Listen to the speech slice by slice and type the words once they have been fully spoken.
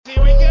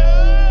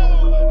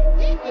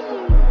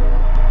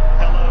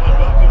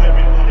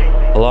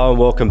and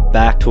welcome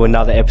back to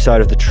another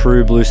episode of the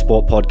True Blue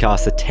Sport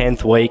Podcast, the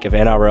 10th week of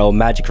NRL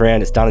Magic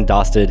Round. It's done and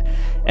dusted.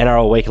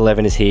 NRL Week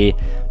 11 is here.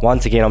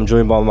 Once again, I'm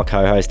joined by my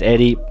co-host,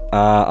 Eddie.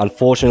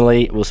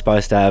 Unfortunately, we were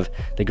supposed to have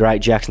the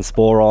great Jackson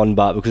Spore on,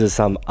 but because of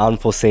some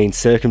unforeseen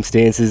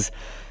circumstances,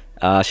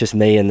 it's just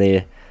me and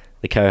the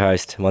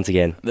co-host once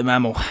again. The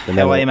mammal.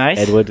 How are you, mate?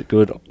 Edward,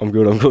 good. I'm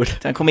good.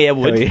 Don't call me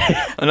Edward.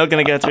 I'm not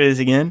going to go through this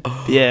again.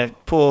 But yeah,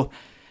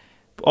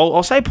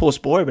 I'll say poor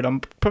Spore, but I'm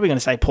probably going to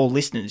say poor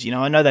listeners. You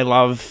know, I know they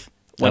love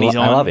when he's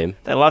on. I love him.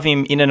 They love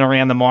him in and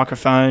around the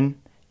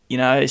microphone. You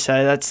know,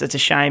 so that's a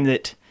shame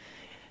that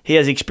he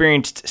has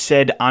experienced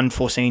said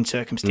unforeseen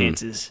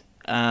circumstances.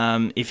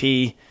 If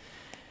he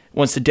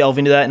wants to delve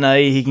into that, no,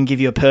 he can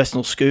give you a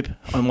personal scoop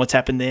on what's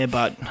happened there,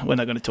 but we're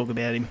not going to talk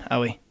about him,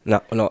 are we?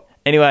 No, we're not.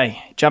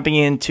 Anyway, jumping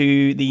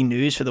into the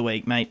news for the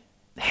week, mate.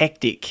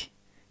 Hectic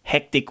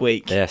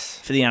week. Yes.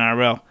 For the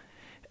NRL.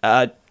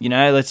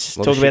 Let's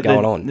talk about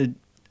the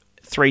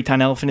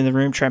 3-ton elephant in the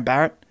room. Trent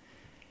Barrett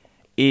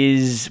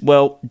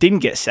didn't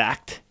get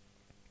sacked,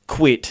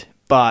 quit,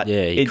 but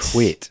it's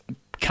quit.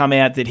 Come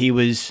out that he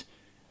was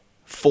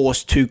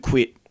forced to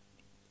quit.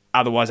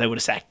 Otherwise, they would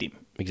have sacked him.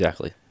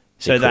 Exactly.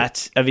 So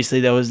that's obviously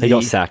there was he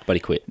got sacked, but he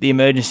quit. The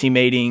emergency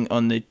meeting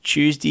on the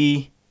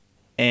Tuesday,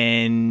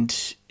 and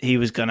he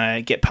was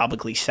gonna get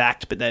publicly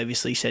sacked, but they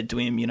obviously said to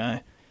him,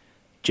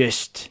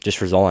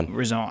 just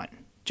resign.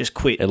 Just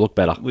quit. It looked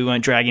better. We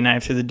won't drag your name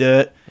through the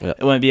dirt. Yep.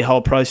 It won't be a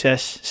whole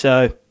process.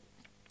 So,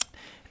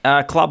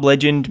 club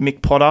legend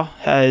Mick Potter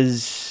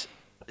has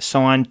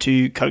signed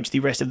to coach the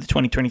rest of the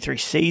 2023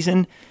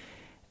 season.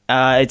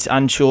 It's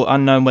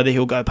unknown whether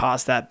he'll go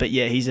past that. But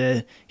yeah,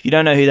 if you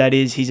don't know who that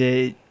is, he's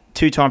a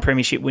 2-time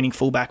premiership winning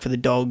fullback for the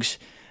Dogs.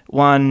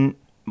 Won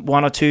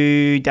 1 or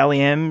 2 Dally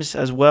M's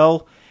as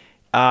well.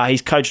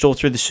 He's coached all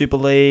through the Super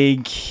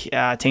League,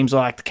 teams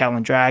like the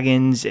Caroline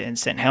Dragons and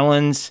St.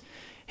 Helens.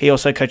 He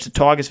also coached the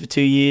Tigers for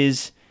 2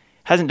 years.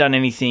 Hasn't done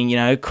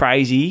anything,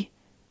 crazy,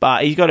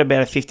 but he's got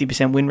about a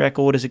 50% win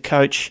record as a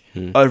coach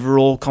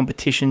overall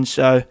competition.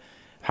 So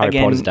Harry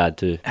Potter's dad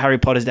too. Harry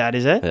Potter's dad,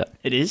 is it? Yeah.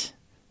 It is?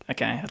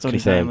 Okay. I thought Confirmed.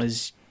 His name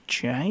was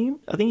James.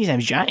 I think his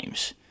name's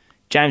James.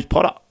 James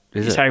Potter.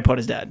 He's Harry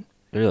Potter's dad.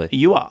 Really?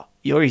 You are.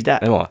 You're his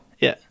dad. Am I?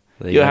 Yeah.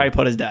 You're Harry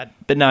Potter's dad.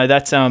 But no,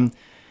 that's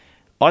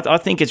I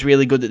think it's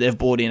really good that they've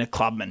brought in a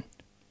clubman.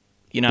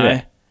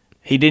 Yeah.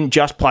 He didn't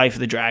just play for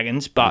the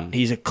Dragons, but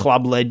he's a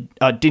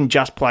didn't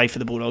just play for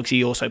the Bulldogs.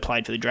 He also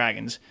played for the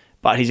Dragons,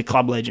 but he's a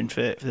club legend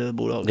for the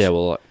Bulldogs. Yeah,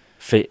 well,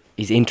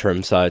 he's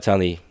interim, so it's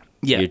only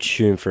you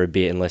assume for a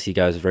bit unless he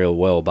goes real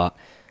well. But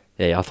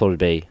yeah, I was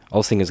thinking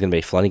it was going to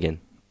be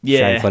Flanagan.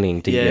 Yeah, Shane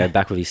Flanagan to go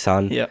back with his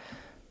son. Yeah,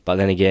 but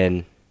then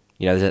again,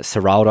 there's that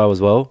Serraldo as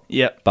well.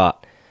 Yeah,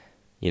 but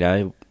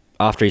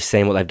after he's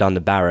seen what they've done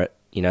to Barrett.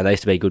 They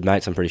used to be good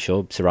mates, I'm pretty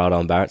sure, Serraldo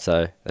and Barrett,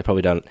 so they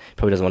probably doesn't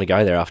want to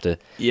go there after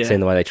seeing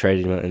the way they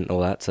treated him and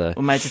all that. So,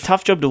 well, mate, it's a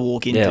tough job to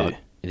walk into. Yeah,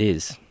 it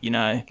is.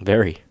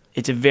 Very.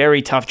 It's a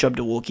very tough job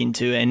to walk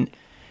into, and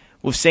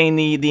we've seen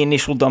the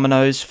initial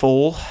dominoes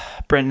fall.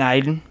 Brent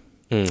Naden.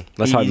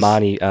 Let's hope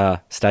Marnie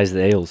stays at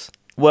the Eels.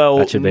 Well,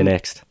 that should be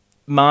next.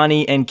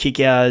 Marnie and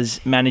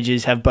Kickour's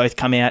managers have both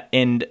come out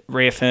and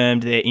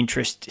reaffirmed their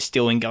interest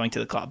still in going to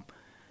the club.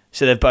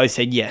 So they've both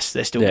said yes,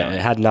 they're still going.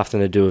 It had nothing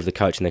to do with the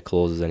coach and their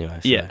clauses anyway.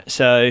 So. Yeah,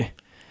 so,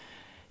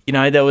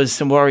 there was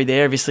some worry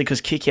there, obviously,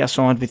 because Kickour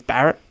signed with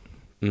Barrett,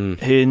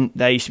 who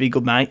they used to be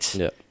good mates.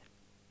 Yeah.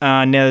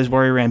 Now there's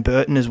worry around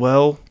Burton as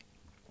well,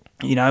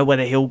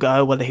 whether he'll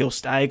go, whether he'll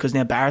stay, because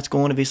now Barrett's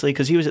gone, obviously,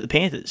 because he was at the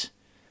Panthers.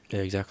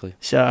 Yeah, exactly.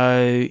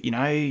 So,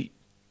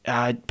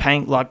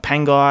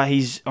 Pangai,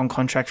 he's on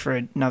contract for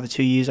another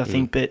 2 years, I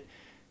think, but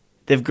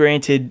they've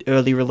granted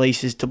early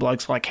releases to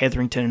blokes like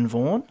Hetherington and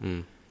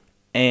Vaughan.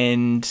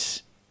 And,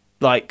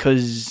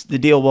 because the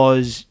deal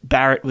was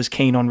Barrett was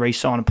keen on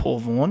re-signing Paul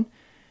Vaughan,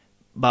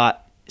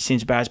 but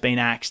since Barrett's been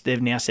axed,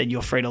 they've now said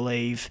you're free to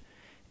leave,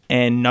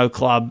 and no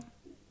club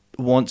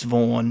wants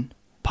Vaughan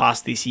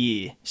past this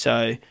year.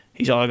 So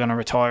he's either going to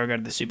retire or go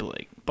to the Super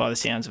League, by the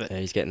sounds of it. Yeah,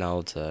 he's getting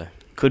old, so...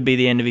 Could be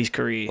the end of his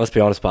career. Let's be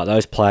honest, but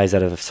those players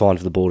that have signed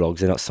for the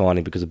Bulldogs, they're not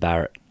signing because of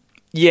Barrett.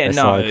 Yeah, they're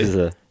signing because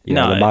of the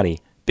money.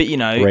 But,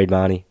 Reed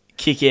Marnie.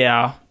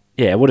 Kickour...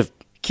 Yeah, it would have...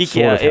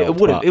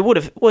 It would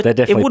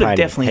have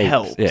definitely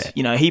helped. Yeah.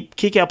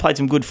 Kickour played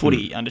some good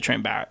footy under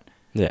Trent Barrett.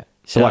 Yeah.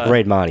 So like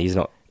Reed Marnie, he's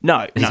not.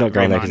 No, he's not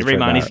going there. Reed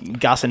Marnie's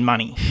Gus and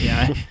money,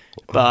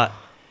 But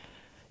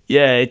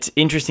yeah, it's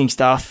interesting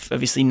stuff.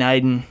 Obviously,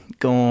 Naden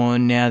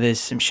gone. Now there's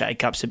some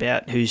shake-ups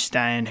about who's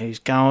staying, who's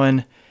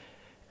going,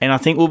 and I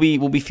think we'll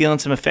be feeling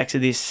some effects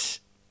of this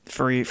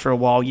for a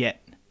while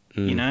yet.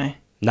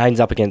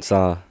 Naden's up against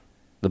the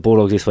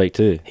Bulldogs this week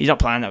too. He's not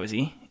playing though, is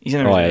he? He's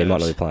in the reserves. He might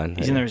not be playing.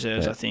 He's in the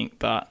reserves, I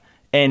think.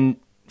 And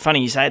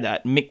funny you say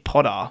that, Mick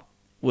Potter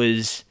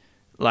was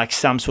like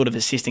some sort of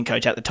assistant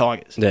coach at the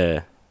Tigers.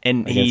 Yeah.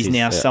 And he's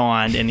now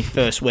signed, and the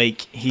first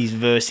week he's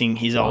versing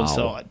his old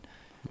side.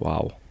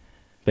 Wow.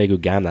 Be a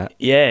good game, that.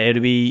 Yeah,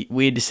 it'll be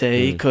weird to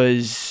see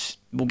because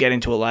we'll get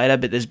into it later,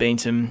 but there's been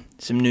some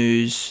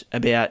news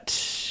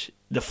about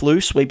the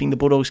flu sweeping the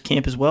Bulldogs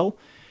camp as well.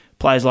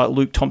 players like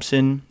Luke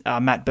Thompson,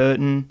 Matt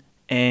Burton,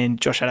 and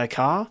Josh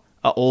Adokar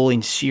are all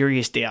in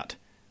serious doubt.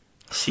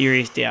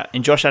 Serious doubt.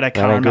 And Josh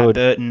Adokar and Matt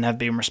Burton have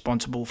been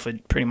responsible for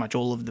pretty much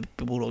all of the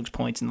Bulldogs'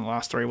 points in the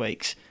last 3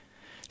 weeks.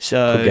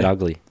 So could get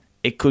ugly.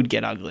 It could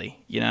get ugly,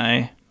 you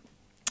know.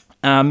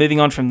 Moving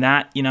on from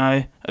that, you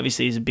know,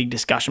 obviously is a big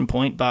discussion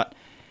point, but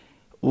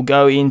we'll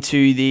go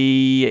into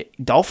the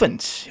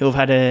Dolphins, who have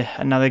had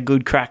another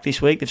good crack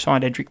this week. They've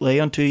signed Edric Lee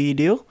on a 2-year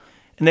deal,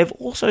 and they've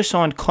also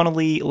signed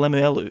Connolly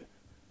Lemuelu.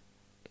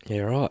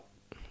 Yeah, right.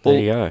 There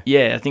you go.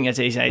 Yeah, I think that's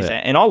easy to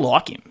say. And I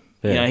like him.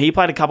 Yeah. You know, he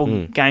played a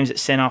couple games at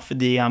centre for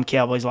the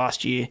Cowboys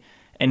last year,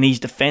 and his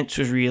defence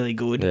was really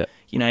good. Yeah.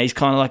 You know, he's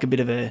kind of like a bit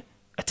of a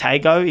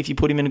Tago if you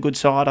put him in a good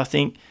side, I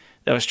think.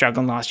 They were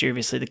struggling last year,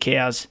 obviously, the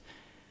Cows.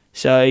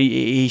 So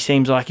he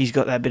seems like he's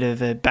got that bit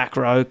of a back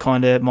row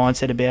kind of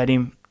mindset about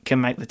him. Can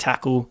make the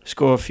tackle,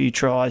 score a few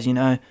tries, you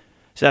know.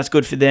 So that's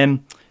good for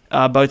them.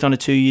 Both on a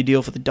 2-year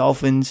deal for the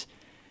Dolphins.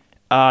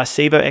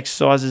 Sivo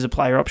exercises a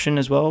player option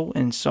as well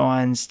and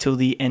signs till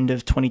the end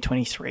of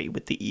 2023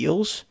 with the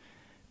Eels,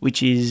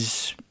 which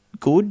is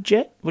good,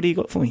 Jet. What do you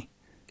got for me?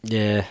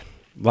 Yeah,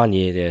 1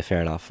 year, yeah,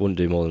 fair enough. Wouldn't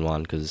do more than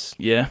one because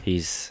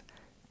he's,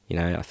 you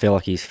know, I feel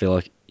like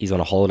he's on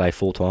a holiday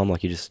full time.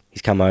 Like he's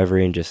come over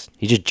here and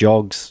he just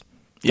jogs.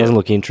 Doesn't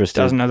look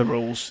interested. Doesn't know the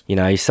rules. You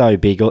know, he's so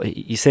big.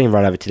 You see him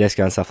run over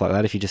Tedesco and stuff like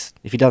that. If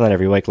you done that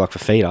every week, like for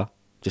feeder,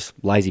 just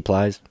lazy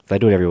players. If they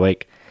do it every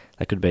week,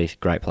 they could be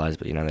great players,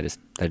 but you know they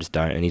just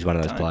don't. And he's one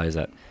of those players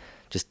that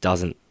just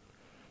doesn't,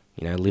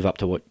 you know, live up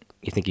to what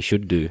you think he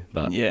should do.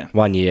 But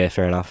 1 year,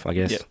 fair enough, I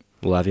guess.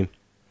 We'll have him.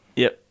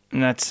 Yep,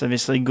 and that's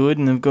obviously good.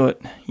 And they've got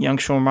young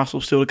Sean Russell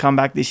still to come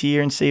back this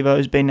year, and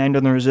Sivo's been named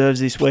on the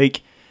reserves this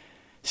week.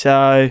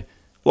 So,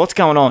 what's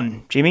going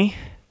on, Jimmy?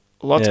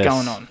 Lots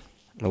going on.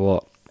 A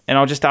lot. And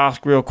I'll just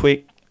ask real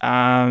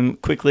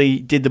quickly,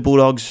 did the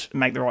Bulldogs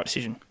make the right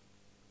decision?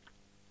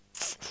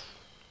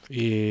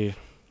 Yeah.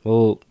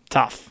 Well,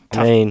 tough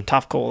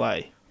call,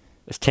 eh?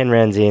 It's 10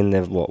 rounds in.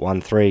 They've,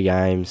 won 3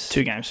 games?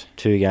 2 games.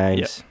 2 games.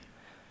 Yep.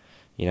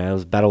 You know, it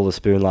was Battle of the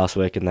Spoon last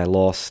week and they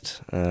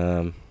lost.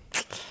 I'd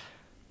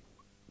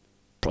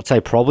say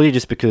probably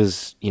just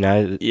because, you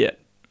know,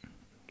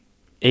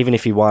 even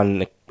if he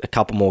won a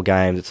couple more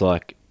games, it's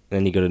like,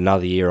 then you got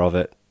another year of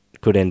it.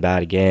 Could end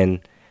bad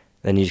again.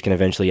 Then you're just going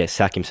to eventually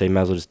sack him, so you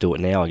may as well just do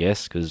it now, I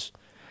guess, because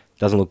it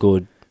doesn't look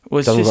good. Well,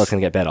 it doesn't look like it's going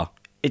to get better.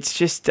 It's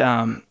just,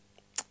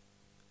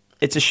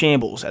 it's a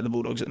shambles at the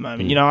Bulldogs at the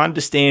moment. You know, I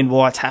understand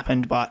why it's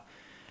happened, but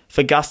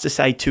for Gus to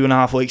say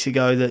 2.5 weeks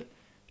ago that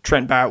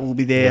Trent Barrett will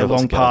be there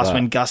long past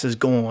when Gus is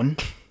gone,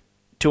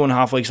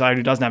 2.5 weeks later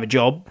he doesn't have a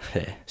job.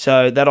 Yeah.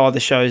 So that either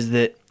shows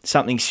that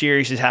something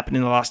serious has happened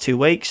in the last 2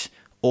 weeks,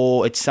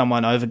 or it's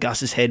someone over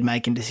Gus's head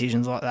making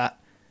decisions like that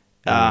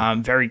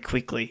very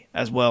quickly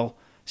as well.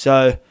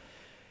 So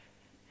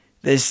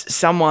there's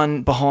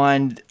someone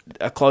behind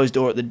a closed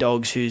door at the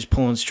Dogs who's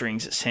pulling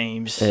strings, it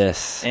seems.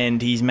 Yes.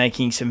 And he's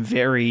making some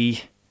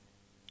very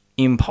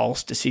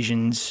impulse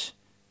decisions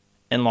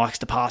and likes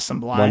to pass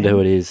some blame. Wonder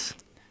who it is.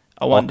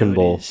 I wonder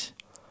who it is.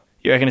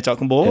 You reckon it's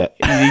Ockenball?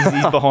 Yeah.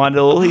 He's behind it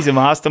all. He's a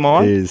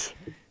mastermind. He is.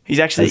 He's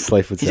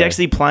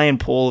actually playing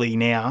poorly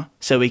now,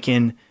 so he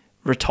can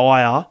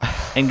retire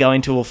and go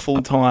into a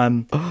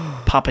full-time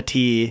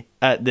puppeteer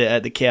at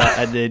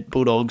the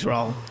Bulldogs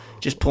role,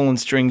 just pulling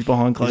strings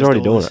behind closed doors.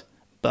 He's already doing it.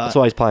 But that's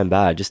why he's playing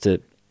bad, just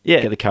to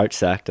get the coach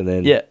sacked and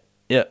then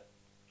and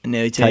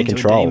now he turns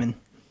into a demon.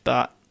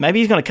 But maybe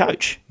he's going to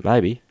coach.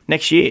 Maybe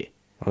next year.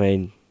 I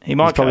mean, he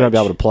might. He's probably won't be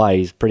able to play.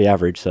 He's pretty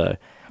average, so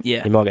he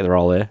might get the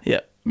role there. Yeah.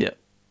 We'll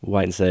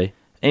wait and see.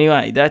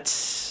 Anyway,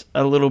 that's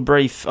a little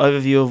brief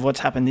overview of what's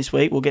happened this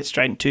week. We'll get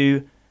straight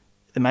into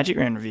the Magic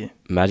Round review.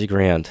 Magic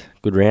Round.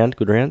 Good round.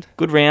 Good round.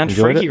 Good round.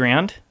 Enjoyed freaky it?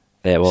 Round.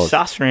 Yeah, it was.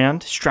 Sus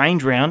round.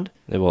 Strange round.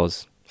 It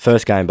was.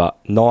 First game, but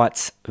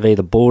Knights v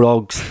the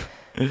Bulldogs.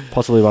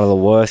 Possibly one of the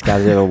worst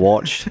games I've ever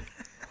watched.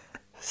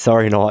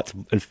 Sorry, Knights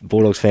and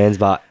Bulldogs fans,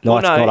 but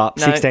Knights got up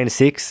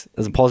 16-6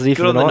 as a positive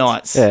for the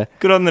Knights. Yeah.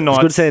 Good on the Knights.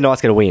 It's good to see the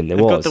Knights get a win. They've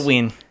got the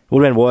win. It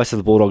would have been worse if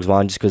the Bulldogs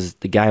won just because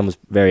the game was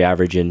very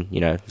average and,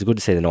 you know, it was good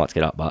to see the Knights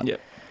get up. But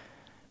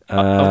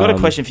I've got a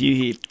question for you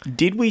here.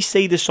 Did we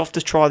see the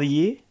softest try of the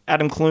year,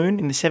 Adam Clune,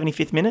 in the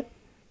 75th minute?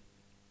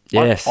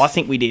 Yes. I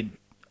think we did.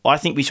 I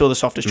think we saw the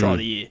softest try of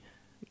the year.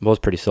 It was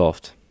pretty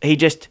soft. He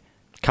just...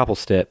 Couple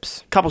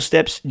steps,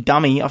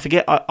 dummy. I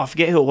forget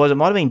who it was. It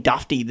might have been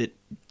Dufty that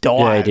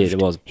dived. Yeah, he did.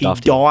 It was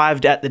Dufty. He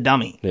dived at the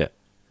dummy. Yeah.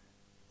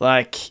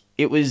 Like,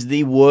 it was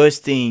the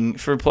worst thing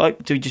for a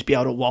bloke to just be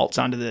able to waltz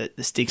under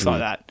the sticks like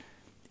that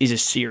is a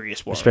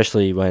serious worry.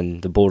 Especially when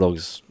the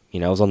Bulldogs,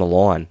 you know, it was on the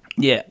line.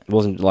 Yeah. It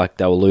wasn't like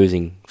they were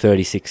losing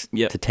 36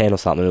 to 10 or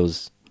something. It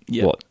was,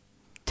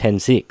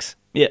 10-6?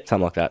 Yeah.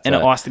 Something like that. And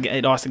it iced the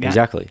game.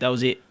 Exactly. That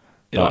was it.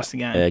 It iced the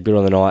game. Yeah, good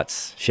on the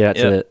Knights. Shout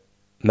out to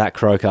Matt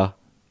Croker.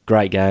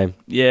 Great game.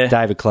 Yeah.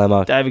 David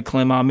Clemmer.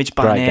 Mitch Barnett.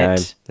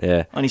 Great game.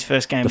 Yeah. On his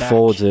first game back. The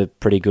forwards are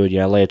pretty good. You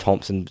know, Leah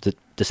Thompson,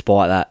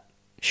 despite that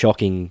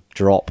shocking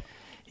drop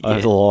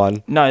over the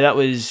line. No, that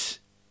was...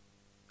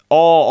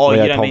 Oh,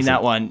 Leo you don't Thompson. mean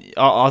that one.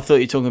 I thought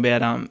you were talking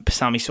about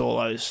Pasami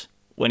Solos.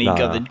 when he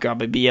got the grub.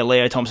 But yeah,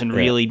 Leo Thompson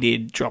really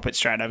did drop it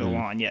straight over the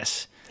line,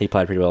 yes. He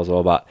played pretty well as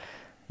well, but,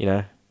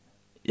 the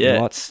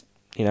Knights,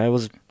 it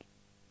was,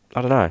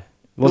 I don't know. It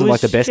wasn't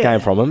like the best game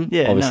from him,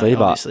 obviously,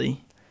 but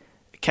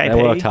KP,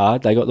 they worked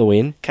hard. They got the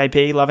win.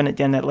 KP loving it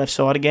down that left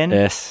side again.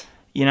 Yes.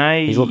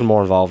 He's looking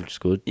more involved, which is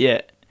good.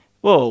 Yeah.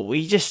 Well,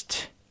 we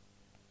just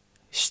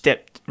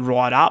stepped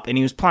right up, and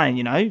he was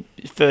playing,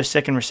 first,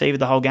 second receiver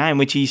the whole game,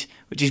 which he's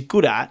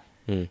good at.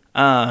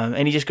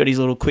 And he just got his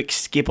little quick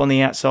skip on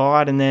the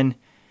outside, and then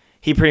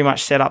he pretty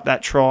much set up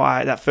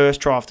that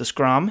first try off the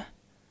scrum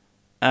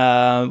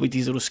with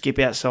his little skip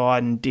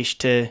outside and dish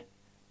to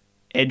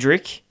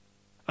Edric,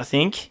 I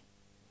think.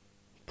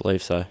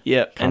 Believe so.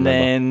 Yep. And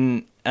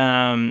then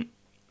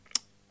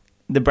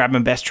the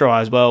Bradman Best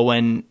try as well,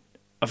 when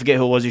I forget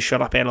who it was who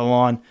shot up out of the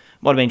line.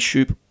 Might have been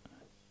Shoop.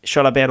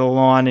 Shot up out of the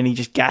line, and he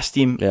just gassed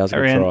him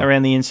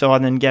around the inside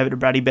and then gave it to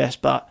Braddy Best.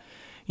 But,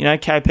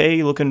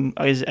 KP looking,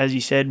 as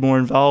you said, more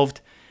involved.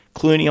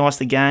 Clooney iced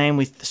the game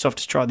with the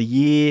softest try of the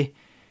year.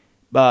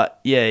 But,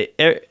 yeah,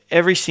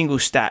 every single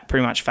stat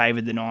pretty much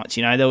favoured the Knights.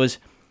 There was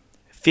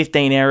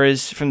 15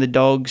 errors from the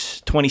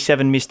Dogs,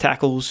 27 missed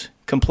tackles,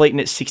 completing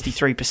at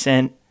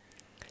 63%.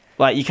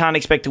 Like, you can't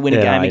expect to win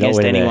a game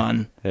against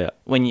anyone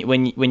when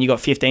you got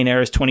 15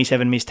 errors,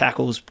 27 missed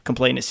tackles,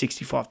 completing at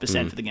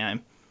 65% for the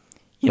game.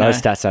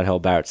 Those stats don't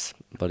help Barrett's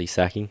bloody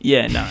sacking.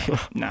 Yeah, no.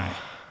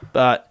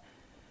 But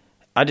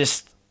I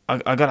got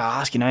to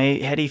ask,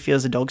 how do you feel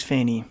as a Dogs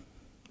fan here?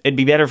 It'd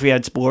be better if we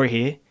had Spora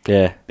here.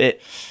 Yeah. But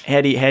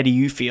how do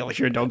you feel if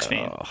you're a Dogs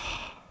fan?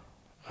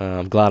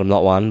 I'm glad I'm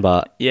not one,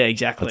 but yeah,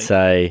 exactly. I'd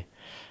say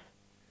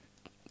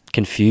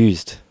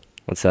confused.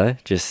 I'd say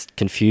just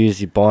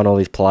confused. You're buying all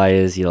these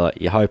players. You're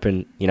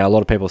hoping. A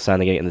lot of people are saying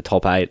they get in the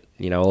top 8.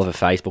 All over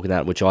Facebook and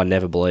that, which I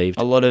never believed.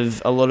 A lot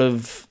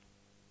of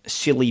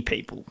silly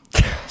people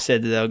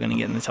said that they were going to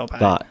get in the top 8.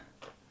 But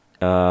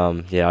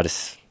I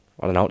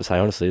don't know what to say.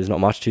 Honestly, there's not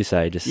much to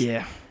say. Just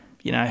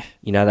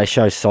they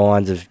show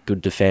signs of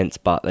good defense,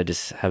 but they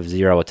just have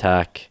zero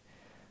attack.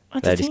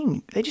 That's the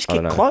thing. They just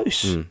get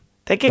close.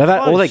 They get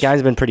close. All their games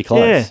have been pretty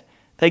close. Yeah,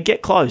 they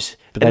get close,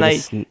 but I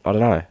don't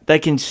know. They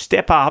can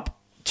step up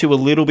to a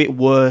little bit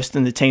worse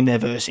than the team they're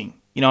versing.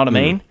 You know what I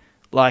mean?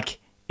 Like,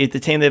 if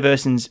the team they're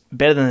versing's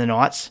better than the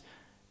Knights,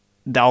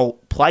 they'll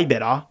play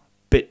better,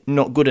 but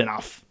not good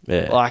enough.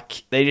 Yeah.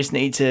 Like, they just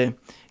need to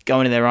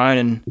go into their own,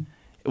 and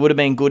it would have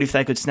been good if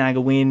they could snag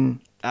a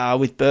win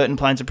with Burton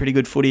playing some pretty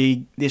good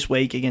footy this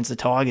week against the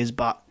Tigers,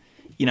 but,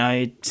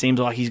 it seems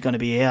like he's going to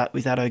be out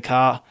with that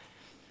Okar.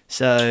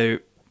 So,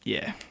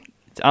 yeah,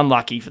 it's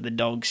unlucky for the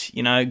Dogs.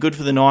 Good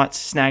for the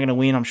Knights, snagging a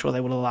win. I'm sure they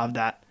would have loved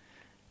that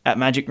at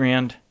Magic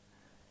Round.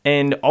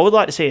 And I would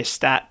like to see a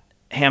stat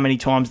how many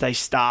times they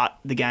start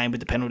the game with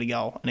the penalty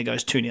goal and it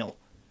goes 2-0.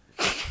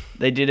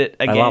 They did it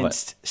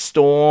against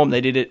Storm. They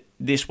did it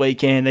this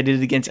weekend. They did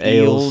it against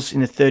Eels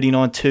in the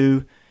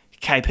 39-2.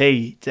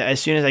 KP, as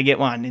soon as they get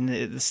one in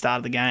the start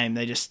of the game,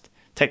 they just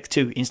take the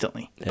 2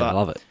 instantly. Yeah, I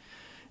love it.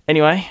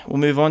 Anyway, we'll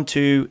move on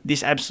to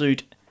this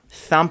absolute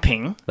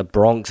thumping. The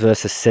Bronx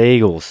versus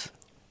Seagulls.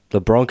 The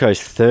Broncos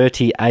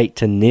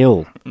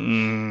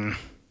 38-0.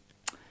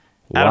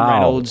 Adam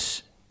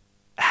Reynolds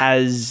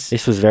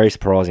This was very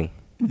surprising.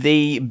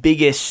 The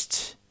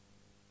biggest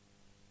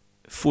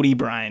footy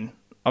brain.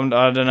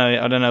 I don't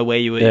know where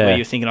you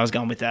were thinking I was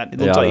going with that. It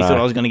looked like you thought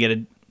I was going to get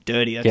a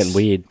dirty. That's getting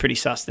weird. Pretty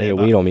sus there. Yeah,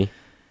 weird on me.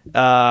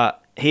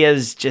 He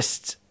has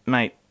just,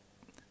 mate.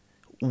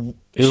 He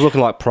was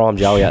looking like prime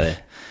Joey out there.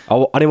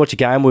 I didn't watch a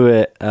game. We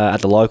were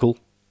at the local,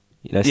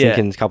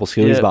 sinking a couple of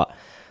skills, but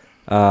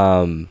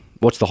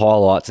watched the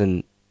highlights,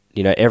 and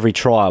every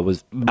try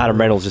was Adam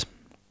Reynolds just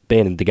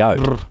being the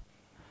goat.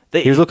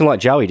 He was looking like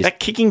Joey, just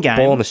that kicking game,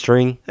 ball on the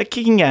string. That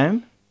kicking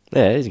game,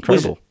 yeah, he's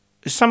incredible.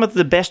 Some of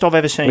the best I've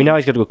ever seen. We know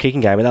he's got a good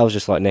kicking game, but that was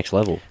just like next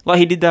level. Like,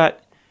 he did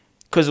that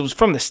because it was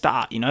from the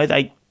start.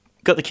 They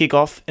got the kick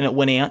off and it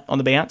went out on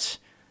the bounce.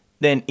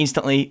 Then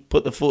instantly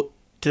put the foot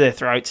to their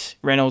throats.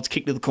 Reynolds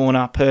kicked to the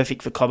corner,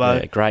 perfect for Cobbo.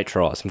 Yeah, great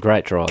tries, some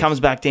great tries. Comes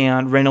back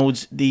down.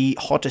 Reynolds, the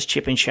hottest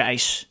chip and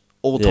chase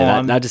all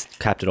time. That just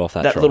capped it off.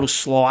 That try. Little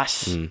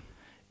slice, and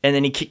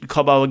then he kicked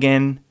Cobbo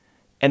again.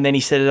 And then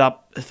he set it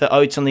up for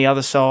Oates on the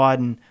other side.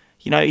 And,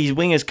 his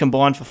wingers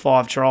combined for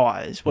 5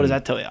 tries. What does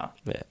that tell you?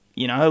 Yeah.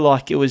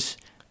 It was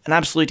an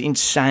absolute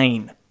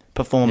insane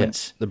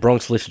performance. Yeah. The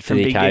Bronx lifted for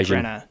the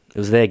occasion. It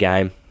was their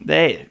game.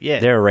 Their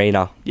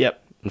arena.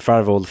 Yep. In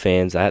front of all the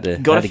fans. They had to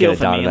Got to feel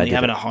for me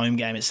having a home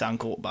game at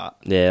Suncorp, but...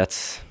 Yeah,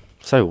 that's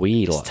so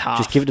weird. It's tough.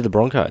 Just give it to the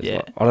Broncos.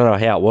 Yeah. I don't know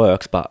how it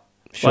works, but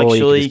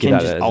surely you can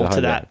just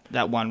alter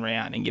that one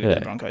round and give it to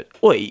the Broncos.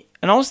 Oi,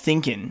 and I was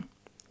thinking...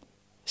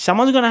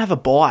 Someone's going to have a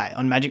bye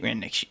on Magic Round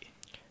next year.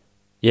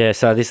 Yeah,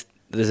 so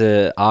there's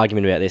an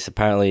argument about this.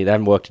 Apparently, they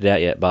haven't worked it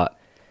out yet, but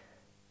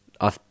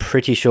I'm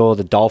pretty sure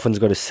the Dolphins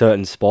got a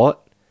certain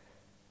spot,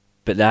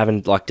 but they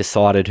haven't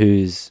decided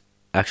who's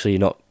actually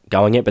not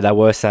going yet. But they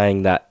were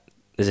saying that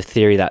there's a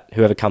theory that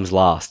whoever comes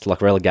last,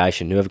 like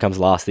relegation, whoever comes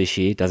last this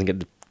year doesn't get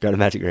to go to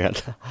Magic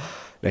Round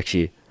next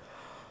year.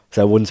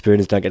 So wooden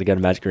spooners don't get to go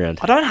to Magic Round.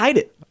 I don't hate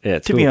it. Yeah,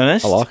 it's to good. be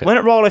honest. I like it. When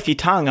it rolled off your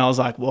tongue, I was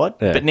like, what?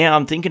 Yeah. But now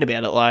I'm thinking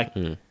about it like,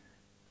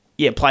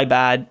 play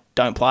bad,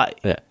 don't play.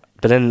 Yeah.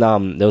 But then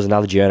there was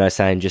another journo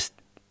saying just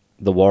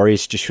the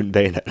Warriors just shouldn't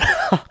be in it.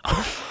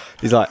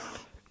 He's like,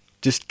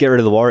 just get rid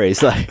of the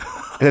Warriors. Like,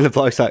 and then the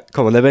bloke's like,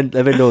 come on, they've been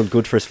doing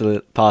good for us for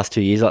the past 2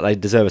 years. Like, they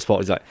deserve a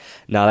spot. He's like,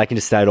 no, they can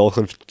just stay at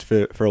Auckland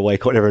for a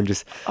week or whatever and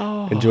just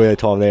enjoy their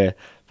time there.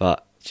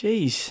 But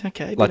jeez,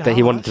 okay. like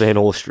he wanted to be an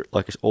all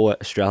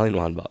Australian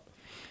one, but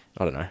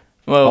I don't know.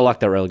 Well, I like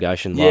that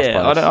relegation. Last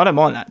place. I don't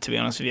mind that, to be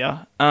honest with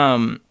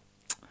you.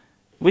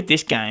 With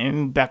this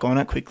game, back on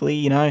it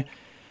quickly,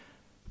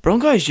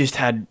 Broncos just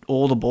had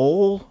all the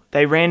ball.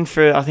 They ran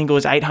for, I think it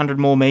was 800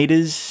 more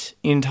metres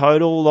in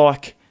total.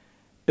 Like,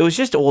 it was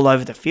just all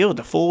over the field.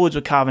 The forwards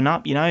were carving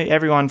up,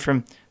 everyone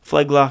from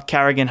Flegler,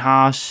 Carrigan,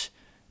 Haas,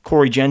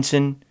 Corey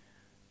Jensen.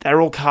 They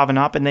were all carving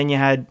up. And then you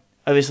had,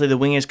 obviously, the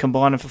wingers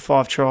combining for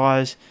 5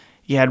 tries.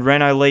 You had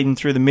Renault leading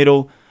through the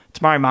middle.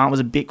 Tamari Martin was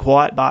a bit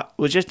quiet, but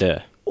it was just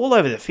all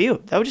over the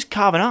field. They were just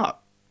carving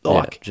up.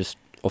 Like, just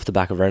off the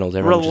back of Reynolds.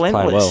 Everyone just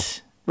playing well.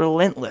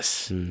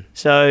 Relentless.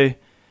 So...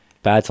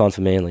 bad sign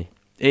for Manly.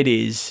 It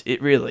is.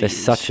 It really is. They're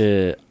such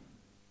a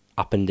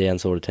up and down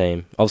sort of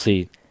team.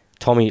 Obviously,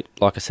 Tommy,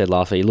 like I said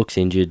last week, he looks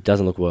injured,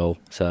 doesn't look well.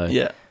 So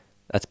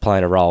that's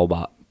playing a role,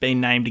 but... being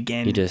named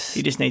again. He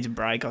just needs a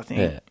break, I think.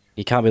 Yeah.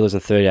 You can't be losing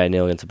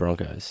 38-0 against the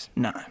Broncos.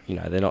 No.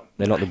 They're not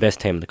the best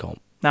team in the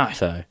comp. No.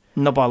 So,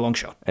 not by a long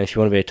shot. And if you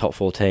want to be a top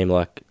 4 team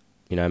like,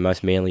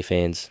 most Manly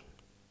fans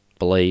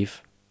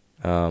believe,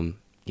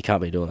 you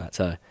can't be doing that.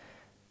 So,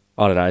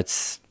 I don't know.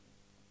 It's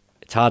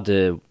hard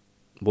to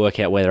work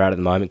out where they're at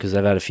the moment because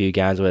they've had a few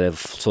games where they've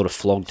sort of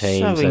flogged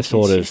teams. So they've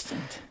sort of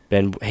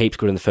been heaps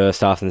good in the first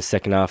half and the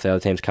second half the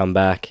other teams come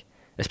back.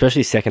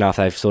 Especially second half,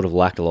 they've sort of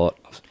lacked a lot.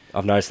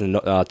 I've noticed in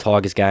the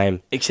Tigers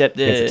game against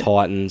the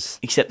Titans.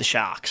 Except the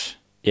Sharks.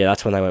 Yeah,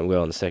 that's when they went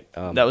well in the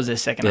that was their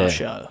second half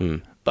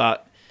show.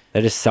 But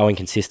they're just so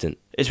inconsistent.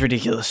 It's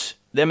ridiculous.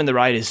 Them and the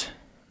Raiders.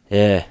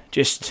 Yeah.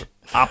 Just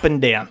up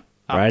and down.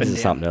 Raiders are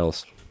something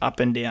else. Up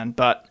and down.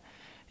 But,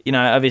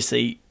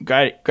 obviously,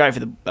 great for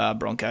the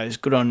Broncos.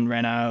 Good on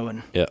Renault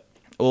and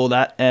all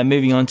that.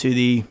 Moving on to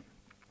the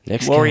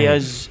next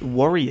Warriors. game.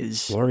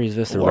 Warriors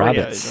versus the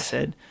Rabbits. I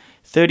said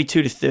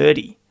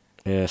 32-30.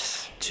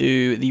 Yes.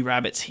 To the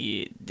Rabbits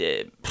here.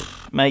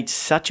 Mate,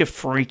 such a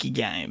freaky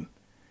game.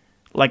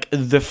 Like,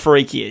 the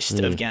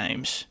freakiest of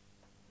games.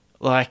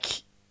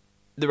 Like,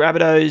 the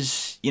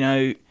Rabbitohs,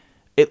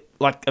 it,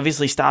 like,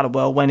 obviously started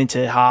well, went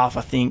into half,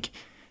 I think,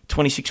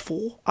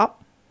 26-4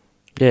 up.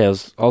 Yeah,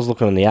 I was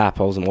looking on the app.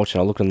 I wasn't watching.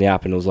 I looked on the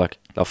app, and it was like,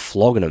 they're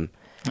flogging them.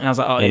 And I was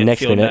like, oh, yeah,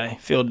 next field minute,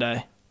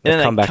 day. And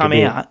then they come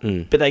out,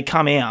 but they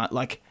come out,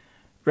 like,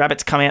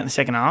 Rabbits come out in the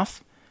second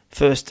half,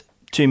 first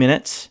 2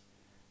 minutes,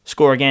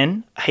 score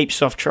again, a heap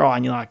soft try,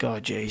 and you're like, oh,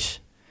 geez,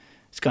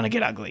 it's going to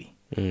get ugly,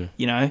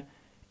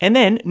 And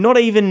then, not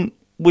even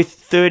with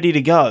 30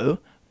 to go,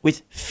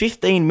 with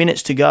 15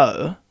 minutes to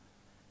go,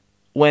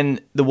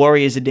 when the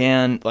Warriors are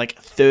down like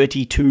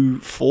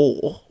 32-4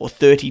 or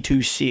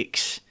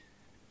 32-6,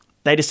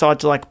 they decide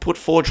to like put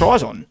 4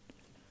 tries on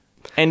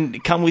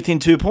and come within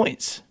 2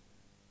 points.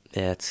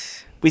 Yeah,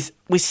 it's...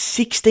 With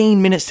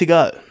 16 minutes to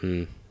go.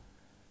 And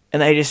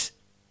they just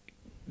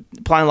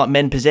playing like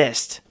men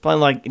possessed,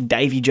 playing like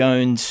Davy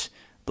Jones,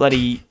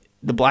 bloody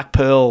the Black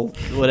Pearl,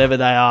 whatever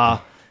they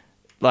are,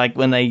 like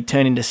when they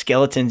turn into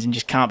skeletons and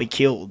just can't be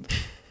killed.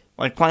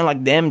 Like playing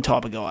like them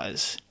type of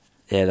guys.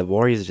 Yeah, the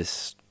Warriors are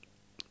just,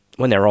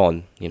 when they're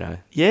on, Yeah.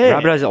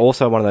 Rabbitohs are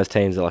also one of those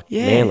teams that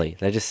Manly.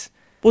 They just...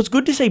 Well, it's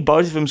good to see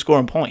both of them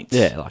scoring points.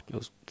 Yeah, like it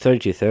was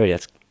 32-30.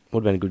 That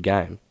would have been a good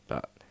game.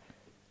 But,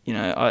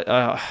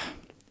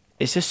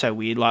 it's just so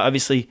weird. Like,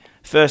 obviously,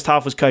 first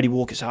half was Cody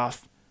Walker's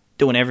half,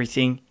 doing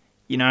everything.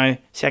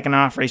 Second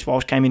half, Reece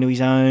Walsh came into his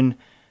own,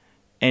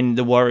 and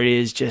the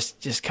Warriors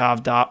just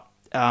carved up.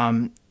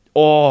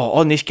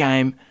 On this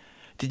game,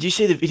 did you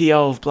see the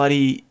video of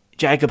bloody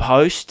Jacob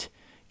Host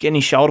getting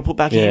his shoulder put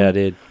back in? Yeah, I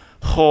did.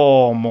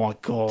 Oh, my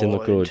God. Didn't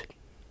look good.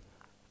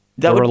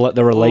 The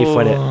relief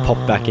when it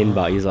popped back in,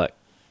 but he's on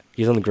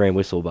the green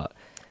whistle, but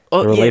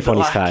the relief on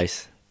his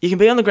face. You can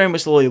be on the green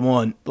whistle all you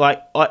want.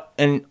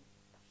 And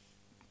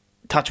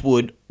touch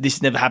wood, this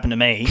has never happened to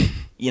me,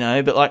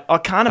 but like I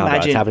can't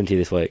imagine it's happened to you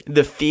this week.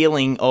 The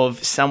feeling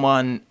of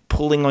someone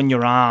pulling on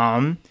your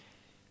arm,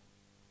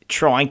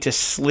 trying to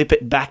slip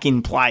it back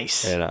in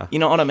place. Yeah, no. You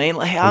know what I mean?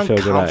 Like how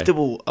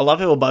uncomfortable. Good, I love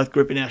how we're both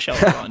gripping our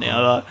shoulders right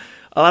now. Like,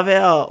 I love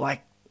how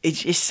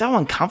it's just so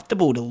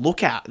uncomfortable to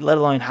look at, let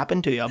alone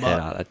happen to you.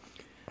 But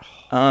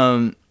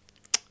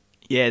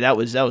that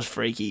was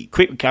freaky.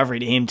 Quick recovery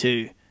to him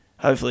too.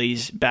 Hopefully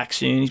he's back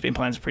soon. He's been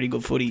playing some pretty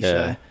good footy.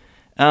 Yeah.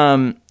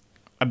 So,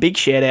 a big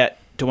shout out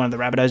to one of the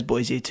Rabbitohs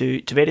boys here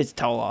too, Tavita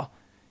Tola.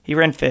 He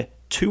ran for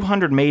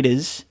 200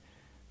 metres,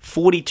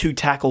 42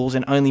 tackles,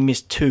 and only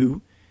missed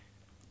 2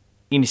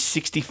 in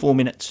 64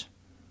 minutes.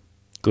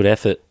 Good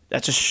effort.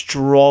 That's a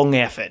strong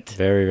effort.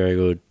 Very, very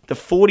good. The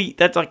 40,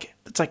 that's like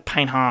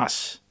Payne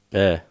Haas.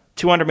 Yeah.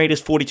 200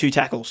 metres, 42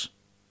 tackles.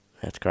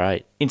 That's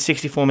great. In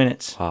 64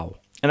 minutes. Wow.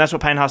 And that's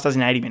what Payne Haas does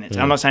in 80 minutes.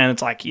 I'm not saying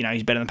it's like,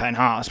 he's better than Payne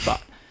Haas,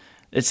 but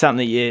it's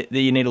something that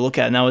you need to look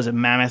at. And that was a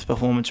mammoth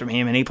performance from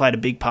him. And he played a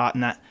big part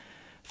in that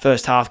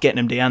first half, getting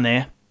him down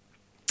there.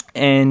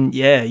 And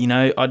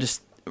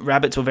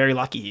Rabbits were very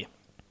lucky here.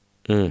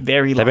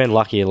 Very lucky. They've been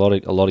lucky a lot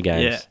of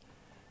games. Yeah.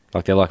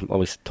 Like they're like, I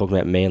was talking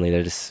about Manly,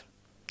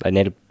 they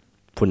need to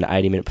put in an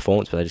 80-minute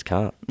performance, but they just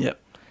can't. Yep.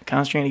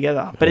 Can't string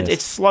together. But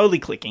it's slowly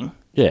clicking.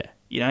 Yeah.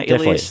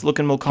 Ilias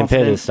looking more confident.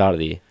 Compared to the start of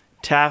the year.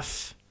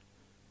 Taff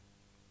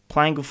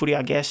playing good footy,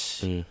 I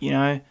guess. Doing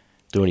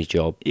his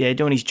job. Yeah,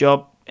 doing his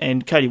job.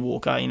 And Cody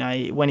Walker,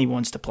 when he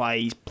wants to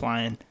play, he's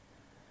playing.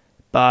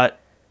 But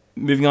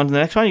moving on to the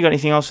next one, you got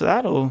anything else for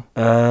that? Or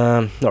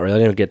not really. I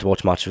didn't get to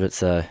watch much of it,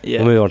 so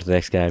we'll move on to the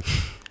next game,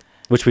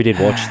 which we did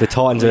watch. The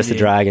Titans versus the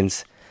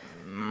Dragons.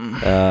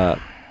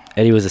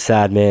 Eddie was a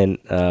sad man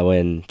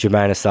when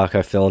Jermaine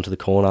Osako fell into the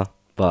corner.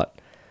 But,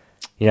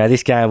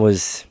 this game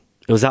was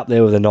up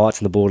there with the Knights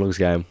and the Bulldogs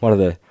game. One of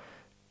the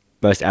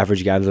most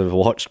average games I've ever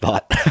watched,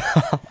 but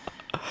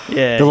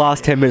yeah, the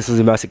last 10 minutes was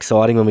the most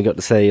exciting when we got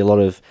to see a lot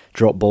of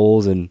drop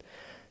balls and,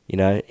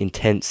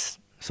 intense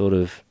sort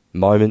of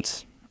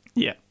moments.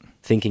 Yeah.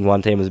 Thinking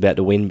one team was about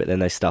to win, but then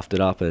they stuffed it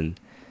up and,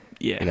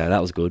 yeah,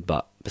 that was good.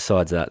 But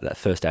besides that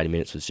first 80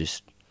 minutes was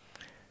just,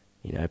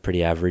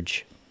 pretty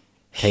average.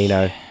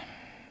 Tino,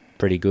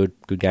 pretty good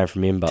game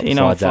from him. But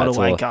Tino besides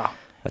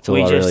that's all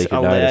I really could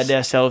allowed notice.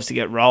 ourselves to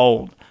get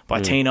rolled by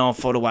Tino and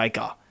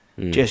Fodawaker.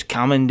 Just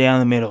coming down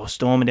the middle,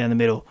 storming down the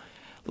middle.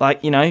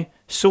 Like,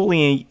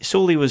 Sully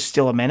was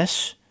still a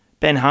menace.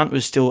 Ben Hunt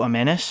was still a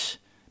menace.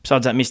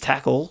 Besides that missed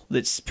tackle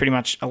that's pretty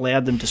much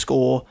allowed them to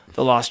score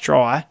the last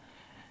try.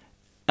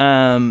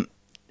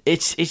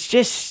 It's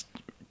just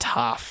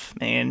tough,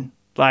 man.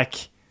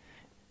 Like,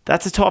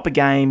 that's the type of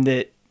game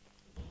that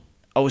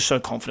I was so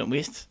confident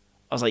with.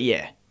 I was like,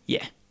 yeah,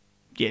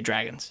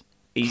 Dragons.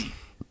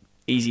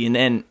 Easy. And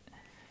then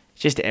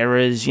just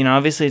errors.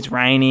 Obviously it's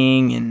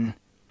raining and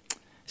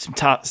some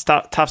tough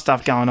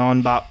stuff going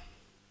on, but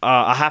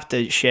I have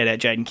to shout out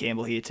Jaden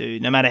Campbell here too.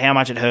 No matter how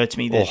much it hurts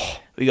me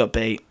that we got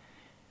beat,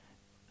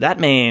 that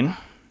man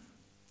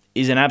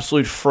is an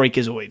absolute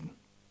freakazoid.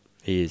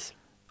 He is.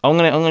 I'm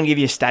gonna give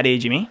you a stat here,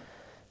 Jimmy.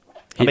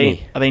 I've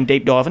been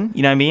deep diving.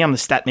 You know me, I'm the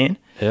stat man.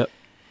 Yep.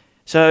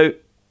 So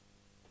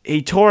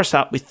he tore us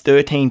up with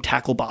 13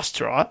 tackle busts,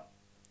 right?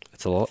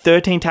 That's a lot.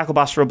 13 tackle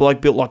busts for a bloke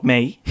built like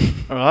me.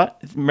 All right,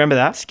 remember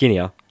that?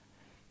 Skinnier.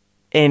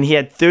 And he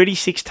had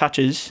 36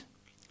 touches,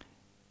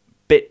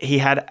 but he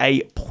had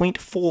a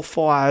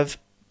 0.45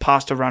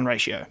 pass to run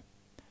ratio.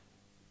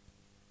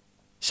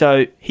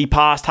 So he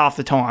passed half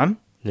the time.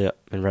 Yeah,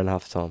 and ran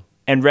half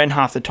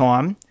the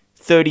time.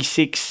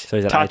 36 so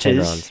he's at touches. 18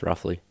 runs,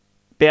 roughly.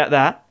 About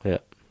that. Yeah.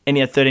 And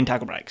he had 13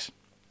 tackle breaks.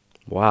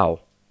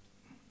 Wow.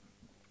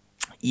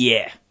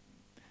 Yeah.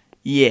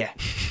 I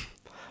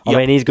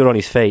mean, he's good on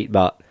his feet,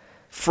 but...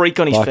 Freak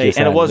on his feet.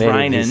 And it was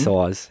raining.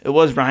 It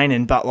was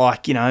raining, but,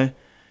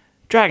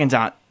 Dragons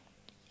aren't,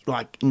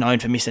 known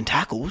for missing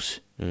tackles.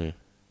 And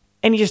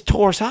he just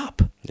tore us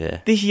up.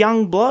 Yeah. This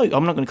young bloke...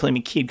 I'm not going to call him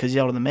a kid because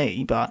he's older than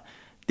me, but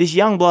this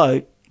young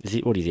bloke...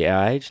 What is he,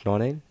 our age?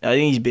 19? I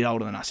think he's a bit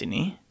older than us, isn't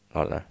he?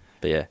 I don't know,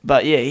 but yeah.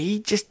 But, yeah, he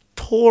just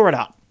tore it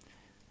up.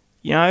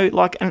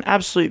 Like an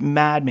absolute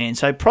madman.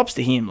 So props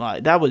to him.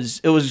 It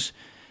was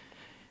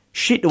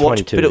shit to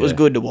watch, but it was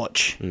good to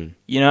watch.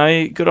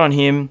 Good on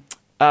him.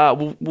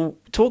 We'll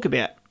talk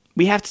about...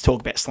 We have to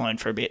talk about Sloane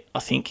for a bit, I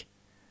think.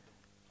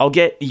 I'll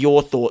get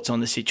your thoughts on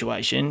the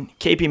situation.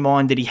 Keep in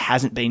mind that he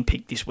hasn't been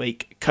picked this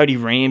week. Cody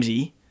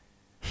Ramsey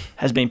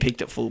has been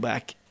picked at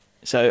fullback.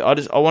 So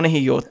I want to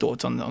hear your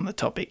thoughts on the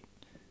topic,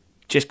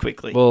 just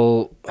quickly.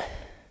 Well,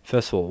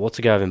 first of all, what's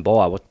the go of him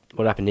by? What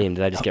happened to him?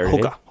 Did they just get rid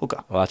of him?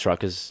 Hooker. Well, that's right,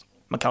 because...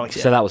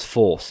 McCulloch's So that was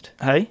forced.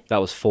 Hey?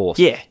 That was forced.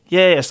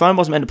 Yeah. Sloane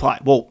wasn't meant to play.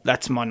 Well,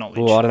 that's my knowledge.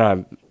 Well, I don't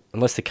know.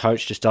 Unless the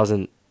coach just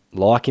doesn't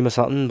like him or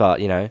something,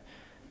 but,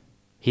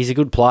 he's a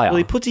good player.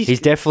 Well, he's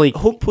definitely...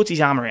 Hook puts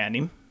his arm around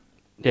him.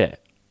 Yeah.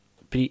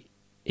 But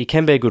he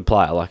can be a good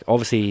player.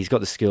 Obviously, he's got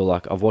the skill.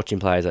 I've watched him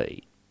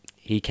play.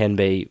 He can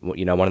be, one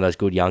of those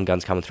good young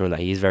guns coming through and that.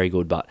 He is very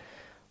good, but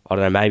I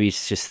don't know, maybe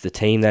it's just the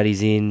team that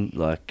he's in.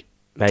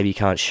 Maybe he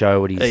can't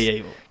show what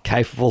he's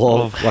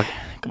capable of.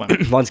 Come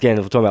on. Once again,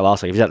 we were talking about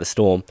last week, if he's at the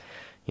Storm,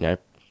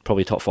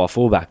 probably top 5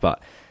 fullback,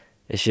 but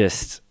it's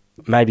just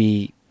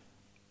maybe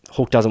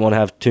Hook doesn't want to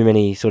have too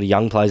many sort of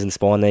young players in the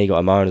spine there. You got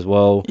Amon as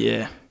well.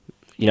 Yeah.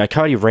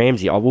 Cody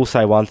Ramsey, I will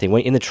say one thing.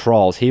 In the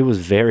trials, he was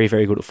very,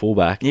 very good at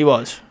fullback. He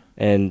was.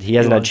 And he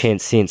hasn't had a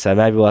chance since, so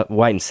maybe we'll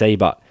wait and see,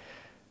 but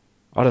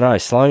I don't know.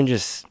 Sloane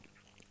just...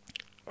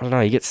 I don't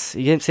know. He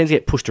seems to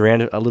get pushed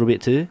around a little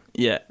bit too.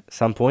 Yeah. At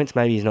some points.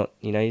 Maybe he's not,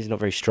 he's not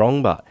very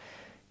strong, but,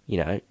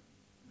 yeah.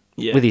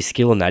 with his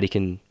skill and that, he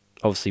can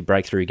obviously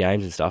break through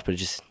games and stuff, but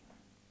he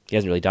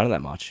hasn't really done it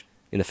that much.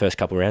 In the first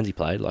couple of rounds he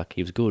played,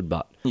 he was good,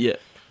 but... Yeah.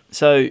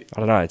 So... I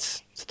don't know.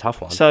 It's a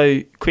tough one.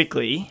 So,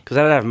 quickly... Because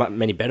they don't have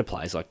many better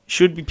players.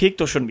 Should be picked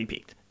or shouldn't be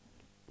picked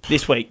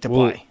this week to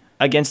play?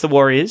 Against the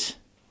Warriors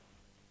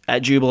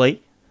at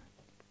Jubilee?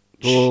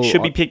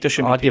 Should be picked or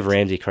shouldn't be picked? I'd give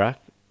Ramsey a crack,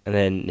 and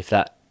then if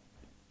that...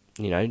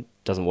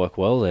 doesn't work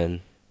well,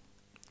 then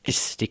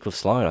just stick with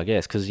Sloan, I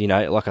guess. Because,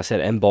 like I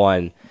said, Mbai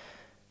and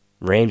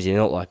Ramsey, they're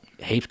not like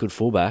heaps good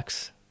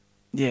fullbacks.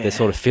 Yeah. They're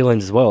sort of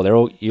fill-ins as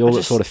well.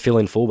 You're sort of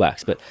fill-in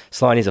fullbacks. But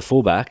Sloan is a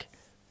fullback,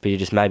 but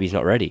maybe he's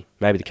not ready.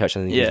 Maybe the coach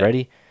doesn't think he's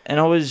ready. And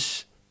I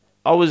was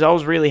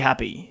really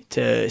happy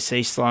to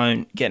see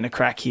Sloan getting a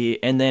crack here.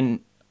 And then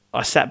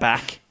I sat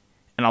back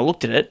and I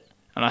looked at it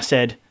and I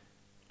said,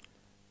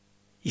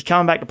 he's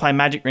coming back to play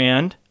Magic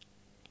Round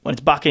when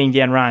it's bucketing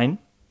down rain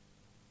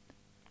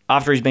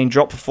after he's been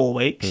dropped for 4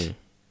 weeks.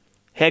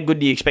 How good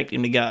do you expect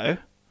him to go?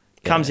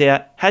 Comes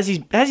out, has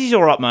his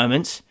all right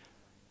moments,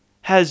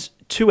 has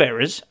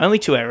only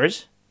two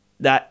errors.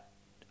 That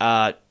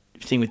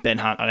thing with Ben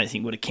Hunt, I don't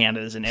think would have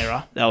counted as an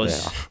error. That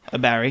was a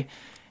Barry.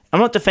 I'm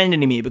not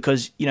defending him here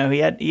because, he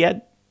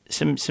had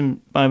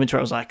some moments where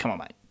I was like, come on,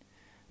 mate.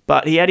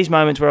 But he had his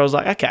moments where I was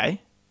like,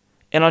 okay.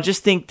 And I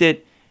just think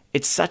that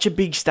it's such a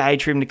big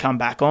stage for him to come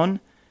back on.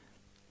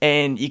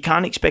 And you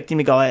can't expect him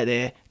to go out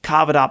there,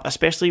 carve it up,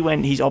 especially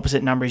when his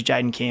opposite number is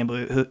Jaden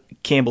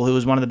Campbell, who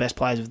was one of the best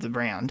players of the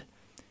round.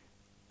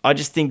 I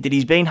just think that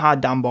he's been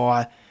hard done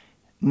by.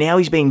 Now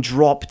he's being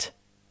dropped.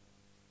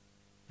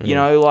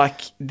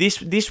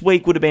 This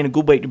week would have been a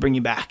good week to bring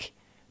him back.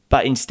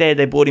 But instead,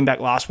 they brought him back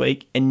last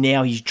week, and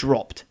now he's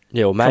dropped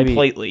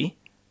completely.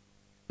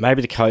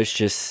 Maybe the coach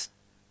just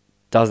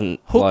doesn't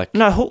Hook likes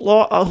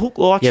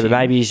Yeah, him. but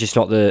maybe he's just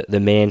not the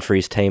man for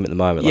his team at the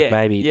moment. Like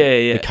maybe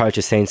the coach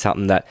has seen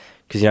something that...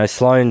 Because,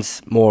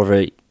 Sloan's more of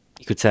a,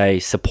 you could say,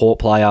 support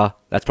player.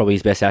 That's probably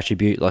his best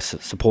attribute, like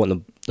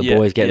supporting the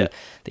boys, getting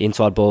the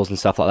inside balls and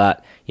stuff like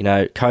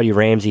that. Cody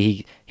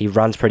Ramsey, he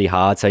runs pretty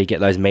hard, so you get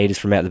those meters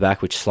from out the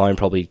back, which Sloan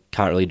probably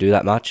can't really do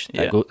that much,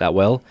 that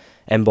well.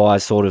 Mbai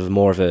is sort of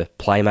more of a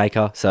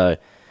playmaker, so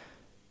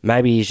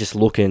maybe he's just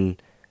looking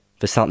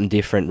for something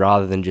different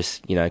rather than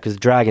just, because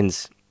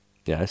Dragons,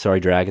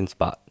 Dragons,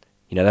 but,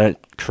 they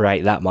don't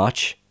create that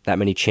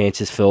many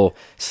chances for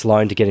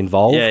Sloan to get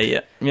involved.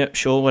 Yeah,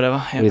 sure,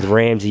 whatever. Yeah. With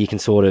Ramsey, you can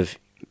sort of,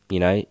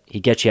 he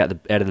gets you out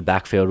of the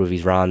backfield with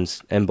his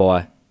runs.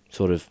 Mbai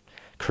sort of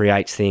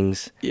creates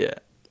things. Yeah.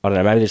 I don't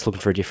know, maybe they're just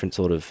looking for a different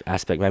sort of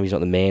aspect. Maybe he's not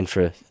the man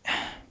for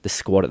the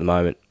squad at the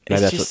moment.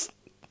 Maybe that's what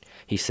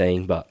he's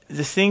seeing, but...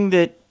 The thing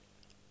that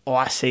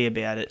I see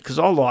about it, because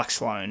I like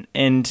Sloan,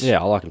 and... Yeah,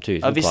 I like him too.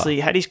 Obviously,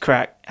 had his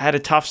crack, had a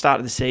tough start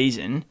of the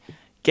season,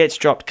 gets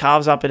dropped,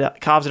 carves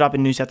it up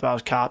in New South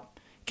Wales Cup,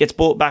 gets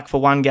brought back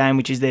for one game,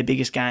 which is their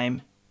biggest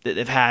game that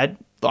they've had,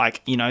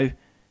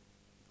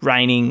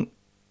 reigning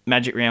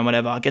Magic Round,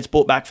 whatever, gets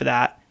brought back for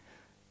that,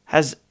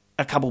 has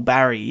a couple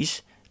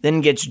barries,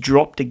 then gets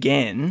dropped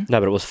again.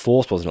 No, but it was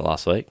forced, wasn't it,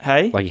 last week?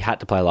 Hey? Like, he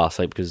had to play last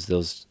week because there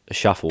was a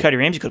shuffle. Cody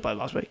Ramsey could have played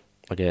last week.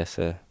 I guess,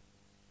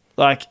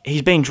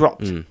 he's been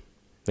dropped. Yeah,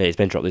 he's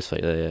been dropped this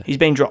week, yeah. He's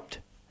been dropped.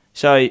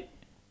 So,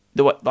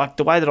 the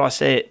way that I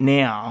see it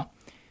now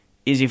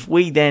is if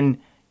we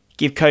then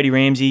give Cody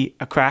Ramsey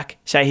a crack,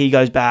 say he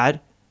goes bad,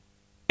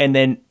 and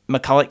then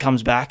McCulloch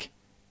comes back,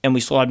 and we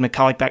slide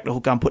McCulloch back to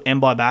hooker and put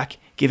Mbai back,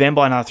 give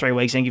Mbai another 3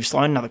 weeks, and give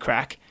Sloan another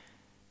crack,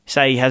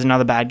 say he has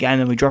another bad game,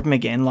 then we drop him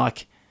again,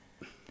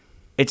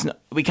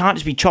 we can't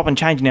just be chop and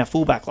changing our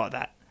fullback like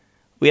that.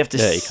 We have to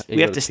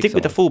stick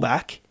with the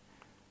fullback.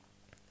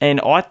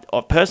 And I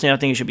personally, I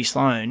think it should be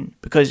Sloan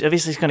because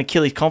obviously it's going to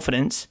kill his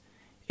confidence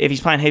if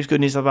he's playing heaps good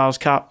in New South Wales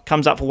Cup,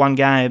 comes up for one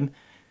game,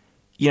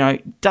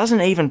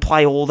 doesn't even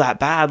play all that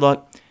bad.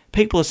 Like,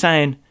 people are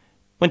saying,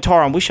 when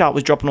Tyrone Wishart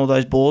was dropping all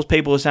those balls,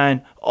 people were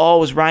saying, oh, it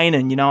was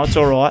raining, it's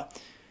all right.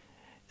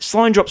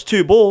 Sloan drops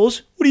 2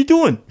 balls. What are you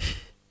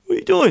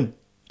doing?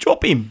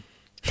 Drop him.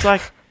 It's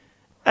like,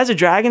 as a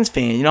Dragons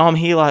fan, I'm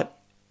here like,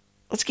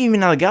 let's give him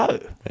another go.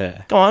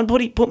 Yeah. Go on,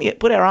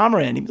 put our arm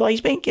around him. Like,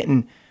 he's been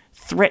getting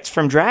threats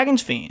from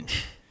Dragons fans.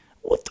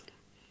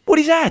 What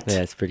is that?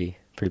 Yeah, it's pretty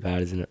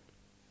bad, isn't it?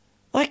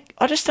 Like,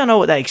 I just don't know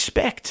what they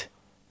expect.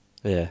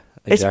 Yeah,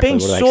 exactly.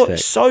 It's been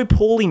so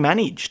poorly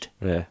managed.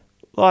 Yeah.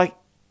 Like,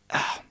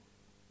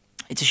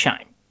 it's a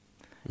shame.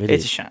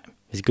 It's a shame.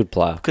 He's a good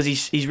player. Because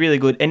he's really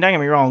good. And don't get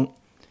me wrong,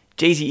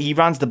 Jeezy, he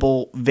runs the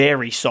ball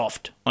very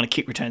soft on a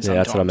kick return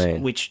sometimes. Yeah, that's what I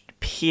mean. Which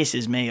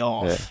pisses me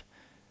off. Yeah.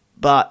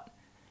 But,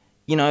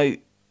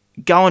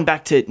 going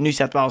back to New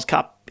South Wales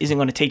Cup isn't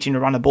going to teach him to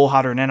run the ball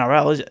harder in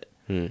NRL, is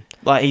it?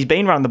 Like, he's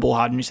been running the ball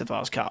hard in New South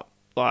Wales Cup.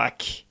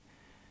 Like,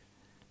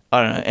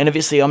 I don't know. And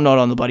obviously, I'm not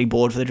on the bloody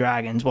board for the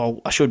Dragons.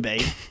 Well, I should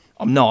be.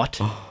 I'm not.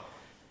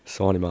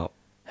 Sign him up.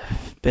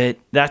 But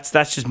that's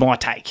just my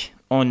take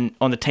on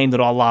the team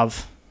that I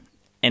love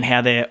and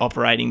how they're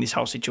operating this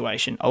whole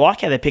situation. I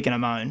like how they're picking a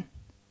own.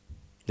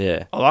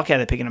 Yeah. I like how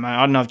they're picking a own. I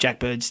don't know if Jack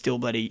Bird's still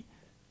bloody...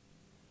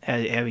 How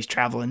he's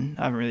travelling.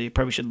 I haven't really...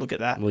 Probably should look at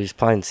that. Well, he's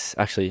playing...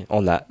 Actually,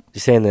 on that, you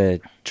seeing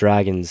the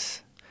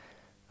Dragons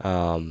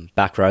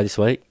back row this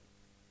week?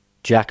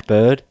 Jack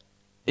Bird.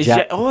 Is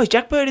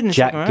Jack Bird in the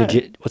second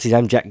row? What's his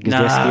name? Jack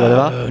Gajeski or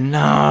whatever?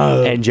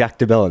 No. And Jack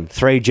DeBellin.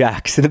 3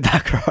 Jacks in the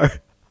back row.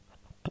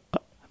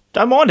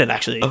 Don't mind it,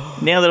 actually.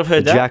 Now that I've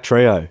heard the that. Jack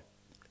Trio.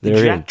 The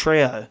Jack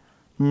Trio.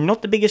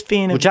 Not the biggest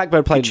fan of Jack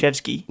Bird played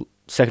Kuchevsky.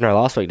 second row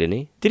last week, didn't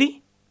he? Did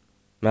he?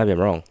 Maybe I'm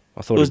wrong.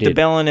 I thought It was he did.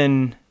 DeBellin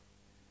and...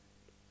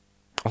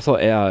 I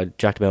thought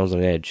Jack DeBellin was on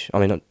an edge. I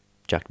mean, not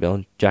Jack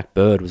DeBellin. Jack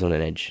Bird was on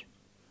an edge.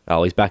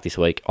 Oh, he's back this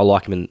week. I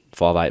like him in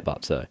 5'8",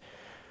 but so...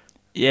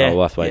 Yeah,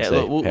 we'll have to wait and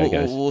see look, how it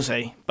goes. We'll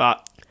see.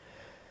 But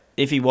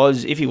if he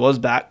was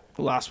back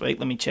last week,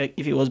 let me check.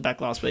 If he was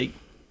back last week,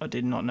 I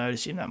did not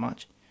notice him that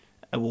much.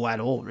 Well, at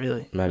all,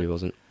 really. Maybe he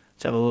wasn't.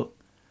 Let's have a look.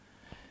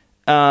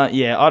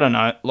 Yeah, I don't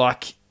know.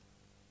 Like,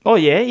 oh,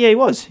 yeah, he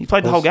was. He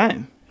played the whole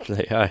game. There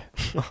you go.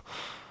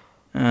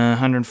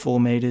 104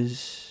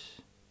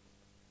 metres.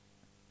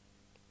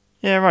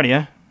 Yeah,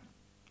 rightio.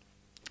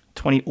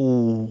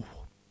 24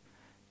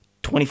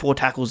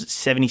 tackles at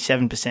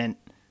 77%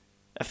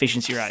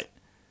 efficiency rate.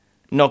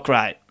 Not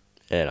great.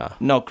 Yeah, no.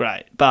 Not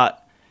great.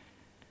 But,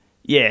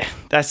 yeah,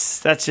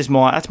 that's just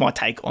my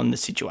take on the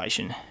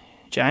situation.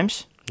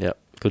 James? Yep,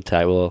 good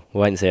take. We'll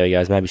wait and see how he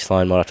goes. Maybe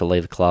Sloan might have to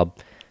leave the club,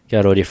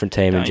 go to a different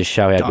team and just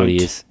show how good he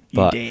is.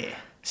 But you dare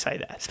say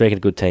that. Speaking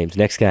of good teams,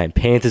 next game,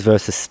 Panthers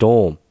versus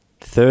Storm.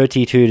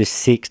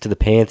 32-6 to the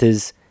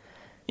Panthers.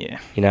 Yeah.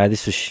 You know,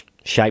 this was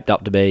shaped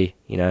up to be,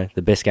 you know,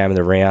 the best game of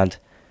the round.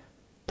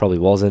 Probably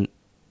wasn't.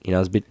 You know,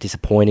 it was a bit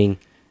disappointing.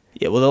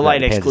 Yeah, well, the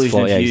late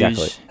exclusion of Hughes. Yeah,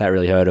 exactly. That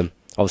really hurt him.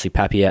 Obviously,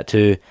 Pappy out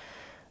too.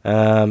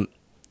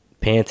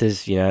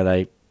 Panthers, you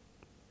know,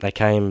 they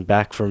came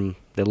back from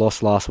their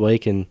loss last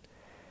week and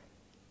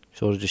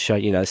sort of just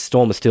showed, you know,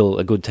 Storm is still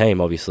a good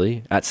team,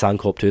 obviously. At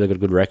Suncorp too, they've got a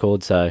good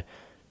record, so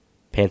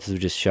Panthers have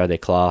just showed their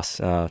class.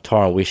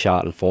 Tyron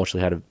Wishart,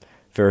 unfortunately, had a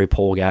very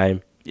poor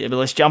game. Yeah, but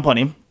let's jump on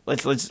him.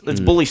 Let's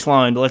bully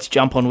Sloan, but let's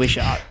jump on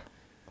Wishart.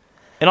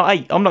 And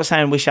I'm not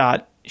saying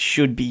Wishart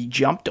should be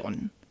jumped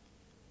on.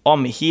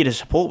 I'm here to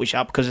support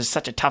Wishart because it's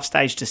such a tough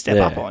stage to step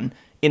up on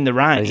in the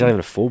rain. And he's not even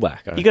a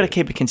fullback. You got to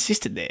keep it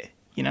consistent there,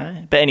 you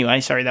know. But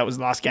anyway, sorry, that was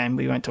the last game.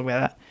 We won't talk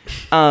about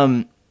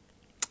that.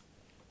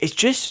 It's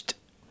just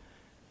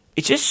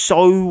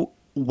so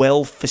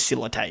well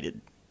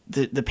facilitated.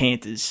 The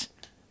Panthers,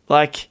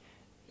 like,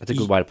 that's a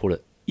good way to put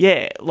it.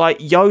 Yeah, like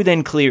Yo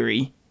then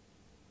Cleary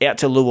out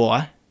to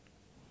Luai.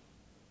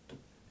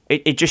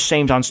 It just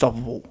seems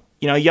unstoppable.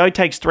 You know, Yo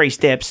takes 3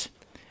 steps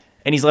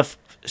and he's left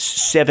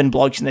 7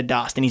 blokes in the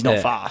dust and he's not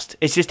fast.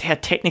 It's just how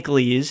technical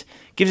he is.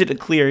 Gives it to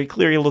Cleary.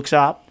 Cleary looks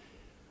up.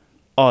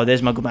 Oh,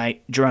 there's my good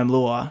mate, Jerome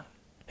Luai,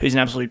 who's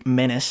an absolute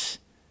menace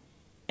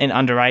and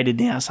underrated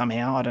now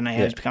somehow. I don't know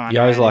how he's become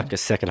underrated. Yo's like a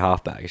second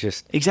halfback. It's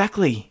just...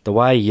 Exactly. The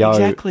way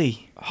Yo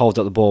holds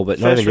up the ball, but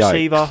not even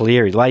Yo,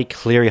 Cleary. The way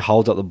Cleary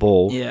holds up the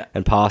ball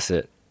and pass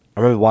it. I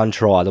remember one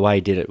try, the way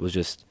he did it was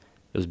just...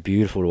 It was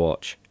beautiful to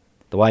watch.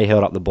 The way he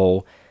held up the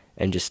ball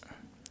and just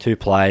 2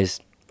 plays,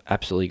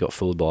 absolutely got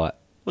fooled by it.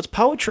 Well, it's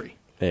poetry.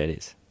 Yeah, it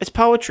is. It's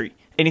poetry.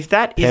 And if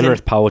that Penrith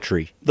isn't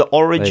poetry, the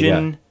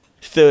Origin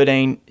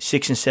 13,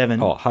 6 and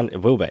 7... Oh,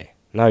 it will be.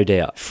 No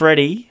doubt.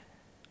 Freddie,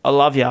 I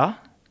love ya,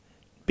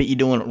 but you're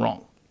doing it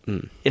wrong.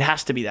 It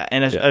has to be that.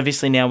 And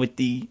obviously now with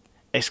the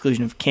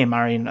exclusion of Cam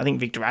Murray, and I think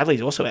Victor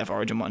Radley's also out for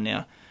Origin 1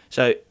 now.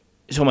 So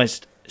it's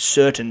almost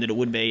certain that it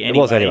would be anyway.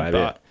 It was anyway,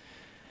 but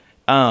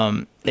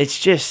it's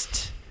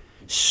just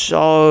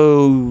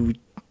so...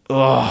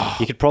 Oh,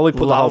 you could probably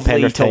put the whole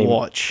Penrith team,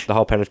 watch. The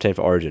whole Penrith team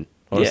for Origin,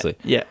 honestly.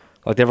 Yeah.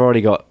 Like they've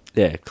already got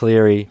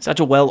Cleary. Such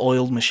a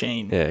well-oiled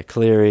machine. Yeah,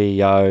 Cleary,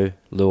 Yo,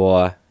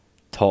 Luai,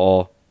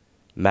 To'o,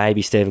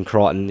 maybe Stephen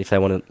Crichton if they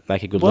want to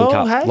make a good link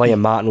up. Hey. Liam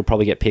Martin will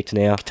probably get picked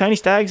now. Tony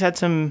Staggs had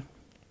some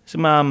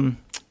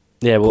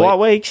quiet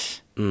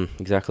weeks.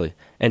 Exactly.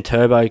 And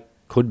Turbo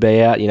could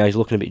be out. You know, he's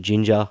looking a bit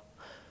ginger.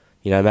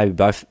 You know, maybe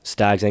both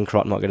Staggs and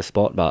Crichton might get a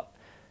spot, but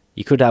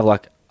you could have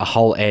like a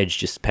whole edge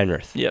just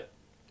Penrith. Yep.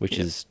 Which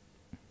is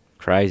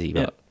crazy,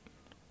 but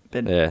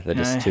they're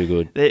just too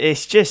good.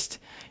 It's just,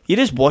 you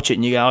just watch it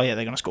and you go, oh yeah,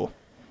 they're going to score.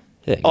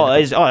 Yeah,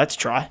 exactly. That's a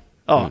try.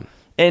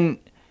 And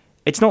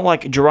it's not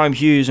like Jerome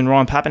Hughes and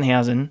Ryan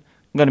Pappenhausen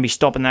are going to be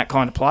stopping that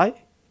kind of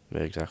play.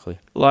 Yeah, exactly.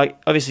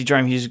 Like, obviously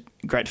Jerome Hughes is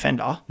a great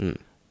defender,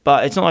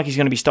 but it's not like he's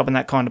going to be stopping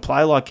that kind of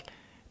play. Like,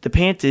 the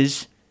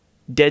Panthers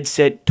dead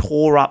set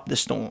tore up the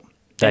Storm.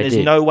 And there's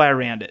no way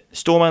around it.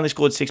 Storm only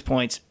scored 6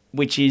 points,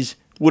 which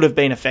would have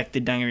been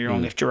affected, don't get me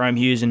wrong, if Jerome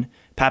Hughes and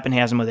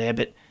Pappenhausen were there,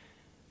 but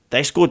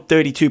they scored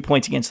 32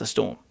 points against the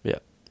Storm. Yeah.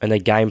 And their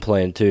game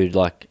plan too,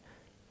 like,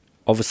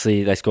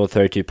 obviously they scored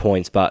 32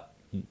 points, but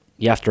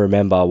you have to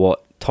remember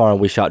what Tyron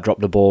Wishart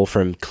dropped the ball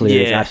from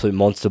Cleary's absolute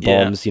monster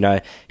bombs. You know,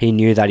 he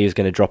knew that he was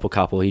going to drop a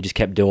couple. He just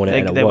kept doing it and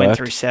it worked. They went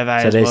through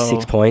Seve so there's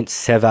 6 points.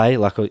 Seve,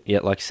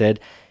 like I said,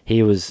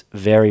 he was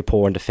very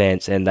poor in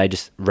defence and they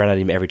just ran at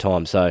him every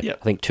time. So I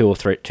think two or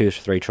three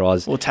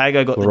tries. Well,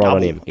 Tago got the double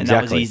on him.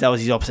 Exactly. And that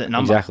was his opposite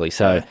number. Exactly.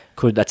 So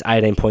that's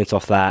 18 points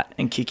off that.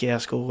 And Kikau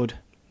scored.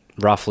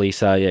 Roughly.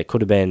 So yeah, it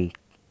could have been,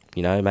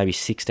 you know, maybe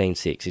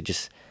 16-6.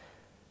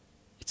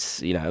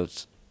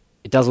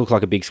 It does look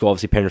like a big score.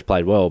 Obviously Penrith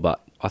played well,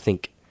 but I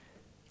think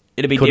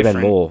it'd be could different.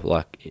 Have been more.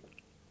 Like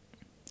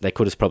they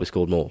could have probably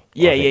scored more.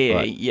 Yeah. I'm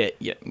here.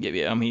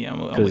 I'm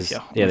with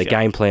you. The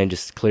game plan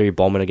just Cleary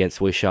bombing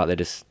against Wishart.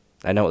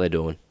 They know what they're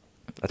doing.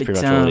 That's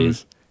pretty much all it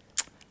is.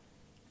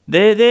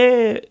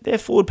 Their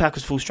forward pack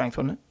was full strength,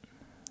 wasn't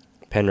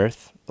it?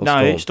 Penrith?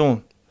 No,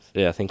 Storm.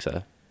 Yeah, I think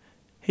so.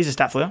 Here's a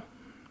stat for you.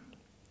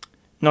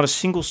 Not a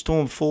single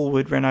Storm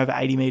forward ran over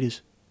 80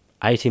 metres.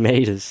 80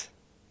 metres.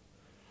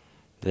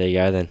 There you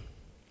go then.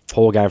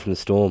 Poor game from the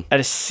Storm. At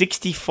a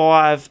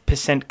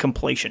 65%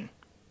 completion.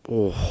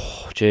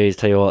 Oh, geez.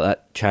 Tell you what,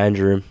 that change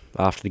room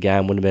after the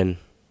game would have been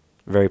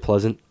very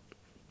pleasant.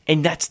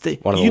 And that's the...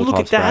 One of the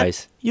all-time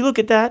sprays. You look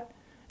at that.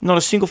 Not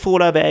a single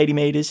forward over 80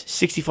 metres.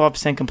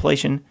 65%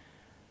 completion.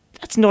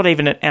 That's not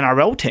even an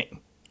NRL team.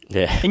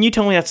 Yeah. And you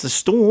tell me that's the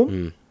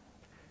Storm?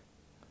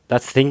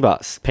 That's the thing,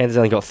 but Panthers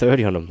only got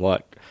 30 on them.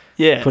 Like,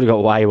 yeah. Could have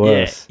got way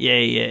worse.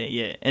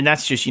 Yeah. And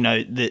that's just,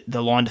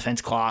 the line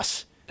defence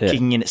class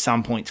kicking in at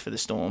some points for the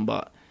Storm,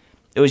 but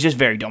it was just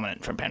very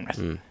dominant from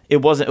Penrith. It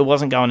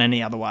wasn't going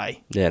any other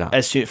way. Yeah, no.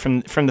 As soon,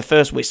 from the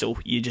first whistle,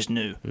 you just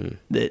knew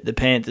that the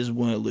Panthers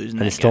weren't losing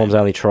that And the Storm's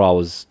only try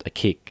was a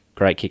kick,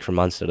 great kick from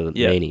Munster to the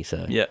meanie. So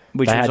which they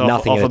was had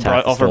nothing in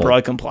attack. off a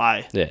broken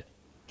play. Yeah.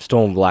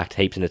 Storm lacked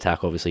heaps in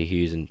attack, obviously.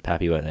 Hughes and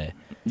Pappy weren't there.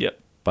 Yep.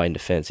 But in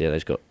defence, they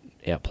just got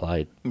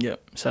outplayed.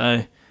 Yep.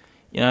 So,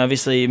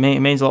 obviously it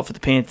means a lot for the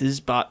Panthers,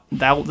 but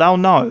they'll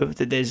know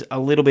that there's a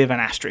little bit of an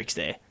asterisk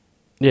there.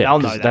 Yeah, they'll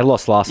know that. They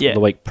lost the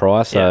week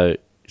prior, so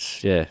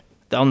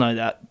They'll know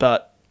that,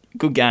 but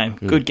good game.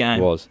 Good game.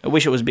 It was. I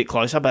wish it was a bit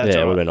closer, but it's it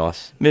all would right. have been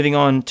nice. Moving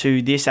on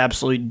to this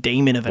absolute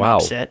demon of an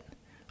upset.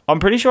 I'm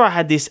pretty sure I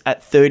had this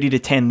at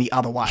 30-10 the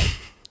other way.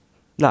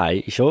 No,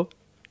 you sure?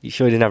 You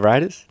sure you didn't have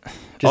Raiders?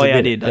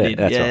 I did.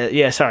 Right.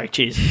 Yeah, sorry.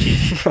 Cheers.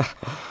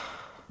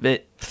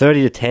 But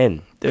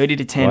 30-10.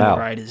 30-10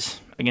 Raiders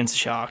against the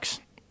Sharks.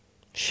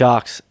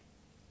 Sharks,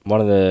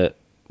 one of the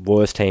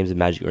worst teams in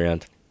Magic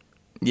Round.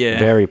 Yeah.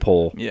 Very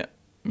poor. Yeah.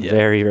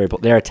 Very, very poor.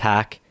 Their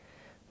attack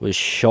was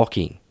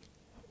shocking.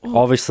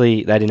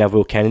 Obviously, they didn't have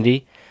Will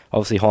Kennedy.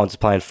 Obviously, Hines was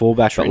playing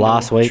fullback, but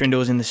last week... Trindle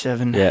was in the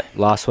 7. Yeah,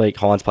 last week,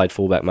 Hines played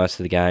fullback most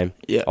of the game.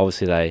 Yeah.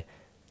 Obviously,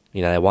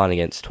 they won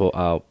against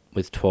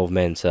with 12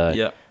 men,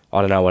 so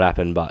I don't know what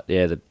happened, but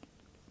it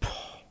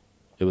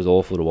was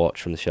awful to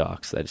watch from the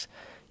Sharks. They just,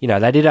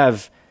 they did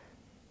have...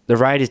 The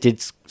Raiders did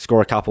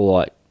score a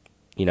couple,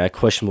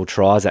 questionable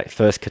tries. That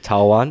first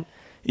Katoa one.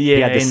 Yeah,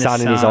 he had the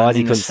sun in his eyes,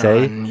 he couldn't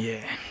see.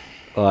 Yeah.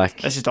 That's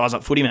just eyes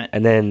up footy, mate.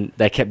 And then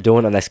they kept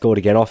doing it and they scored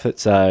again off it.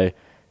 So,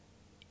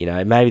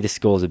 maybe the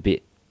score's a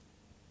bit,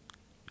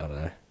 I don't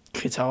know.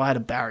 Katoa had a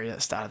barrier at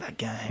the start of that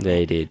game. Yeah,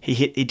 he did.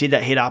 He did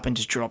that hit up and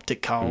just dropped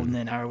it cold, and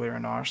then Harawira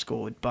and Irish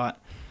scored. But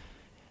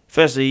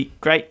firstly,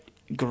 great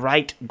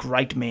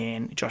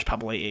man, Josh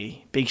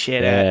Papali'i. Big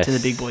shout out to the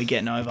big boy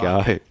getting over.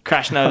 Go.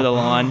 Crashing over the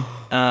line.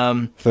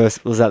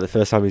 Was that the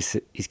first time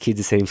his kids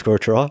had seen him score a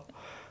try?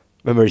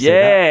 Remember he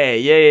said that?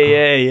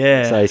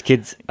 Yeah. So his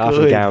kids,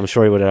 after the game, I'm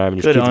sure he would have known, and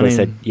his kids would have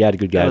said, you had a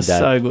good game, Dad.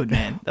 That was so good,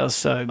 man. That was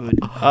so good.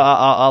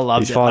 I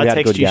loved it. I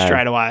texted you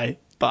straight away.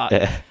 But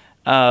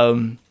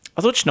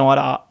I thought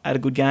Schneider had a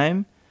good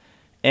game.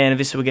 And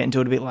obviously we'll get into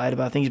it a bit later,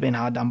 but I think he's been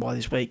hard done by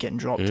this week, getting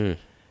dropped.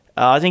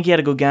 I think he had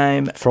a good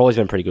game. Frawley's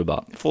been pretty good,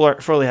 but...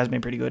 Frawley has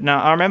been pretty good.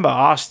 Now, I remember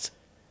I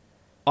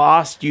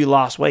asked you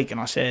last week,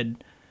 and I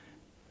said,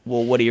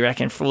 well, what do you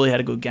reckon? Frawley had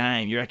a good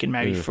game. You reckon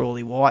maybe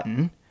Frawley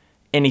Whiten?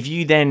 And if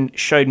you then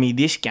showed me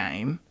this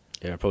game...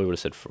 Yeah, I probably would have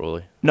said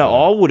Frawley. No,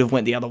 I would have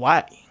went the other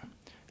way.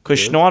 Because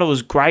Schneider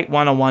was great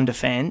one-on-one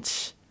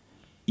defence.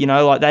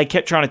 They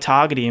kept trying to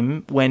target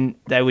him when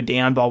they were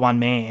down by one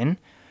man,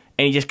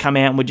 and he just come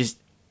out and would just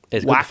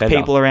whack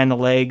people around the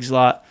legs.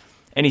 And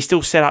he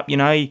still set up,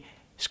 he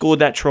scored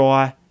that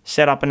try,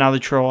 set up another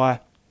try.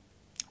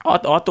 I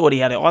thought he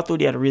had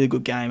a really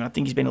good game, and I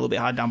think he's been a little bit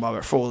hard done by,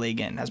 but Frawley,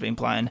 again, has been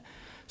playing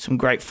some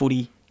great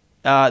footy.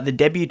 The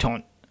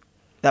debutant,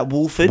 that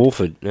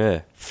Woolford,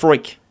 yeah.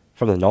 Freak.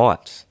 From the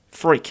Knights.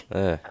 Freak.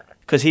 Yeah.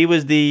 Because he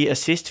was the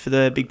assist for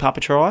the Big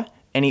Papa try,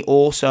 and he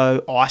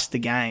also iced the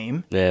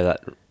game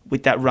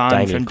with that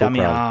run from dummy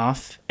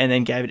half, and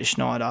then gave it to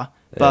Schneider.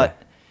 Yeah.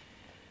 But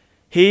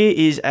here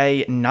is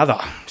another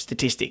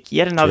statistic.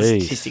 Yet another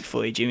statistic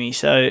for you, Jimmy.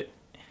 So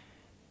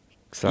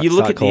you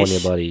look at calling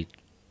this. Your buddy,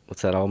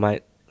 what's that old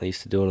mate they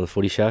used to do it on the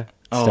footy show?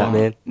 Stat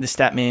man. The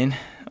stat man.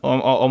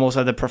 I'm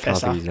also the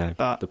professor. Can't think his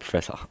name. The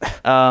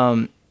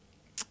professor.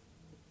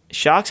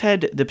 Sharks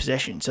had the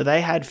possession, so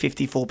they had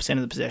 54%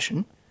 of the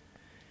possession.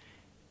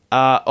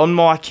 On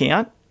my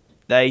count,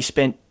 they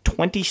spent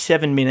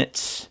 27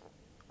 minutes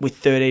with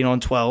 13 on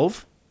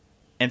 12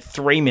 and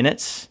 3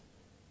 minutes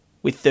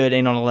with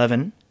 13 on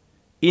 11.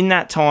 In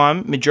that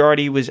time,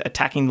 majority was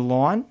attacking the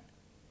line,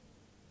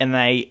 and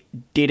they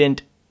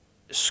didn't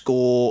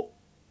score.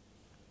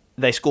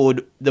 They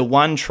scored the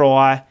one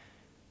try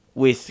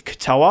with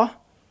Katoa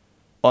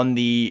on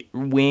the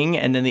wing,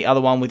 and then the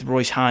other one with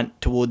Royce Hunt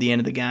toward the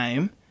end of the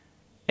game.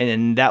 And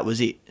then that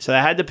was it. So they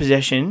had the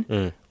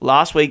possession.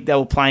 Last week they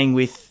were playing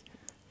with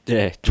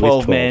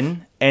 12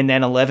 men and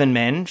then 11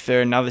 men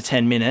for another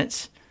 10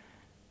 minutes.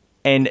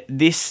 And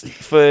this,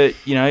 for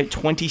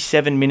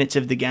 27 minutes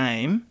of the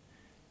game,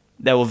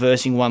 they were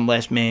versing one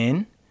less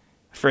man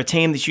for a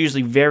team that's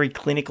usually very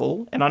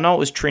clinical. And I know it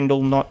was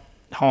Trindle, not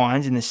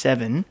Hines, in the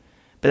 7.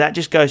 But that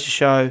just goes to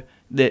show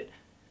that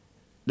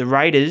the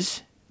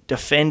Raiders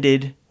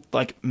defended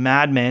like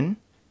madmen,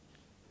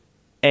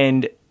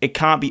 and it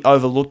can't be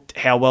overlooked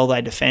how well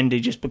they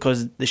defended just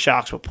because the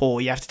Sharks were poor.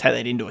 You have to take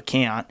that into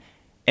account.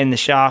 And the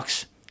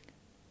Sharks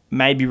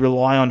maybe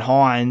rely on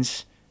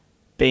Hines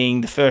being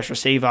the first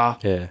receiver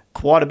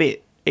quite a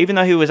bit. Even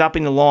though he was up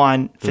in the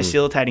line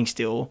facilitating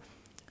still,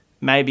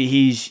 maybe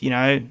he's,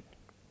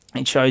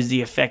 it shows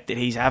the effect that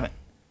he's having.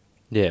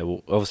 Yeah,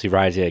 well, obviously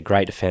Raiders,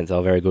 great defence. They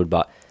were very good,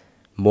 but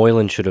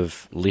Moylan should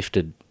have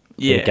lifted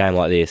in a game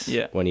like this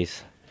when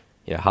his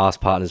Haas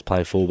partner's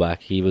playing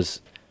fullback. He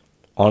was...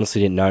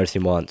 honestly didn't notice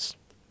him once.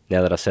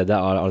 Now that I said that,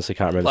 I honestly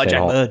can't remember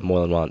seeing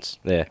Moylan once.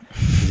 Yeah,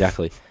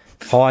 exactly.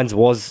 Hines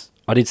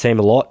I did see him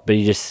a lot, but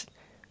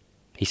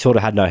he sort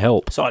of had no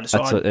help. Side to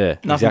side. Yeah,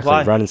 Nothing exactly.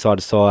 play. Running side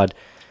to side.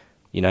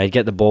 He'd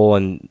get the ball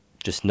and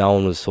just no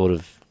one was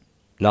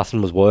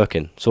nothing was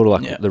working. Sort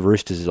of like the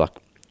Roosters of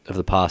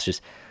the past,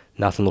 just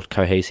nothing looked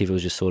cohesive. It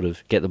was just sort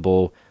of get the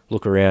ball,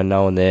 look around,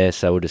 no one there,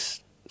 so we'll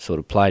just sort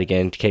of play it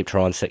again to keep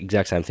trying the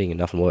exact same thing and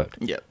nothing worked.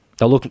 Yeah.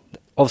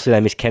 Obviously, they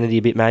missed Kennedy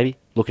a bit, maybe.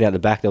 Looking out the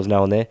back, there was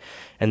no one there.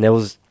 And there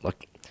was,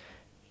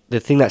 the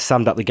thing that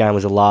summed up the game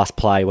was the last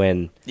play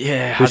when...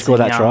 Yeah, who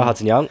scored that try?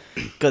 Hudson Young.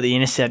 Got the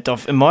intercept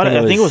off... I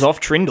think it was off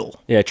Trindle.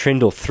 Yeah,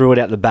 Trindle threw it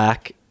out the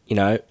back.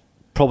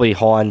 Probably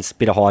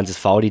bit of Hines'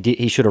 fault.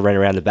 He should have ran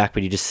around the back,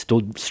 but he just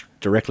stood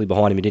directly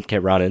behind him. He didn't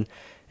keep running.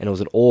 And it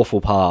was an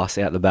awful pass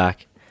out the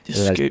back.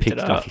 Just and scooped picked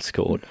it up and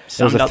scored. It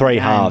Summed was a up three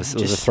the game. halves.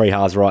 It was a three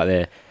halves right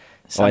there.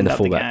 Summed in the up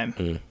the fullback.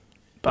 game.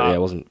 But yeah,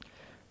 it wasn't...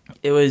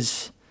 It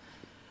was...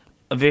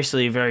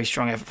 obviously a very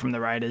strong effort from the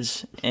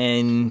Raiders,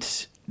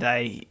 and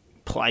they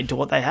played to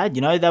what they had.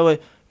 They were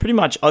pretty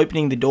much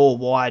opening the door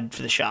wide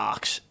for the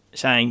Sharks,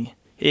 saying,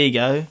 here you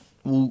go,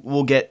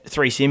 we'll get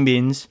 3 sin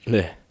bins,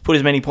 put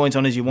as many points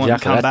on as you want and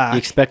come back. You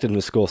expected them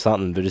to score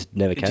something, but it just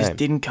never came. It just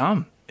didn't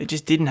come. It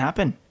just didn't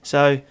happen.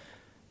 So,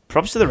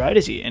 props to the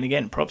Raiders here, and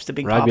again, props to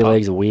Big Rugby Papa.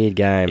 League's a weird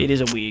game. It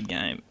is a weird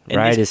game. And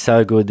Raiders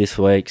so good this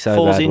week, so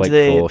falls bad into week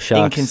the before.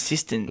 Sharks,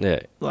 inconsistent.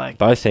 Yeah,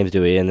 both teams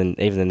do here, and then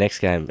even the next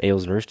game,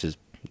 Eels and Roosters,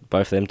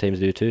 both of them teams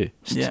do too.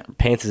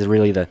 Panthers are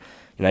really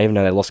even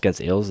though they lost against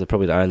the Eels, they're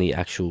probably the only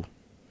actual,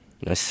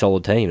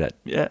 solid team that.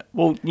 Yeah,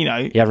 well, you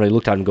haven't really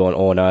looked at them and gone,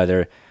 oh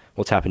no,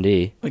 what's happened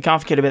here? We can't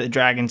forget about the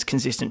Dragons'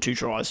 consistent 2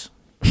 tries.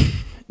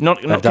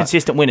 not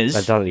consistent winners.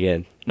 They've done it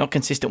again. Not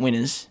consistent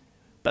winners,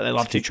 but they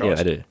love 2 tries.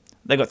 Yeah, they do.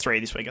 They got 3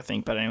 this week, I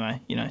think. But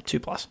anyway, 2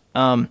 plus.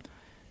 But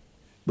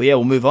yeah,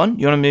 we'll move on.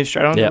 You want to move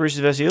straight on to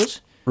Roosters versus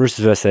Eels?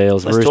 Roosters versus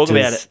Eels. Let's talk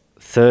about it.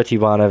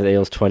 31 over the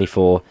Eels,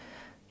 24.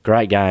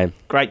 Great game.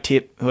 Great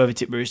tip. Whoever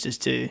tipped Roosters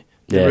too.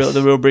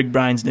 The real big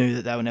brains knew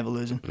that they were never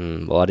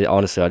losing. Well, I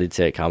did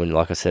see it coming,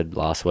 like I said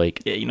last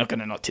week. Yeah, you're not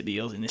going to not tip the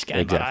Eels in this game.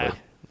 Exactly.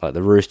 Like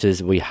the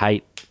Roosters, we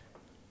hate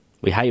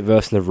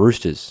versing the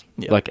Roosters.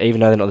 Yep.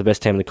 Even though they're not the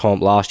best team in the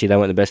comp, last year they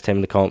weren't the best team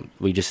in the comp.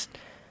 We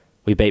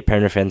beat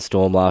Penrith and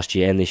Storm last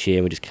year and this year,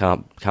 and we just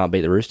can't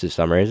beat the Roosters for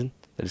some reason.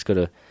 They just got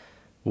a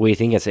weird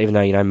thing. Even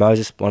though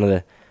Moses, one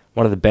of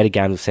the better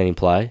games I've seen him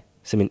play.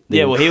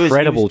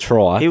 Incredible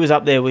try. He was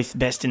up there with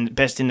best in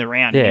the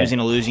round. Yeah. He was in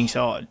a losing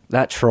side.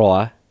 That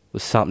try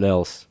was something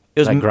else.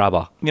 It was that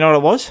grubber. You know what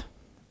it was?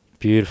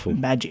 Beautiful.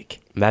 Magic.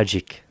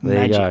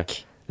 There you go.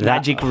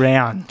 Magic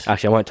round.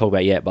 Actually, I won't talk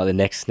about it yet, but the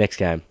next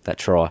game, that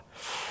try.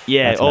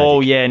 Yeah.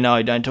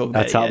 No, don't talk about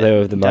it. That's up there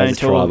with the Moses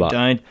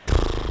try.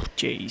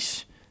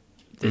 Jeez.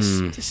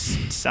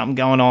 There's something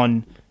going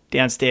on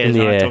downstairs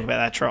when I talk about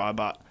that try,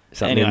 but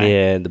something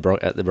anyway. in the air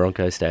at the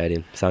Broncos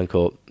Stadium,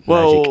 Suncorp.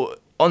 Well,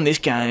 on this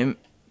game,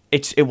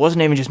 it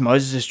wasn't even just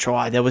Moses'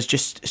 try. There was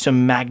just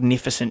some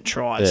magnificent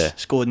tries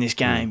scored in this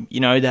game.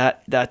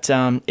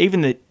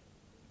 Even the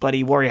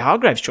bloody Warrior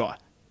Hargraves try,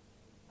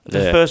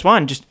 the first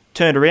one, just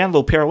turned around,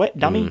 little pirouette,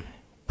 dummy.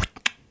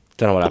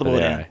 Don't know what happened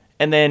there.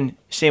 And then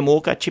Sam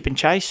Walker, chip and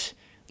chase.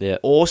 Yeah,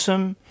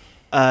 awesome.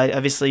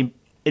 Obviously,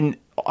 in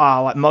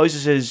like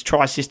Moses'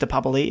 try sister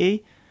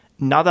Papali'i,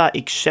 another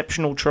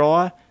exceptional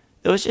try.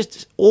 It was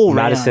just all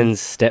round.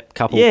 Madison's step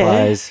couple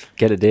plays,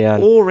 get it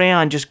down. All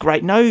round, just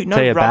great. No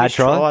rubbish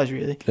tries,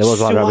 really. There was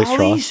one rubbish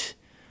try.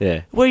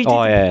 Yeah. Where he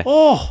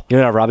did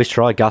a rubbish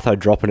try? Gutho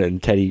dropping it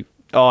and Teddy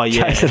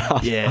chasing it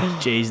up. Yeah,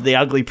 jeez. The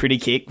ugly pretty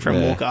kick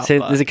from Walker. So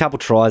there's a couple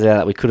tries out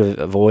that we could have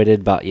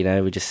avoided, but,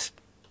 we just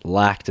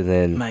lacked and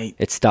then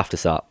it stuffed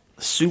us up.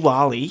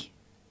 Suwali.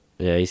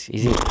 Yeah,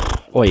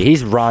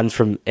 his runs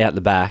from out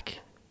the back,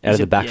 out of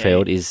the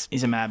backfield is...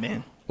 He's a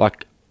madman.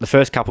 Like... The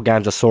first couple of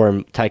games I saw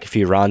him take a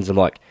few runs. I'm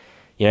like,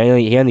 he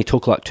only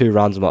took like 2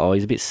 runs. I'm like,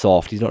 he's a bit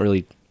soft. He's not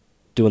really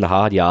doing the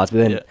hard yards. But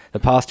then the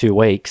past 2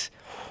 weeks,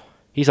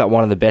 he's like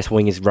one of the best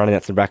wingers running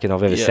out to the bracket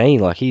I've ever seen.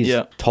 Like he's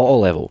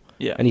title level.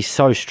 Yeah. And he's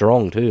so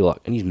strong too.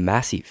 Like, and he's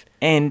massive.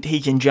 And he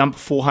can jump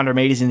 400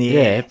 metres in the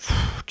air.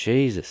 Yeah.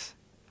 Jesus.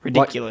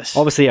 Ridiculous.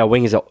 Obviously our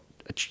wingers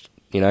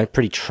are,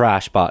 pretty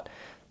trash, but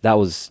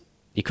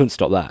you couldn't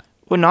stop that.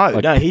 Well, no,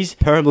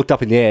 Perham looked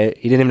up in the air.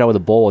 He didn't even know where the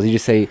ball was. You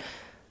just see...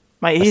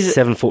 Mate, he's a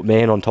 7-foot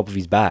man on top of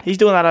his back. He's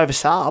doing that over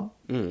sub.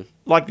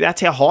 Like,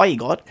 that's how high he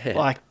got. Yeah.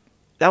 Like,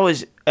 I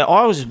was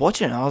just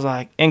watching it. I was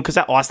like, and because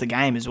that iced the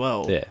game as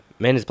well. Yeah.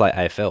 Man just play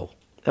AFL.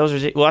 That was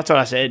ridiculous. Well, that's what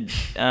I said.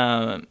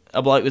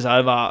 A bloke was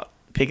over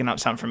picking up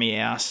something from my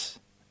house.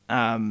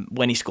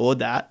 when he scored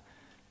that.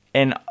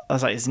 And I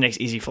was like, it's the next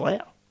Izzy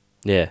Folau.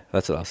 Yeah,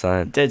 that's what I was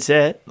saying. Dead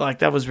set. Like,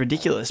 that was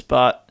ridiculous.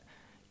 But,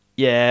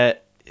 yeah,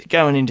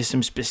 going into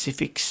some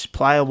specifics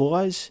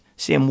player-wise,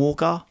 Sam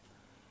Walker,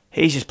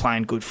 he's just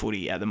playing good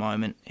footy at the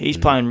moment. He's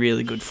playing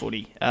really good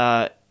footy.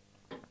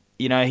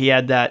 He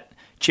had that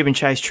chip and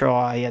chase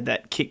try. He had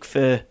that kick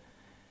for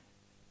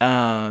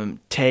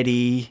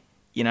Teddy.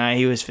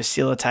 He was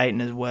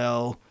facilitating as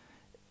well.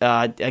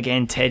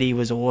 Again, Teddy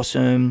was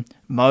awesome.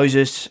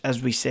 Moses,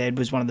 as we said,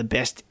 was one of the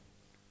best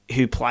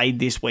who played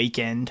this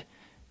weekend,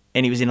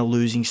 and he was in a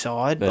losing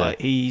side. Yeah.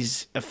 But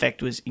his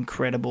effect was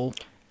incredible.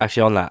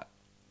 Actually, on that,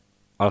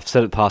 I've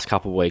said it the past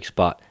couple of weeks,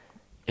 but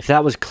if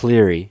that was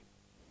Cleary,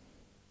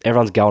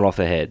 everyone's going off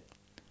their head.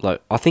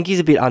 Like, I think he's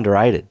a bit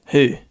underrated.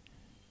 Who?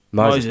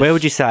 Moses. Where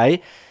would you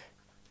say,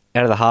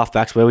 out of the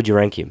halfbacks, where would you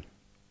rank him?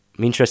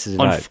 I'm interested to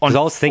know. Because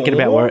I was thinking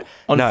about where...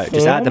 No,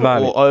 just at the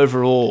moment. Or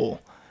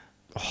overall?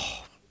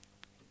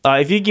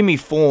 If you give me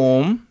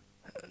form,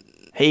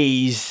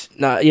 he's...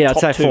 No, yeah, I'd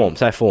say two. form.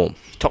 Say form.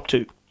 Top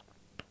 2.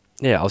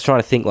 Yeah, I was trying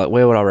to think, like,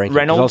 where would I rank him?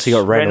 'Cause obviously you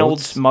got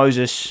Reynolds,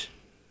 Moses,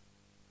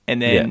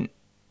 and then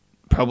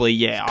probably,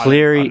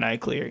 Cleary. I don't know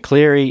Cleary.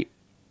 Cleary,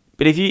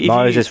 but if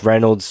Moses,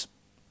 Reynolds,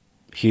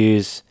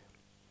 Hughes,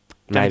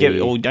 don't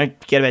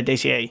forget about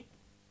DCE.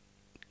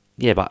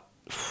 Yeah, but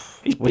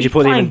would you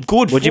put him in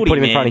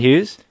front of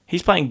Hughes?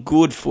 He's playing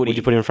good footy. Would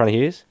you put him in front of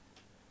Hughes?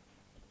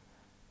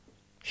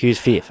 Hughes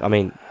 5th. I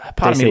mean,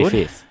 part DC of me would.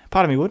 5th.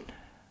 Part of me would.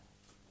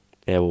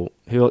 Yeah, well,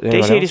 who?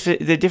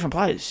 DCE they're different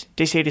players.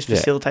 DCE just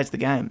facilitates the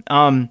game.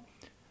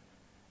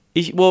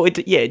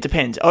 It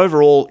depends.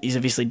 Overall, is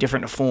obviously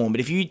different to form. But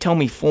if you tell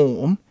me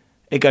form,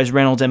 it goes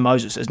Reynolds and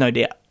Moses. There's no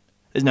doubt.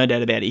 There's no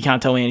doubt about it. You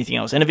can't tell me anything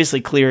else. And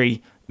obviously,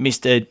 Cleary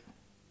missed a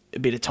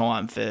bit of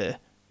time for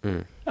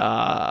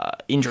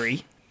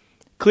injury.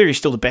 Cleary's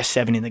still the best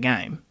 7 in the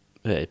game.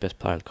 Yeah, best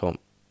player in the comp.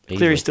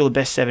 Cleary's still the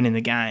best 7 in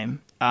the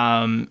game.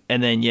 And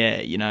then,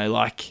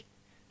 because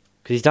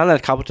he's done that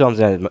a couple of times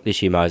now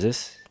this year,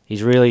 Moses.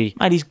 He's really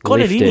he's got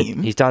lifted. it in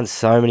him. He's done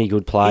so many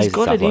good plays. He's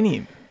got it in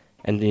him.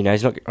 And,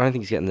 he's not. I don't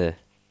think he's getting the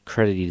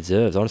credit he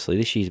deserves, honestly.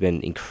 This year's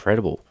been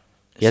incredible.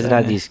 He hasn't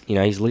had these,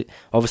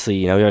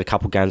 obviously, we had a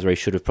couple of games where he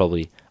should have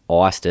probably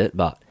iced it,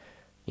 but,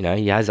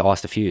 he has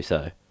iced a few,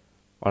 so,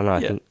 I don't know. I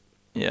think.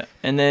 Yeah.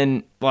 And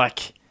then,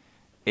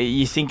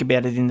 you think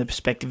about it in the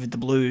perspective of the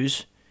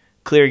Blues,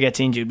 Cleary gets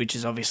injured, which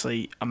is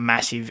obviously a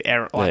massive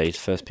error. He's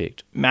first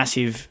picked.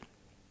 Massive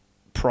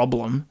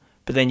problem.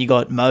 But then you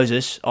got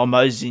Moses.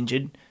 Moses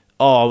injured.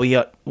 We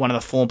got one of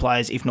the form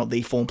players, if not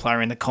the form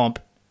player in the comp,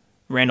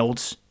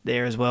 Reynolds,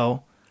 there as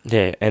well.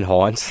 Yeah, and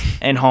Hines.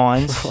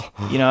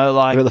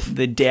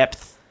 The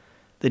depth.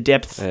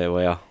 Yeah,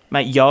 wow.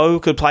 Mate, Yo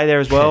could play there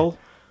as well,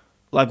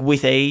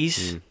 with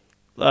ease.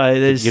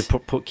 You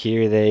could put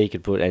Kiri there, you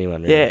could put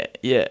anyone really.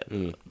 Yeah.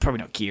 Probably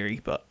not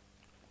Kiri, but...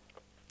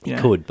 You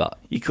could, but...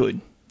 You could.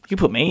 You could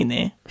put me in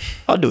there.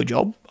 I'd do a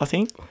job, I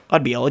think.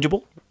 I'd be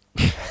eligible.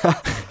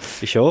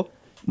 You sure?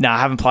 No, I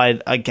haven't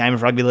played a game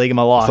of rugby league in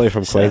my life. Flew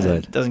from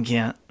Queensland. It doesn't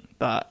count.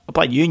 But I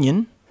played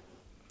Union.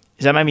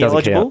 Does that make me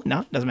eligible?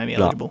 No, it doesn't make me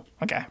eligible.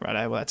 Okay,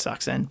 righto. Well, that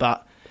sucks then.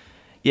 But,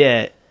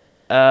 yeah,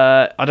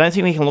 I don't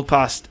think we can look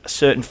past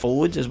certain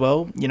forwards as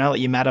well. Like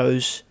your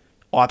Mattos,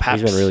 iPaps.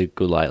 He's been really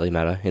good lately,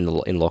 Matto,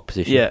 in lock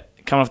position. Yeah,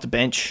 coming off the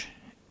bench,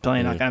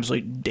 playing like an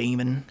absolute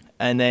demon.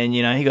 And then,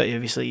 he got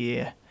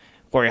obviously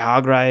Warrior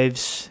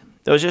Hargraves.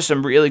 There was just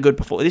some really good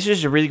performances. This was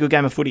just a really good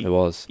game of footy. It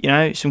was.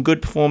 Some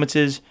good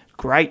performances,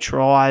 great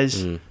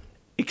tries,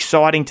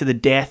 exciting to the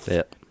death.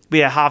 Yep. We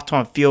had a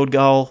halftime field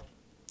goal.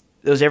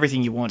 There was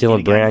everything you want.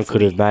 Dylan Brown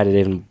could have made it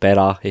even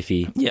better if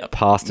he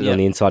passed it on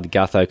the inside to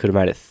Gutho. Could have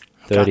made it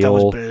 30 Gutho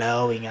all. was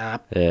blowing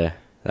up. Yeah,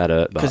 that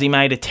hurt. Because he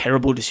made a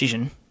terrible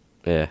decision.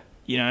 Yeah.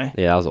 Yeah,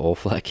 that was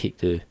awful, that kick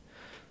too.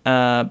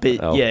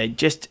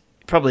 Just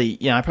probably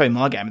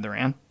my game of the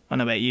round. I don't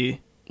know about you.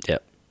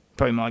 Yep.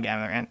 Probably my game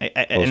of the round.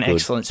 An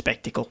excellent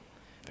spectacle.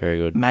 Very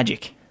good.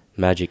 Magic.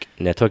 Now,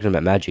 talking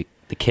about magic,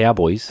 the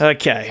Cowboys.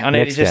 Okay, I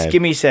need to just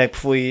give me a sec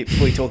before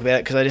we talk about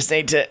it, because I just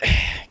need to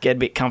get a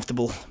bit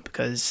comfortable,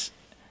 because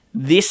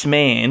this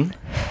man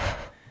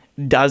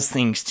does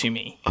things to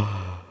me.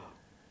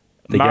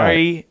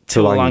 Murray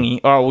Tuilagi.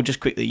 Oh, well, just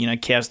quickly,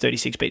 Cows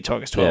 36 beat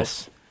Tigers 12.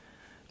 Yes.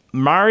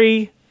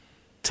 Murray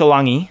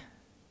Tuilagi,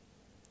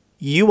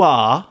 you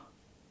are...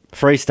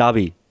 Free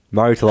stubby.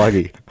 Murray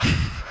Tuilagi.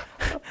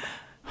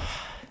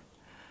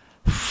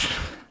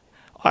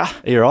 Are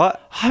you right?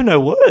 I have no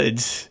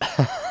words.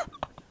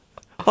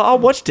 I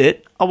watched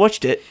it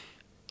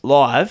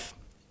live,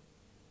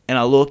 and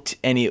I looked,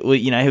 and he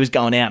was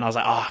going out, and I was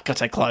like, got to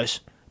stay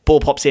close. Ball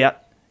pops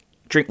out,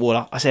 drink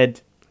water. I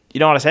said, you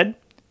know what I said?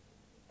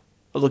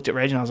 I looked at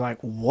Reg, and I was like,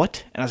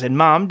 what? And I said,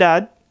 Mum,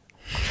 Dad,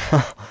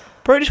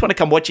 probably just want to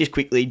come watch this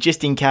quickly,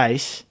 just in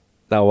case.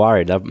 They were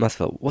worried. They must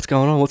have thought, what's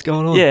going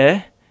on?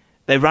 Yeah.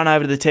 They run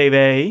over to the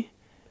TV.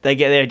 They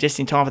get there just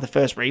in time for the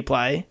first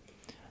replay.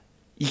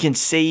 You can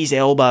see his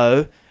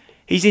elbow.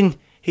 He's in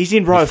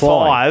row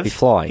 5. He's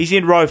flying. He's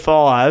in row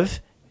 5.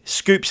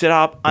 Scoops it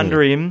up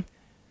under him.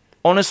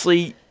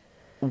 Honestly,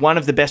 one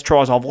of the best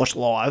tries I've watched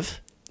live.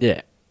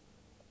 Yeah.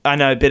 I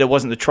know, but it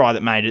wasn't the try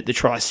that made it, the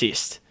try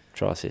assist.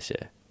 Try assist,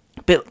 yeah.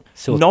 But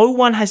no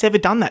one has ever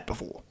done that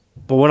before.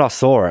 But when I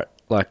saw it,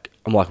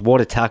 I'm like, what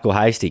a tackle,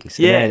 Hastings.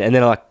 Yeah. And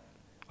then I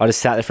just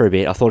sat there for a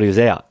bit. I thought he was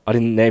out. I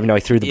didn't even know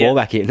he threw the ball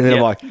back in. And then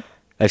I'm like,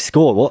 they've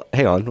scored. What?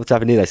 Hang on. What's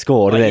happened here? They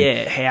scored. And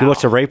then how? you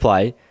watch the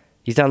replay.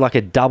 He's done like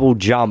a double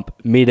jump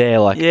midair,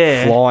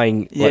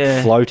 flying,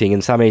 floating.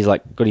 And somehow he's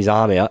like got his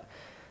arm out.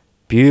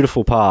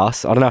 Beautiful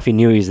pass. I don't know if he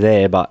knew he was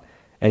there, but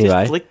anyway.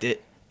 Just flicked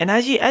it. And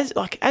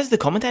as the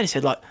commentator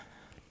said,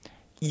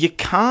 you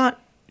can't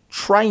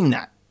train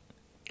that.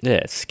 Yeah,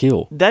 it's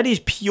skill. That is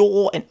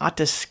pure and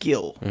utter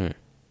skill. Mm.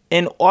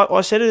 And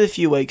I said it a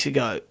few weeks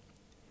ago.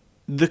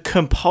 The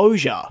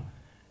composure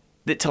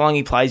that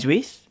Talangi plays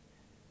with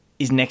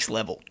is next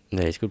level.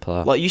 Yeah, he's a good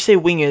player. Like, you see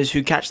wingers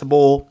who catch the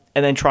ball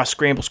and then try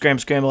scramble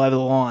over the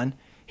line.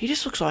 He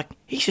just looks like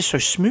he's just so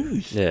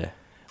smooth. Yeah.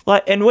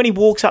 And when he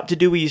walks up to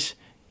do his,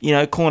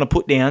 corner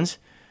put downs,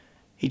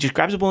 he just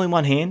grabs the ball in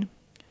one hand,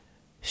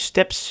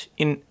 steps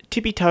in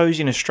tippy toes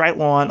in a straight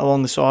line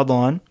along the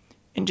sideline,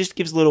 and just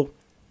gives a little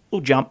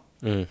jump,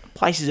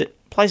 places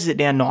it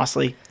down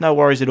nicely, no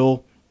worries at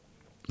all.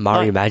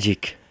 Murray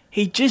magic.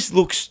 He just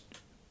looks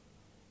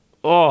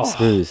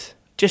smooth.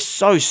 Just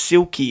so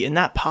silky, and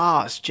that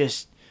pass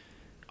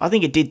I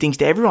think it did things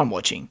to everyone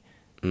watching.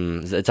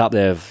 It's up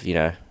there of,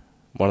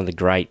 one of the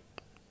great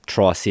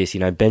try assists,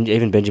 even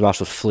Benji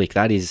Marshall's flick,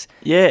 that is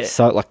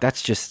so,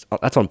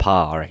 that's on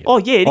par, I reckon. Oh,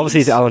 yeah,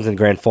 obviously, the other one's in the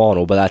grand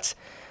final, but that's,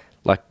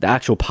 the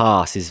actual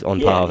pass is on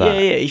par with that.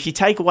 Yeah. If you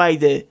take away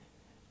the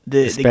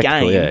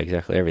game... Yeah,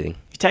 exactly, everything.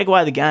 If you take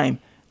away the game,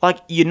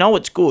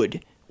 it's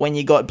good when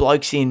you got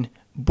blokes in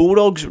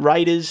Bulldogs,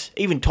 Raiders,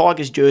 even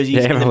Tigers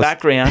jerseys in the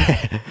background,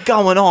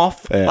 going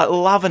off,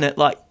 loving it.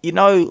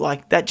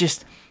 That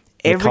just...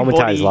 The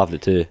commentators loved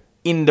it too.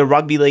 In the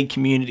rugby league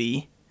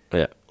community,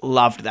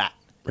 loved that.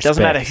 Respect.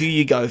 Doesn't matter who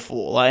you go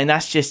for. And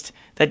that just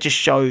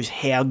shows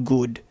how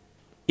good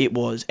it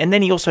was. And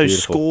then he also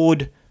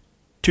scored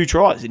 2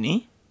 tries, didn't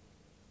he?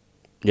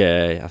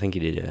 Yeah, I think he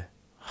did, yeah.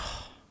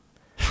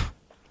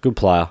 Good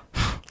player.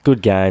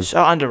 Good game.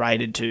 So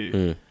underrated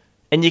too.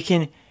 And you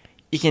can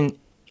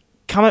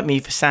come at me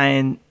for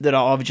saying that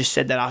I've just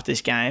said that after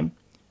this game.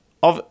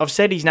 I've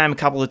said his name a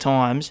couple of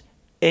times,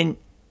 and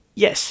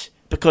yes,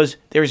 because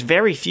there is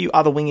very few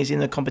other wingers in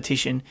the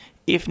competition,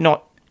 if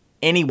not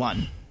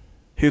anyone,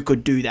 who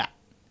could do that.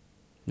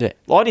 Yeah.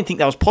 Well, I didn't think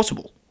that was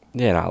possible.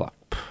 Yeah, no,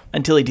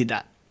 until he did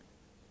that.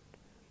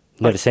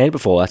 Never seen it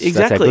before. That's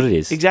how good it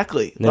is.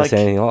 Exactly. Never seen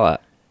anything like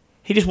that.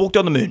 He just walked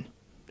on the moon.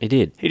 He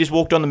did. He just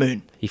walked on the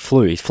moon. He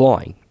flew. He's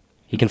flying.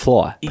 He can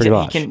fly, pretty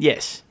much.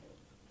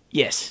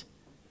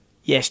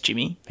 Yes,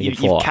 Jimmy.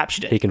 You've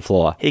captured it. He can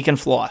fly. He can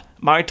fly.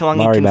 Murray Talangi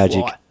Murray can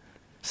magic. fly.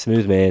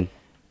 Smooth man.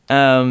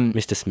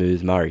 Mr.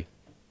 Smooth Murray.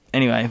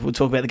 Anyway, we'll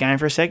talk about the game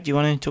for a sec. Do you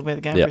want to talk about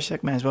the game for a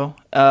sec? May as well.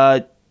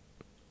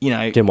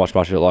 Didn't watch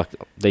much of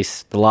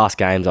it. The last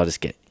games, I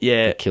just get...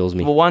 It kills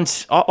me. Well,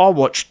 once... I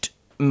watched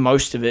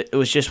most of it. It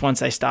was just once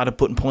they started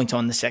putting points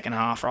on in the second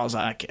half, where I was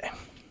like, okay.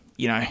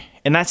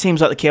 And that seems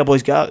like the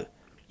Cowboys go.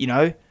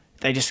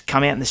 They just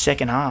come out in the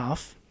second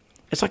half.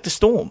 It's like the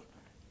Storm.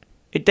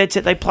 That's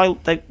it. They play.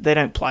 They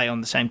don't play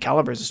on the same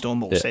caliber as the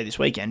Storm. We'll see this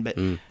weekend, but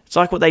it's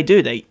like what they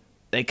do.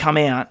 They come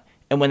out,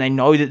 and when they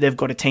know that they've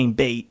got a team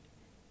beat,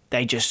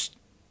 they just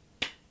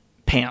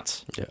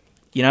pounce.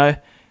 Yeah.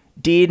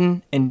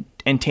 Dearden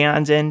and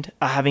Townsend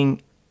are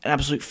having an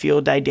absolute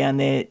field day down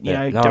there.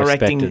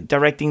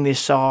 Directing this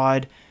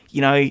side.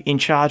 In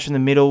charge from the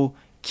middle,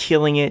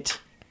 killing it.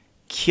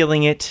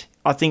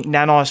 I think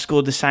Nanai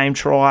scored the same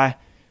try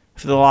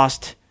for the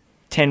last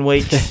 10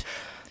 weeks.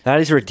 That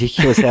is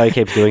ridiculous how he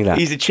keeps doing that.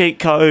 He's a cheat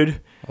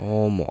code.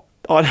 Oh, my.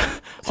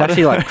 It's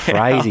actually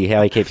crazy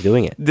how he keeps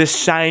doing it. The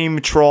same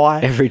try.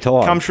 Every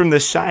time. Comes from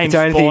the same spot. It's the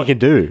only thing he can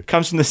do.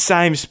 Comes from the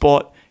same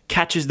spot,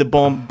 catches the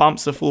bomb,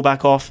 bumps the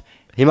fullback off.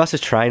 He must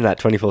have trained that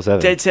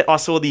 24/7. Dead set. I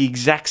saw the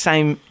exact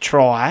same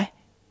try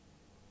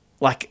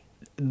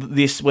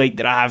this week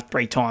that I have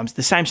 3 times.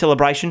 The same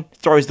celebration,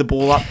 throws the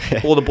ball up.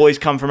 All the boys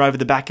come from over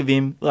the back of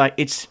him.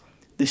 It's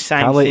the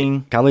same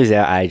thing. Can't lose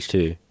our age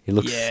too. He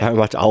looks so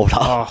much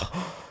older.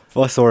 If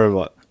I saw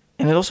him,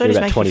 and it also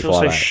just makes me feel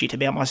so shit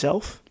about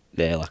myself.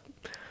 Yeah,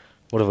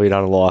 what have we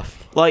done in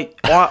life? I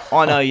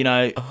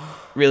know,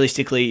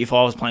 realistically, if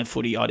I was playing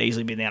footy, I'd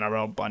easily be in the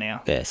NRL by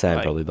now. Yeah, same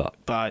probably,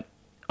 but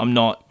I'm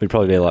not. We'd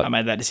probably be I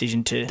made that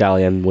decision to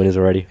Dally M winners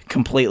already.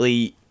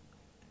 Completely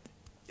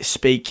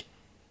speak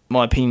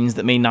my opinions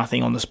that mean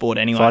nothing on the sport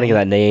anyway. Fighting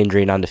that knee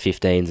injury in under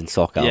 15s in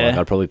soccer,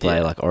 I'd probably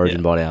play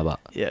Origin by now. But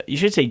you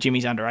should see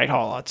Jimmy's under 8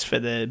 highlights for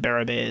the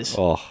Barrow Bears.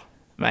 Oh,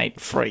 mate,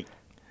 freak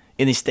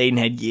in this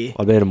Steedenhead year.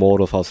 I'd be an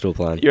immortal if I was still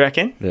playing. You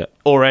reckon? Yeah.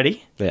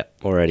 Already? Yeah,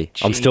 already.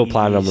 Jeez. I'm still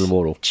playing. I'm an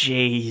immortal.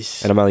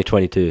 Jeez. And I'm only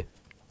 22.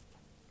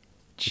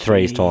 3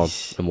 years time,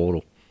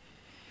 immortal.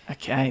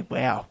 Okay,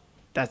 wow,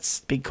 that's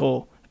a big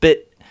call.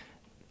 But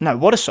no,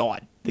 what a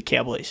side, the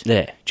Cowboys.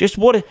 Yeah. Just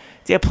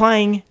they're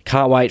playing.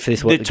 Can't wait for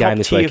the game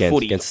this weekend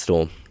against the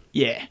Storm.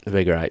 Yeah. It'll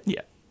be great.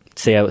 Yeah.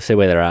 See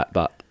where they're at,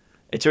 but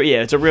it's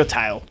a real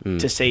tale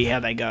to see how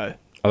they go.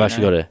 I've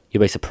actually got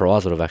you'll be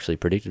surprised what I've actually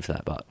predicted for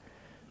that, but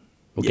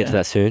we'll get to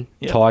that soon.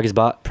 Yep. Tigers,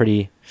 but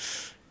pretty,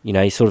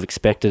 you sort of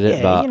expected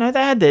it. Yeah, but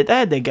they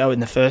had their go in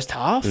the first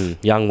half.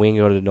 Young wing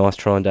got a nice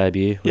try and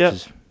debut, which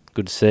is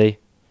good to see.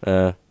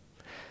 Not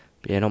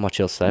much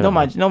else to say.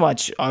 Not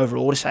much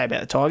overall to say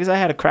about the Tigers. They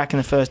had a crack in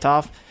the first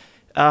half.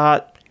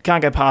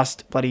 Can't go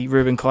past bloody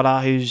Ruben Cotter,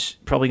 who's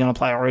probably going to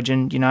play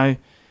Origin.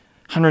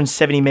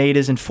 170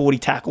 metres and 40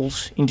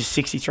 tackles into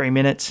 63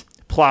 minutes,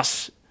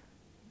 plus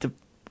the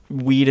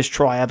weirdest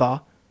try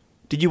ever.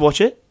 Did you watch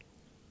it?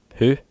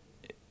 Who?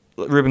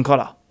 Ruben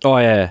Cotter. Oh,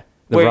 yeah.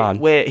 Run.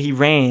 Where he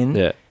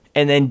ran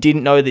and then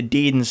didn't know the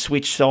did and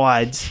switched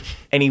sides,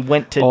 and he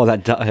went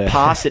to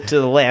pass it to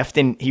the left,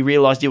 and he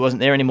realised he wasn't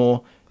there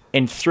anymore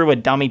and threw a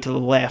dummy to the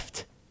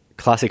left.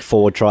 Classic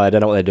forward try. I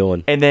don't know what they're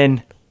doing. And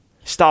then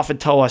Stafford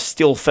Toa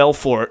still fell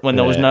for it when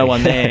there was no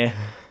one there,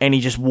 and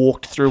he just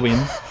walked through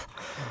him.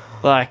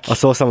 I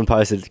saw someone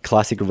posted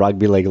classic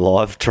rugby league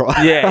live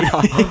try. Yeah,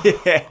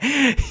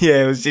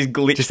 it was just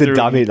glitched. Just a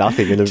dummy,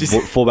 nothing, and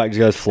the fullback just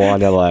goes flying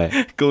the way.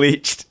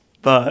 Glitched,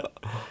 but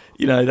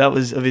that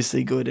was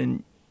obviously good,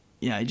 and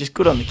just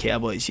good on the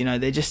Cowboys.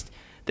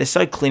 They're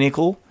so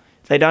clinical.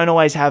 They don't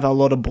always have a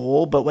lot of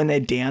ball, but when they're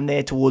down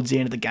there towards the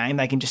end of the game,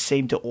 they can just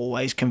seem to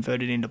always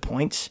convert it into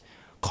points.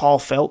 Kyle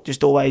Felt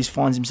just always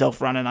finds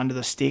himself running under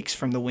the sticks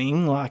from the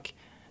wing.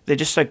 They're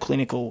just so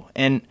clinical,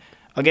 and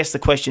I guess the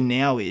question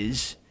now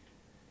is,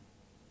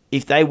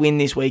 if they win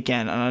this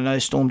weekend, and I know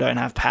Storm don't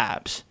have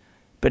Paps,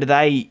 but are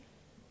they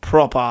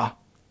proper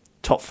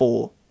top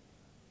 4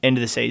 end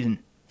of the season?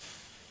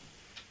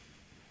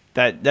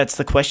 That's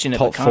the question.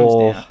 Top it becomes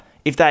 4. Now.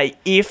 If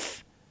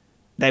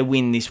they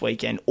win this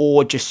weekend,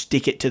 or just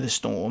stick it to the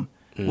Storm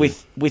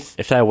with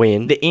if they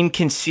win, the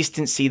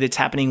inconsistency that's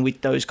happening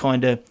with those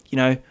kind of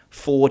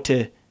 4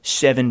 to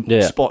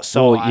 7 spot sides.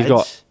 Well, you've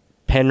got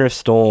Penrith,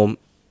 Storm,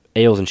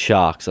 Eels, and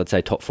Sharks. I'd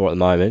say top 4 at the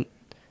moment,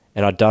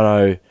 and I don't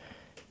know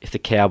if the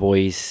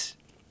Cowboys,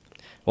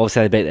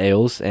 obviously they beat the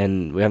Eels,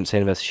 and we haven't seen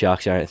them versus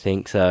Sharks, I don't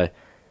think. So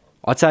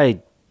I'd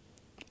say,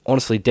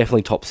 honestly,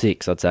 definitely top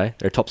 6, I'd say.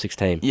 They're a top 6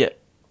 team. Yeah.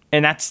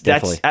 And that's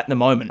at the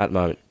moment. At the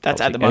moment. That's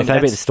at the moment. And if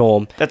they beat the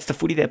Storm, that's the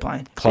footy they're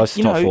playing. Close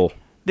to top 4.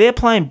 They're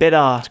playing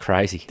better. It's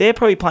crazy. They're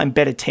probably playing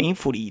better team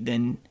footy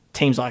than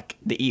teams like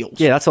the Eels.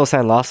 Yeah, that's what I was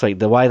saying last week.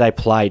 The way they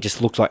play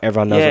just looks like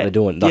everyone knows what they're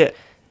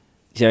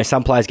doing.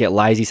 Some players get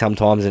lazy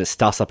sometimes and it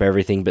stuffs up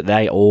everything, but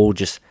they all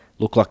just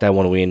look like they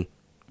want to win.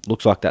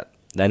 Looks like that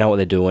they know what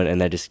they're doing, and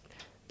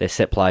their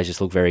set plays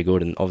just look very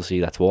good, and obviously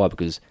that's why,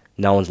 because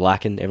no one's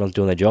lacking, everyone's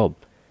doing their job.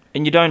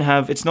 And you don't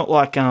have, it's not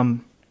like you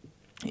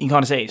can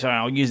kind of see. Sorry,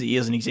 I'll use the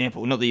Eels as an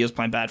example. Not the Eels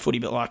playing bad footy,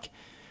 but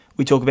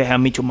we talk about how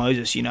Mitchell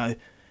Moses,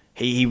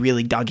 he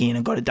really dug in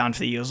and got it done for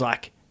the Eels.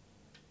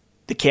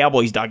 The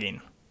Cowboys dug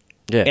in,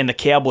 and the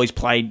Cowboys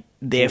played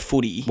their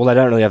footy. Well, they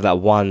don't really have that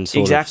one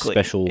sort of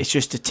special. It's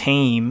just a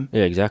team.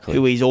 Yeah, exactly.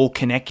 Who is all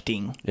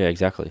connecting. Yeah,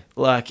 exactly.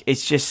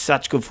 It's just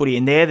such good footy,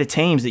 and they're the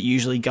teams that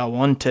usually go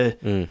on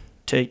to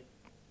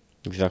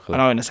exactly. I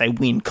don't want to say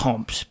win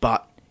comps,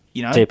 but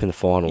deep in the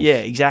finals. Yeah,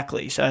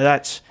 exactly. So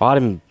that's. I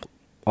had him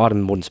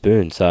wooden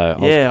spoon. So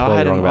I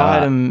had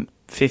him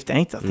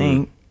 15th, I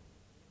think.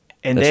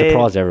 And they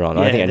surprised everyone.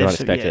 I don't think anyone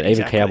expected it. Even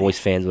exactly. Cowboys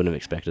fans wouldn't have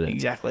expected it.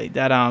 Exactly.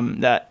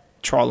 That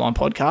Tryline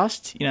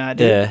podcast,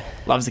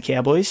 loves the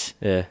Cowboys.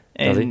 Yeah.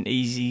 And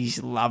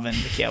he's loving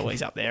the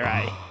Cowboys up there,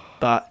 eh?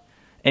 But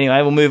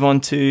anyway, we'll move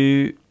on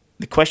to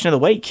the question of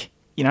the week.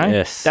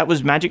 Yes. That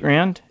was Magic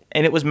Round,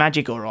 and it was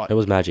magic, all right. It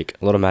was magic.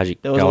 A lot of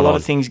magic. There was a lot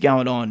of things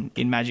going on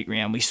in Magic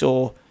Round. We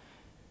saw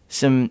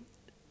some.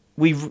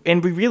 We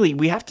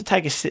have to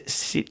take a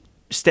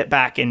step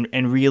back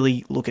and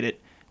really look at it.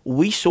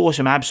 We saw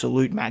some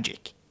absolute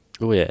magic.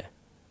 Oh yeah.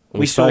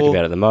 We spoke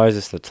about it. The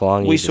Moses, the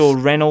Talangi. We saw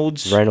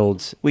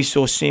Reynolds. We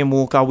saw Sam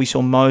Walker. We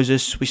saw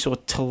Moses. We saw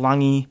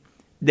Talangi.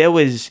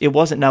 It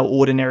wasn't no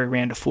ordinary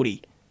round of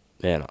footy.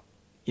 Yeah,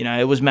 no.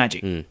 It was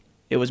magic.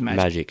 It was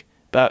magic.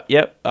 But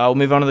we'll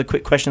move on to the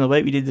quick question of the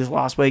week. We did this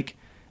last week.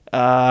 We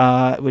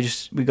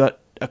got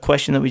a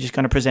question that we just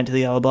kind of present to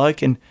the other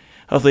bloke, and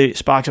hopefully it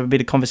sparks up a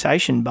bit of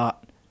conversation.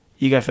 But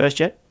you go first,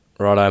 Jet.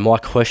 Righto. My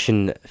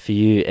question for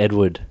you,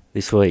 Edward,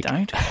 this week.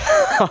 Don't.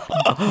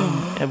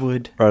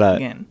 Edward. Righto.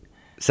 Again.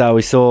 So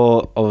we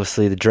saw,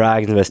 obviously, the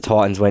Dragons vs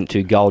Titans went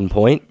to Golden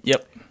Point.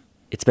 Yep.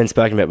 It's been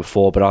spoken about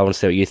before, but I want to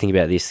see what you think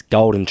about this.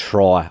 Golden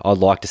try. I'd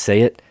like to see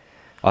it.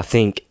 I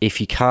think if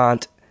you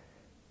can't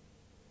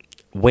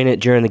win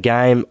it during the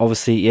game,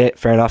 obviously,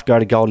 fair enough, go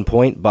to Golden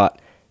Point. But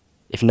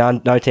if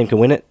no team can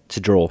win it, it's a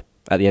draw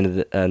at the end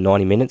of the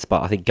 90 minutes.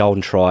 But I think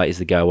Golden try is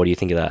the go. What do you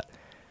think of that?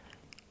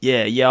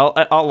 Yeah,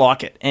 I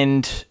like it.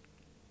 And,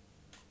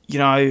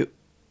 it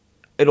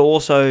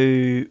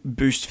also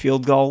boosts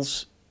field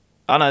goals.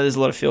 I know there's a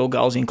lot of field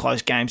goals in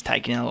close games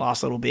taken in the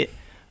last little bit.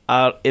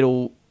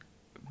 It'll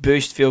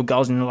boost field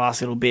goals in the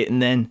last little bit,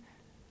 and then,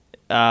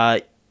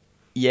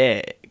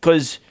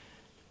 because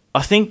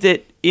I think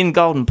that in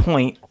Golden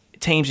Point,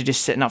 teams are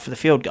just setting up for the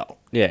field goal.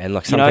 Yeah, and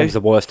sometimes the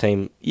worst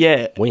team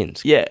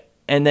wins. Yeah,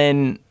 and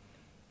then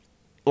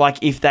like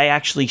if they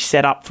actually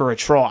set up for a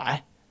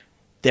try,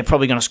 they're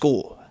probably going to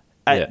score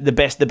at the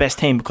best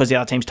team because the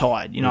other team's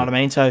tired. You know what I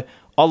mean? So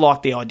I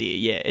like the idea.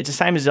 Yeah, it's the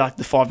same as like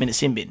the 5-minute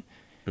sin bin.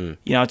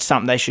 You know, it's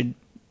something they should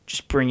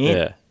just bring in.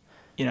 Yeah.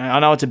 You know, I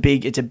know it's a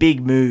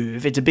big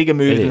move. It's a bigger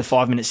move than the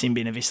 5-minute sin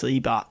bin, obviously,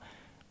 but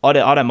I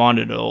don't mind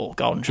it at all.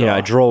 Golden try. You know,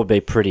 a draw would be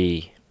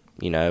pretty.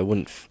 You know, it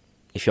wouldn't.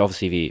 If your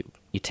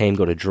team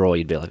got a draw,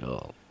 you'd be like,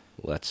 oh,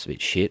 well, that's a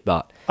bit shit.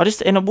 But I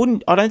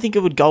don't think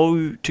it would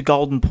go to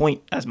golden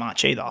point as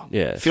much either.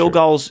 Yeah, field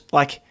goals,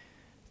 like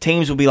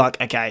teams will be like,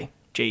 okay,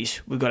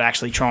 geez, we've got to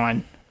actually try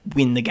and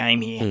win the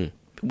game here.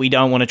 We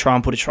don't want to try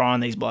and put a try on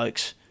these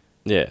blokes.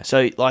 Yeah.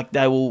 So like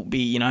they will be,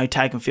 you know,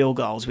 taking field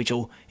goals, which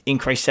will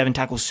increase 7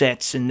 tackle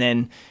sets, and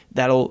then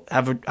that'll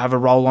have a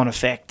roll on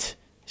effect.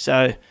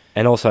 So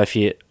and also if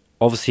you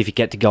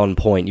get to golden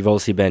point, you've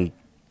obviously been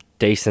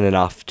decent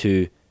enough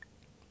to,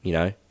 you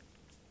know.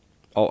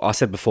 I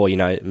said before, you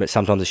know,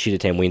 sometimes a shitter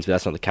team wins, but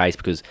that's not the case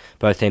because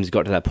both teams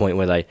got to that point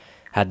where they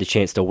had the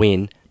chance to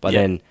win. But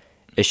then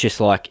it's just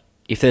like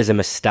if there's a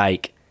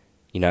mistake,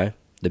 you know,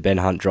 the Ben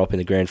Hunt drop in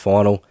the grand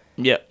final,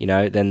 you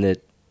know, then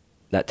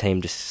that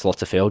team just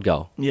slots a field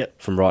goal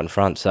from right in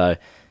front. So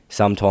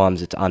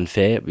sometimes it's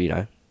unfair, you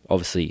know.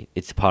 Obviously,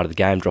 it's a part of the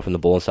game, dropping the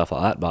ball and stuff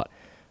like that. But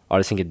I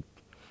just think it'd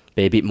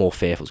be a bit more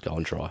fair if it was goal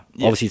and try.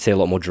 Obviously, you'd see a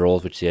lot more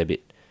draws, which is a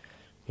bit,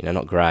 you know,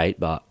 not great,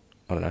 but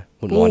I don't know.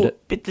 Wouldn't mind it.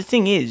 But the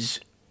thing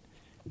is,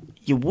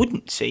 you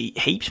wouldn't see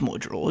heaps more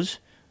draws.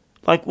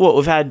 Like, what,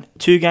 we've had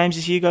 2 games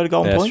this year go to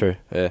golden point? That's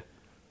true, yeah.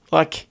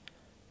 Like,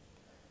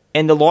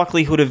 and the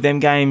likelihood of them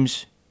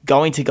games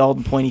going to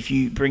golden point if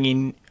you bring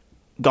in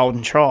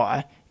golden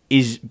try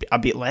is a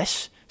bit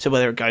less. So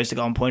whether it goes to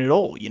golden point at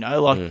all, you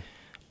know? Like,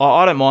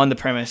 I don't mind the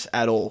premise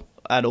at all.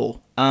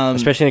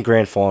 Especially in a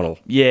grand final.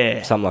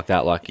 Yeah. Something like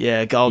that. Like,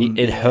 golden.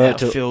 It hurt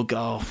to... field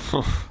goal.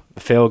 A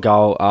field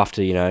goal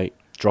after, you know,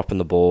 dropping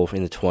the ball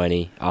in the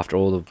 20, after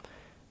all the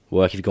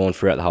work you've gone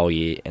throughout the whole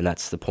year, and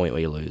that's the point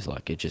where you lose.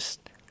 Like, it just...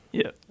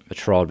 Yeah. A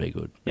try would be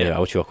good. Anyway,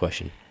 what's your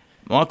question?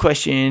 My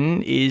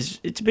question is,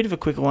 it's a bit of a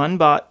quicker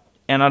one,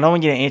 and I don't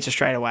want you to answer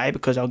straight away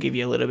because I'll give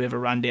you a little bit of a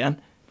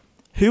rundown.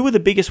 Who were the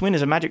biggest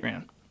winners of Magic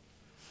Round?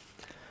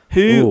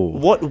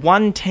 What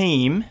one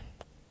team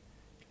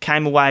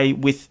came away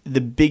with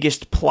the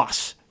biggest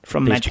plus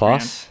from Magic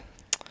Round?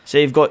 So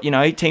you've got, you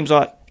know, teams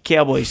like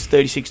Cowboys,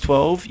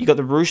 36-12. You've got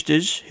the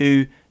Roosters,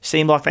 who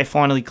seemed like they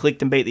finally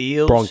clicked and beat the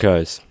Eels.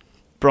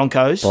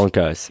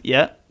 Broncos.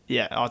 Yeah,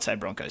 I'd say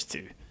Broncos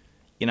too.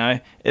 You know,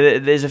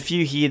 there's a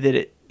few here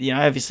that, you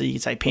know, obviously you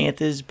could say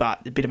Panthers,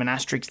 but a bit of an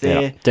asterisk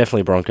there. Yeah,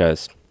 definitely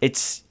Broncos.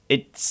 It's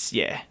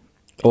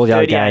All the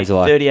other games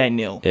are like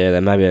 38-0. Yeah, they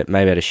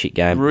maybe had a shit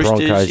game. Roosters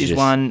Broncos is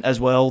one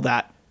as well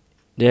that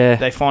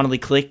they finally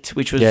clicked,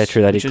 which was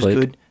true, they did click.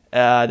 Good.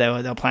 They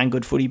were playing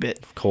good footy, but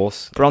of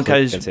course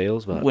Broncos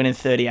Eels, but winning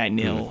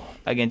 38-0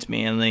 against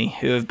Manly,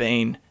 who have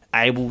been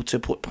able to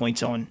put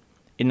points on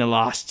in the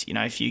last, you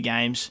know, few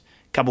games,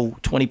 couple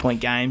 20-point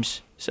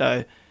games.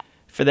 So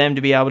for them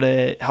to be able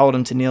to hold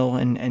them to 0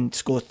 and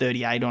score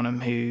 38 on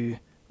them, who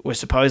were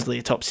supposedly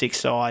a top 6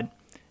 side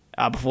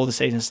before the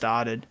season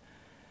started,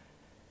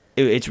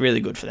 it's really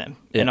good for them.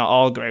 Yeah. And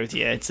I'll agree with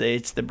you.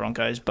 It's the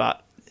Broncos,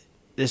 but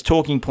there's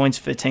talking points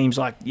for teams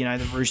like, you know,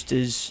 the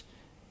Roosters,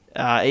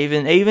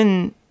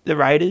 even the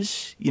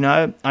Raiders. You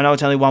know, I know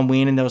it's only one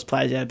win and there was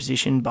players out of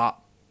position, but,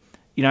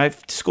 you know,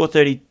 to score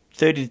 30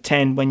 to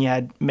 10 when you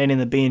had men in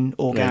the bin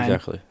all game,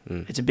 exactly.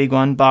 It's a big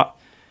one. But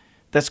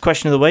that's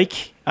question of the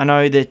week. I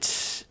know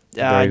that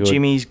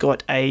Jimmy's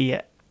got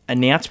a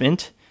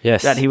announcement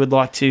that he would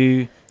like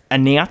to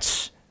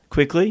announce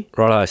quickly.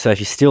 Righto. So if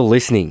you're still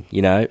listening,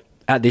 you know,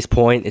 at this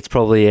point, it's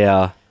probably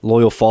our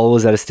loyal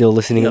followers that are still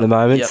listening at the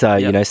moment.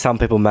 You know, some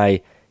people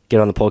may get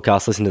on the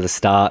podcast, listen to the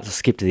start,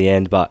 skip to the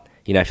end, but,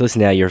 you know, if you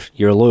listen now,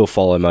 you're a loyal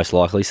follower most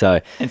likely.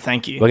 So and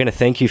thank you. We're going to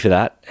thank you for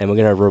that, and we're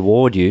going to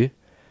reward you.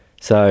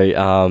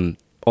 So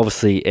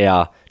obviously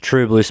our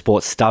True Blue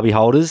Sports stubby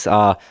holders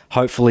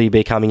hopefully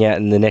be coming out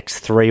in the next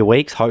 3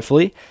 weeks,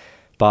 hopefully.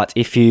 But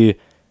if you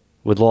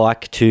would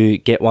like to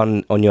get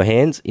one in your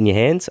hands,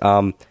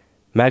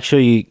 make sure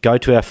you go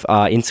to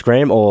our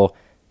Instagram or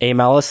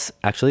email us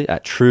actually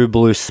at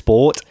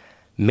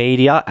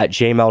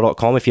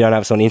truebluesportmedia@gmail.com if you don't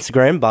have us on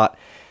Instagram. But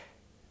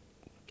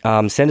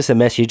send us a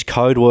message,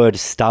 code word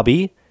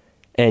stubby,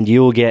 and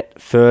you will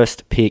get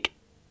first pick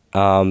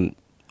in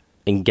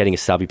getting a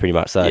stubby pretty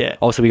much. So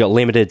obviously we got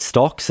limited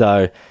stock,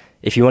 so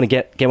if you want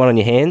to get one on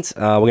your hands,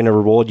 we're going to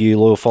reward you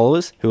loyal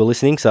followers who are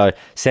listening. So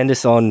send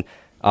us on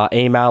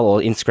email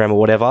or Instagram or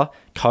whatever,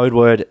 code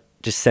word,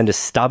 just send us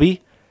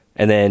stubby,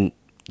 and then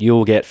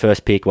you'll get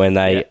first pick when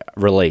they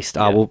released.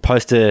 We'll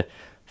post a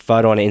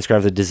photo on Instagram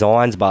of the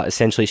designs, but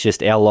essentially it's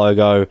just our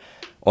logo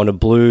on a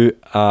blue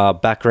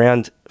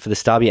background for the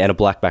stubby and a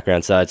black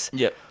background. So it's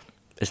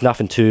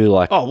nothing too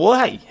like... Oh, well,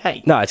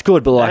 hey. No, it's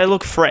good, but like... They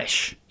look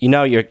fresh. You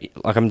know, you're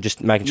like, I'm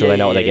just making sure they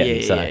know what they're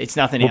getting. So it's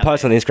nothing we'll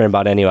post on the Instagram,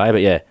 but anyway,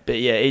 but yeah. But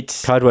yeah,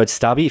 it's... Code word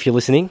stubby, if you're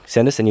listening,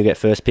 send us and you'll get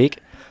first pick.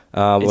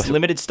 It's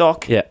limited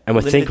stock. Yeah, and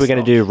we think we're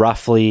going to do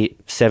roughly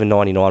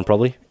 $7.99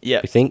 probably.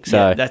 Yeah, we think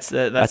so. Yeah,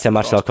 that's how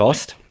much they'll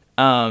cost.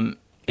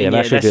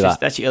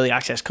 That's your early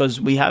access because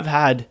we have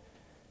had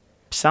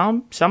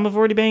some have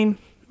already been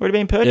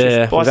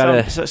purchased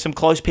by some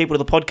close people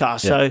to the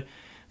podcast. Yeah. So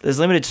there's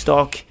limited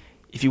stock.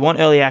 If you want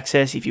early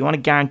access, if you want a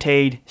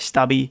guaranteed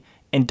stubby,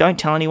 and don't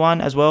tell anyone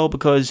as well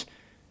because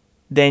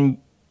then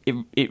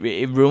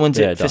it ruins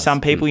it for some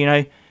people. You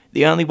know,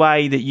 the only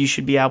way that you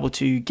should be able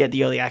to get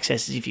the early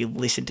access is if you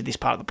listen to this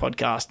part of the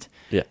podcast.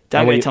 Yeah,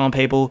 don't go telling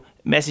people.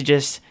 Message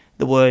us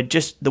the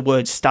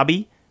word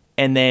stubby.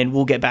 And then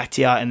we'll get back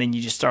to you, and then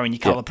you just throw in your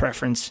colour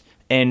preference,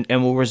 and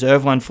we'll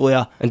reserve one for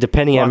you. And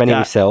depending how many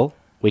we sell,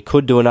 we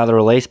could do another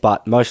release,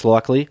 but most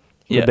likely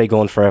it'll be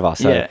gone forever.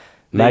 So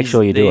make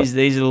sure you do it.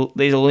 These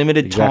are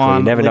limited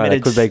time. You never know;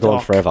 they could be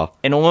gone forever.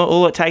 And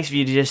all it takes for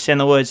you to just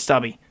send the word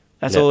stubby.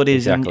 That's all it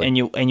is, and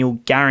you'll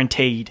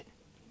guaranteed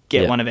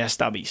get one of our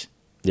stubbies.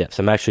 Yeah,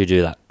 so make sure you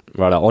do that.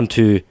 Right, on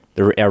to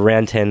our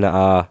round 10.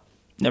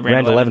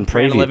 Round 11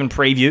 preview. Round 11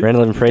 preview.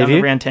 Done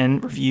the round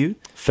 10 review.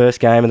 First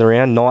game in the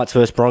round, Knights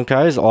versus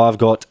Broncos. I've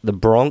got the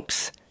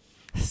Bronx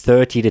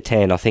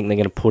 30-10. I think they're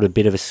going to put a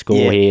bit of a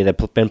score here.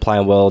 They've been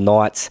playing well.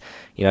 Knights,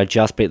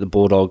 just beat the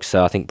Bulldogs,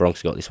 so I think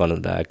Bronx got this one in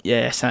the bag.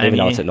 Yeah, same. Even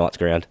though it's at Knights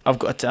ground. I've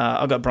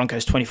got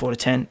Broncos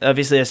 24-10.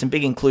 Obviously, there's some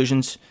big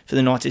inclusions for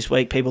the Knights this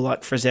week. People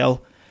like Frizzell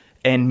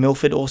and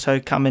Milford also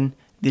coming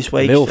this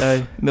week.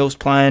 So Milf's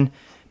playing.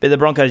 But the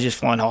Broncos are just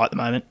flying high at the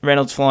moment.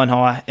 Reynolds flying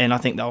high, and I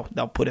think they'll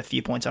put a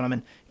few points on them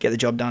and get the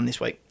job done this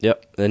week.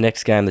 Yep. The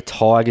next game, the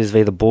Tigers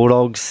v the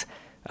Bulldogs.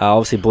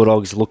 Obviously,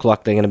 Bulldogs look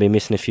like they're going to be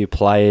missing a few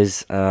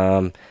players.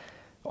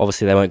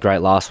 Obviously, they weren't great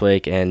last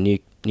week, and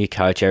new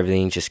coach,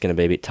 everything's just going to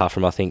be a bit tough for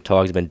them. I think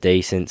Tigers have been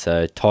decent,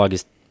 so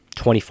Tigers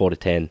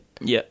 24-10.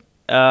 Yep.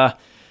 The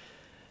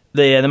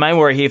main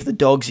worry here for the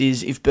Dogs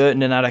is if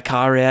Burton and Adokar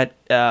are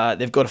out,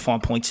 they've got to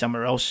find points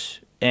somewhere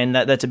else, and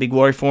that's a big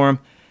worry for them.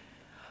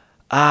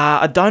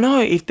 I don't know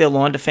if their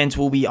line defence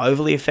will be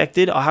overly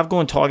affected. I have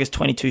gone Tigers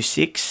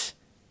 22-6,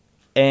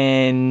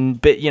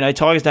 but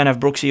Tigers don't have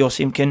Brooksy or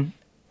Simpkin.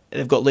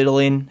 They've got Little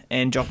in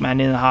and Jock Madden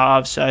in the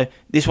halves, so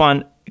this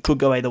one could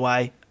go either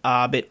way.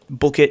 But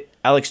book it,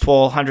 Alex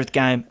Twal, 100th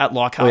game at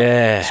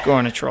Leichhardt,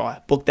 scoring a try.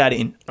 Book that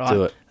in, right?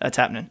 Do it. That's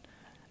happening.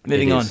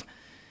 Moving on.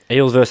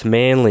 Eels versus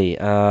Manly.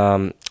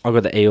 I've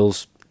got the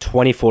Eels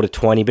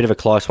 24-20, bit of a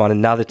close one.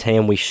 Another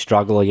team we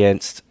struggle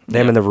against.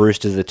 Them and the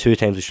Roosters are the two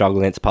teams we struggle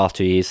against the past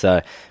 2 years, so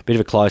a bit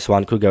of a close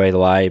one. Could go either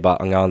way, but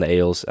I'm going the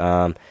Eels.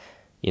 I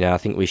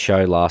think we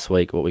showed last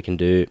week what we can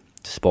do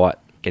despite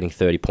getting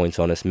 30 points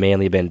on us.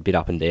 Manly have been a bit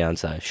up and down,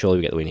 so surely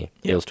we get the win here.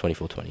 Yep. Eels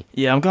 24-20.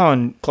 Yeah, I'm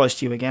going close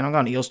to you again. I'm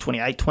going Eels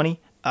 28-20.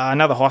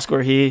 Another high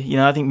score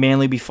here. I think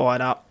Manly will be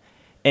fired up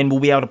and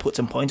we'll be able to put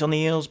some points on the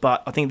Eels,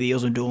 but I think the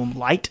Eels will do them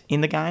late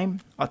in the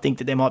game. I think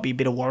that there might be a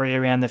bit of worry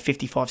around the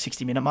 55,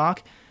 60-minute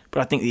mark, but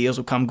I think the Eels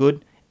will come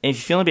good. And if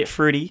you're feeling a bit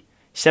fruity,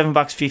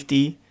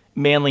 $7.50,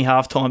 Manly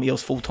half-time,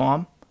 Eels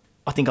full-time.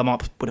 I think I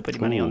might put a bit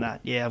of money on that.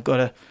 Yeah, I've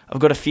got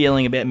a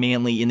feeling about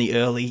Manly in the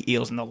early,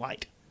 Eels in the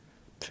late.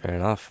 Fair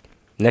enough.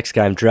 Next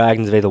game,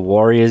 Dragons v the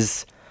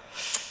Warriors.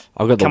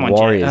 I've got the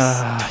Warriors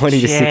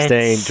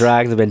 20-16.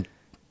 Dragons have been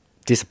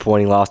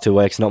disappointing last 2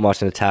 weeks. Not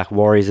much in attack.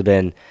 Warriors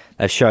they've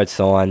showed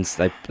signs.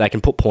 They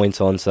can put points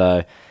on.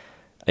 So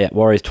yeah,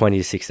 Warriors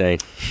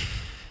 20-16.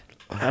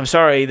 I'm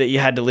sorry that you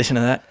had to listen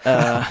to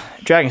that.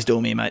 Dragons do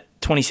me, mate.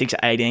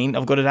 26-18.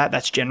 I've got it at.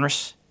 That's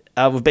generous.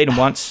 We've beaten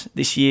once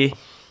this year.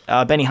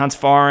 Benny Hunt's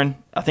firing.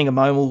 I think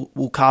Amon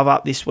will carve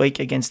up this week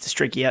against the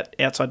streaky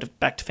outside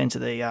back defence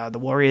of the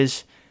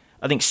Warriors.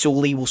 I think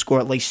Sully will score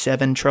at least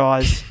 7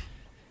 tries.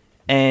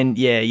 And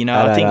yeah,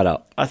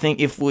 I think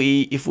if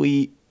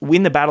we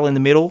win the battle in the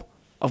middle,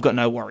 I've got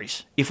no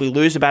worries. If we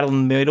lose the battle in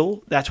the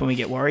middle, that's when we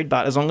get worried.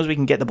 But as long as we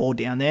can get the ball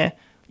down there,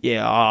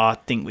 yeah, I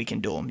think we can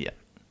do them. Yeah.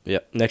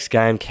 Yep. Next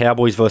game,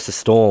 Cowboys versus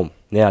Storm.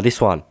 Now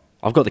this one,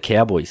 I've got the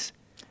Cowboys.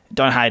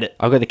 Don't hate it.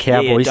 I've got the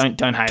Cowboys. Yeah,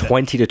 don't hate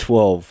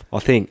 20-12. I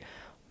think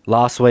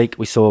last week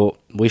we saw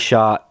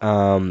Wishart.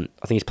 I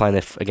think he's playing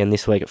there again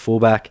this week at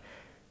fullback.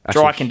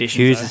 Actually, dry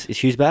conditions. Is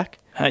Hughes back?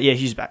 Yeah,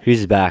 Hughes back.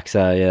 Hughes is back.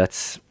 So yeah,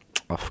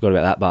 I forgot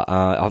about that. But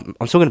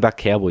I'm still going to back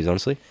Cowboys,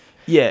 honestly.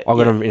 Yeah, I've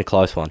got them in a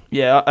close one.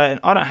 Yeah,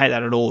 I don't hate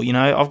that at all.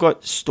 I've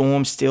got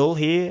Storm still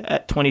here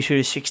at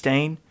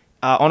 22-16.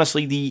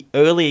 Honestly, the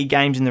earlier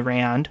games in the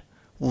round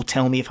will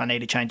tell me if I need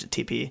to change the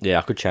tip here. Yeah,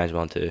 I could change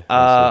mine too.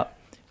 I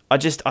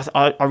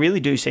really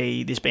do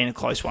see this being a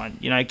close one.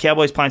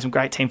 Cowboys playing some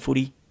great team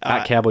footy.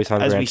 At Cowboys home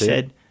ground, as we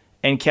said,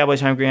 and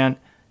Cowboys home ground.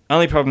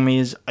 Only problem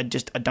is I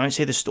don't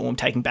see the Storm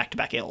taking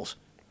back-to-back L's.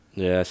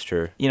 Yeah, that's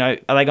true. Are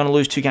they going to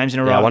lose 2 games in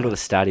a row? Yeah, I wonder what the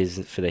stat is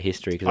for their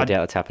history because I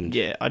doubt it's happened.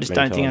 Yeah, I just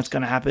don't think that's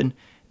going to happen.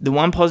 The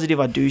one positive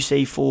I do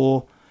see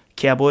for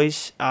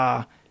Cowboys,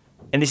 and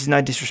this is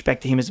no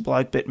disrespect to him as a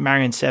bloke, but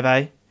Marion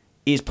Seve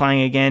is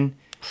playing again.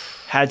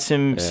 Had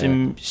some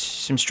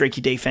streaky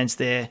defense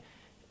there,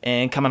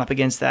 and coming up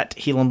against that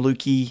Hilam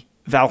Lukey,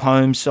 Val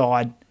Holmes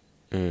side,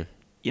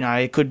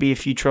 it could be a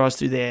few tries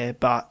through there,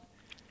 but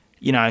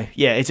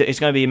it's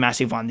going to be a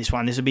massive one. This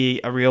will be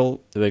a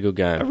real good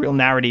game. A real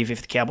narrative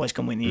if the Cowboys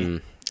can win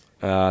here.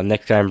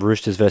 Next game,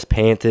 Roosters versus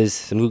Panthers.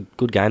 Some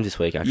good games this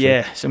week, actually.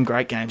 Yeah, some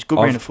great games. Good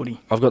brand of footy.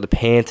 I've got the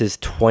Panthers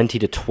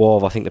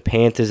 20-12. I think the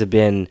Panthers have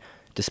been,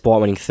 despite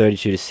winning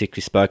 32-6,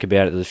 we spoke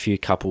about it. There's a few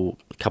couple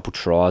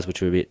tries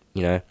which were a bit,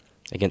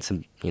 against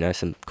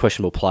some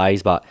questionable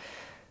plays, but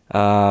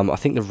I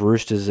think the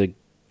Roosters are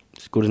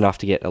good enough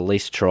to get at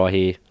least a try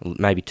here,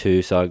 maybe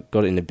two. So I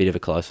got it in a bit of a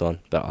close one,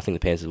 but I think the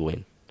Panthers will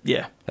win.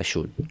 Yeah, they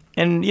should.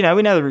 And we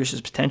know the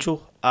Roosters'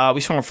 potential.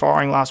 We saw them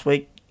firing last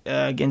week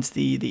against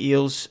the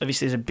Eels.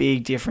 Obviously, there's a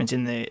big difference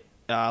in the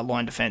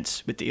line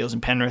defence with the Eels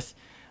and Penrith.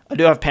 I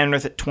do have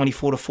Penrith at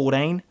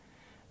 24-14.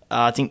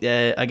 I think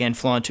they're again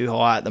flying too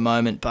high at the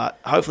moment, but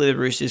hopefully the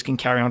Roosters can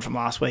carry on from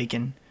last week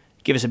and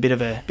give us a bit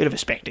of a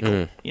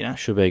spectacle.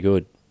 Should be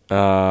good.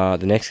 The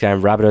next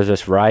game, Rabbitohs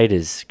versus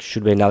Raiders,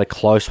 should be another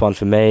close one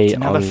for me. It's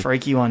another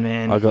freaky one,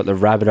 man. I got the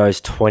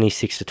Rabbitohs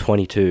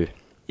 26-22.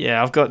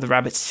 Yeah, I've got the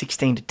Rabbits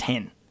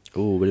 16-10.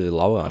 Ooh, a bit of a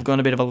lower one. I've gone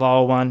a bit of a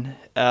lower one.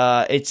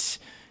 It's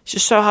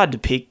just so hard to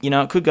pick.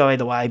 It could go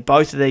either way.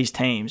 Both of these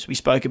teams, we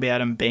spoke about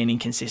them being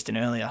inconsistent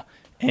earlier,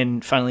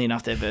 and funnily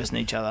enough, they're versing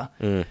each other.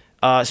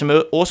 Some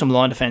awesome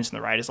line defence in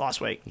the Raiders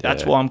last week.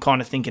 That's why I'm kind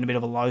of thinking a bit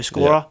of a low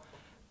scorer.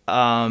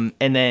 And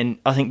then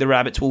I think the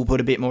Rabbits will put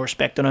a bit more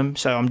respect on them,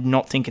 so I'm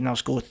not thinking they'll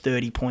score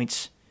 30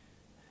 points.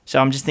 So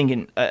I'm just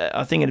thinking,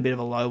 I think a bit of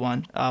a low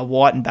one.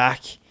 White and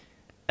back,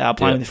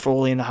 playing with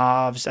Frawley in the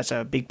halves, that's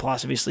a big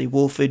plus, obviously.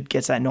 Wolford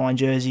gets that 9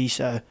 jersey,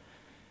 so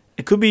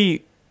it could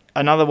be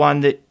another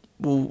one that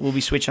we'll be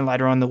switching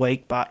later on in the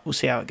week, but we'll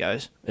see how it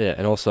goes. Yeah,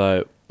 and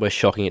also we're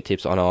shocking at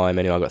tips on IM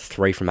anyway. I got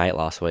 3 from 8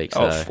 last week,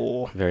 so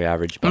 4. Very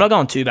average. I'm not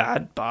going too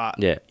bad, but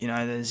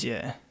there's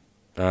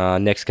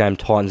next game,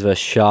 Titans versus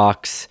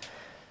Sharks.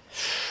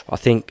 I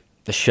think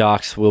the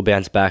Sharks will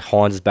bounce back.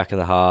 Hines is back in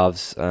the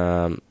halves.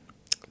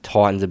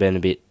 Titans have been a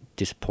bit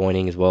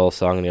disappointing as well,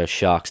 so I'm going to go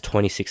Sharks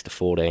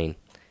 26-14.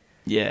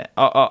 Yeah,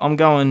 I'm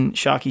going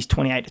Sharkies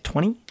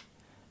 28-20.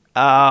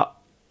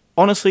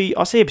 Honestly,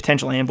 I see a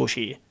potential ambush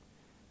here.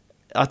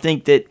 I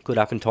think that could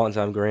happen. Titans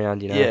home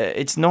ground, Yeah,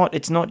 it's not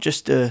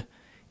just to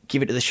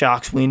give it to the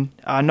Sharks win.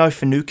 No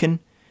Finucane,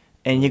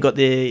 and you got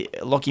the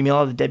Lockie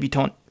Miller, the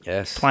debutant,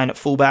 playing at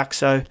fullback.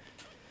 So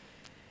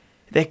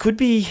there could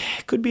be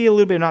a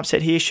little bit of an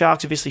upset here.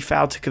 Sharks obviously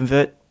failed to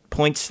convert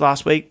points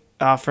last week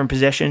from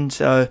possession,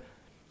 so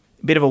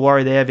a bit of a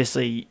worry there.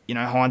 Obviously,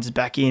 Hines is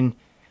back in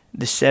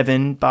the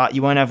 7, but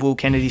you won't have Will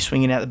Kennedy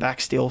swinging out the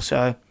back still.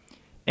 So,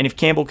 and if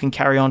Campbell can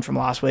carry on from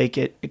last week,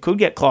 it could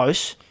get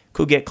close.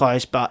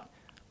 But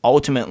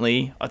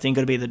ultimately, I think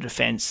it'll be the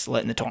defence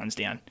letting the Titans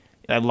down.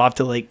 They love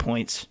to leak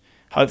points.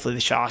 Hopefully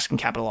the Sharks can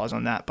capitalise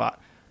on that. But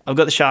I've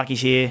got the Sharkies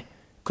here.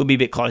 Could be a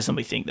bit closer than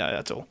we think, though.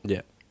 That's all.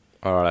 Yeah.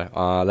 All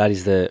right. That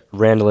is the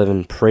round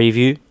 11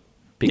 preview.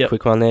 Big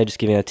quick one there, just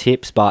giving our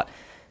tips. But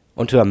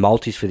onto our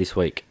multis for this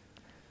week.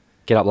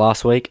 Get up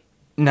last week?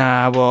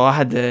 Nah, well, I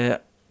had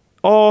the...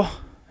 Oh,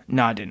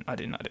 no, I didn't.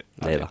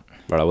 Neither.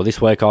 Right. Well, this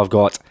week I've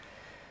got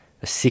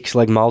a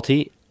 6-leg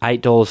multi,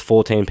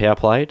 $8.14 power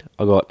played.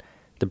 I got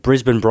the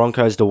Brisbane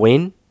Broncos to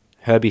win,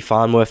 Herbie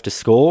Farnworth to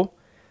score.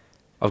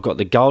 I've got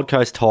the Gold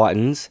Coast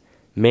Titans,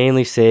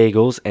 Manly Sea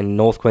Eagles, and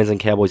North Queensland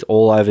Cowboys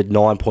all over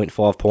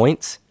 9.5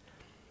 points.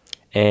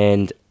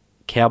 And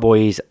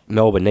Cowboys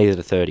Melbourne neither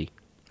to 30.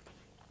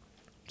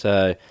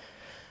 So,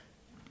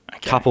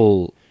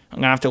 couple. I'm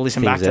going to have to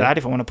listen back to that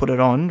if I want to put it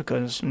on,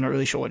 because I'm not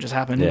really sure what just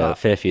happened. Yeah, a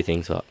fair few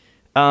things up.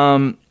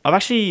 I've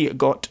actually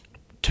got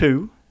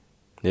 2.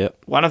 Yep.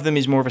 One of them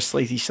is more of a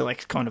sleazy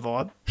select kind of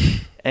vibe.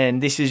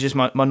 And this is just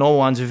my normal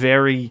one's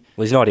very...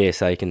 Well, he's not here,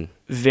 so you can...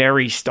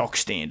 Very stock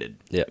standard.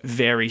 Yeah.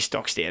 Very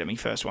stock standard, my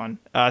first one.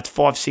 It's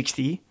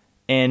 560,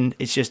 and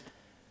it's just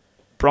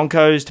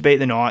Broncos to beat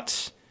the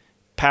Knights,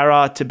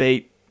 Para to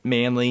beat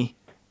Manly,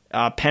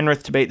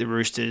 Penrith to beat the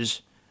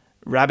Roosters,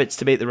 Rabbits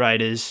to beat the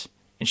Raiders,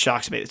 and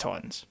Sharks to beat the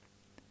Titans.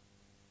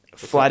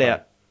 Flat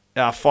out,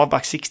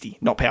 $5.60,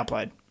 not power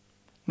played.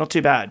 Not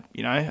too bad,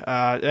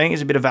 I think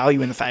there's a bit of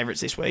value in the favourites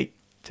this week,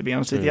 to be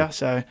honest with you.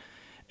 So,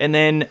 and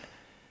then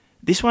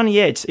this one,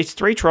 it's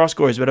 3 try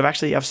scorers, but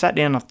I've sat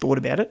down and I've thought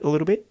about it a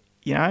little bit.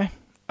 The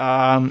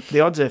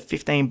odds are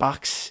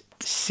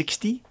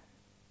 $15.60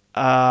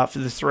 for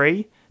the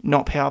 3,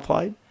 not power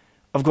played.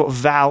 I've got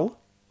Val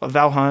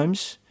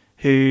Holmes,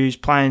 who's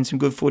playing some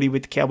good footy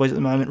with the Cowboys at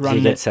the moment,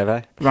 running at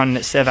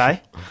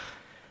Seve.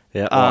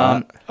 Yeah,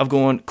 I've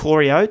gone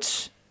Corey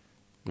Oates.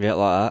 Yeah,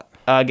 like that.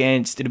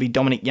 Against, it'll be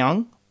Dominic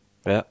Young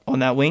on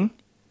that wing.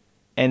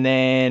 And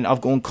then I've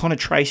gone Connor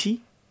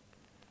Tracy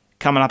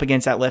coming up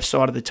against that left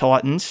side of the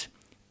Titans.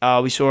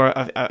 We saw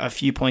a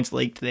few points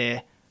leaked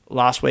there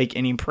last week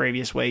and in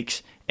previous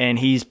weeks, and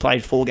he's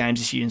played 4 games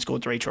this year and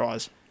scored 3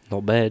 tries.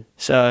 Not bad.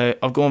 So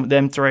I've gone with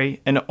them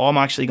 3, and I'm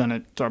actually going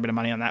to throw a bit of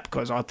money on that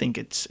because I think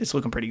it's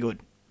looking pretty good.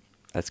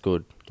 That's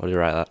good. What do you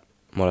rate that?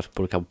 Might have to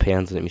put a couple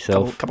pounds on it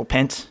myself. Couple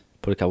pence.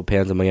 Put a couple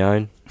pounds on my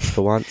own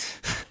for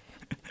once.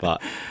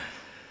 But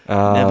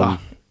never.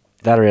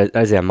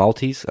 Those are our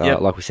multis.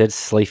 Like we said,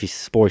 Sleepy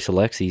Spory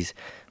Selects. He's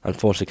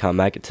unfortunately can't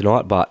make it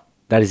tonight, but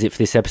that is it for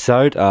this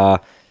episode.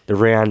 The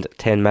Round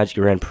 10 Magic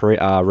Round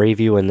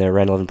review and the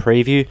Round 11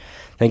 preview.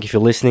 Thank you for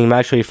listening.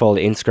 Make sure you follow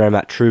the Instagram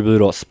at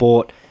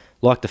trueblue.sport.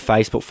 Like the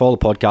Facebook, follow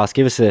the podcast.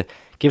 Give us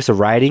a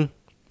rating.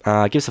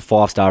 Give us a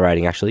 5-star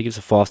rating, actually. Give us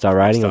a 5-star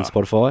rating on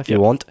Spotify if you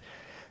want.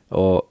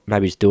 Or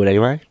maybe just do it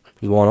anyway.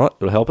 Why not?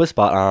 It'll help us.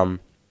 But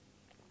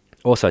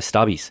also,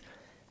 stubbies.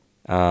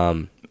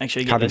 Make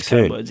sure you get those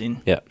code words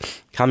in. Yeah.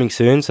 Coming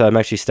soon, so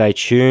make sure you stay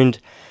tuned.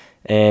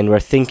 And we're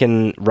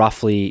thinking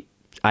roughly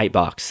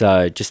 $8.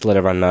 So just to let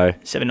everyone know.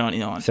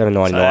 $7.99.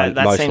 $7.99, so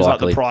that most seems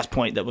likely. like the price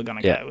point that we're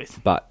going to go with.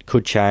 But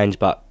could change,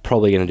 but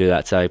probably going to do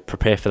that. So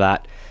prepare for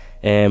that.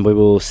 And we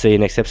will see you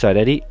next episode,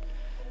 Eddie.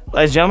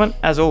 Ladies and gentlemen,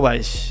 as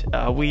always,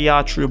 we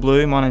are True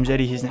Blue. My name's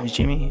Eddie. His name's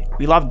Jimmy.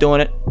 We love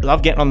doing it. We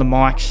love getting on the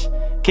mics.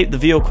 Keep the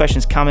viewer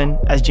questions coming.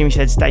 As Jimmy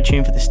said, stay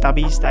tuned for the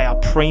stubbies. They are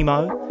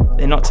primo.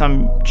 They're not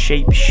some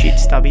cheap shit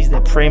stubbies.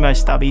 They're primo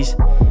stubbies.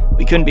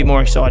 We couldn't be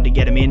more excited to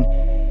get them in.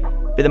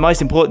 But the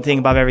most important thing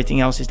above everything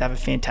else is to have a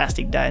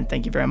fantastic day, and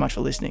thank you very much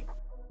for listening.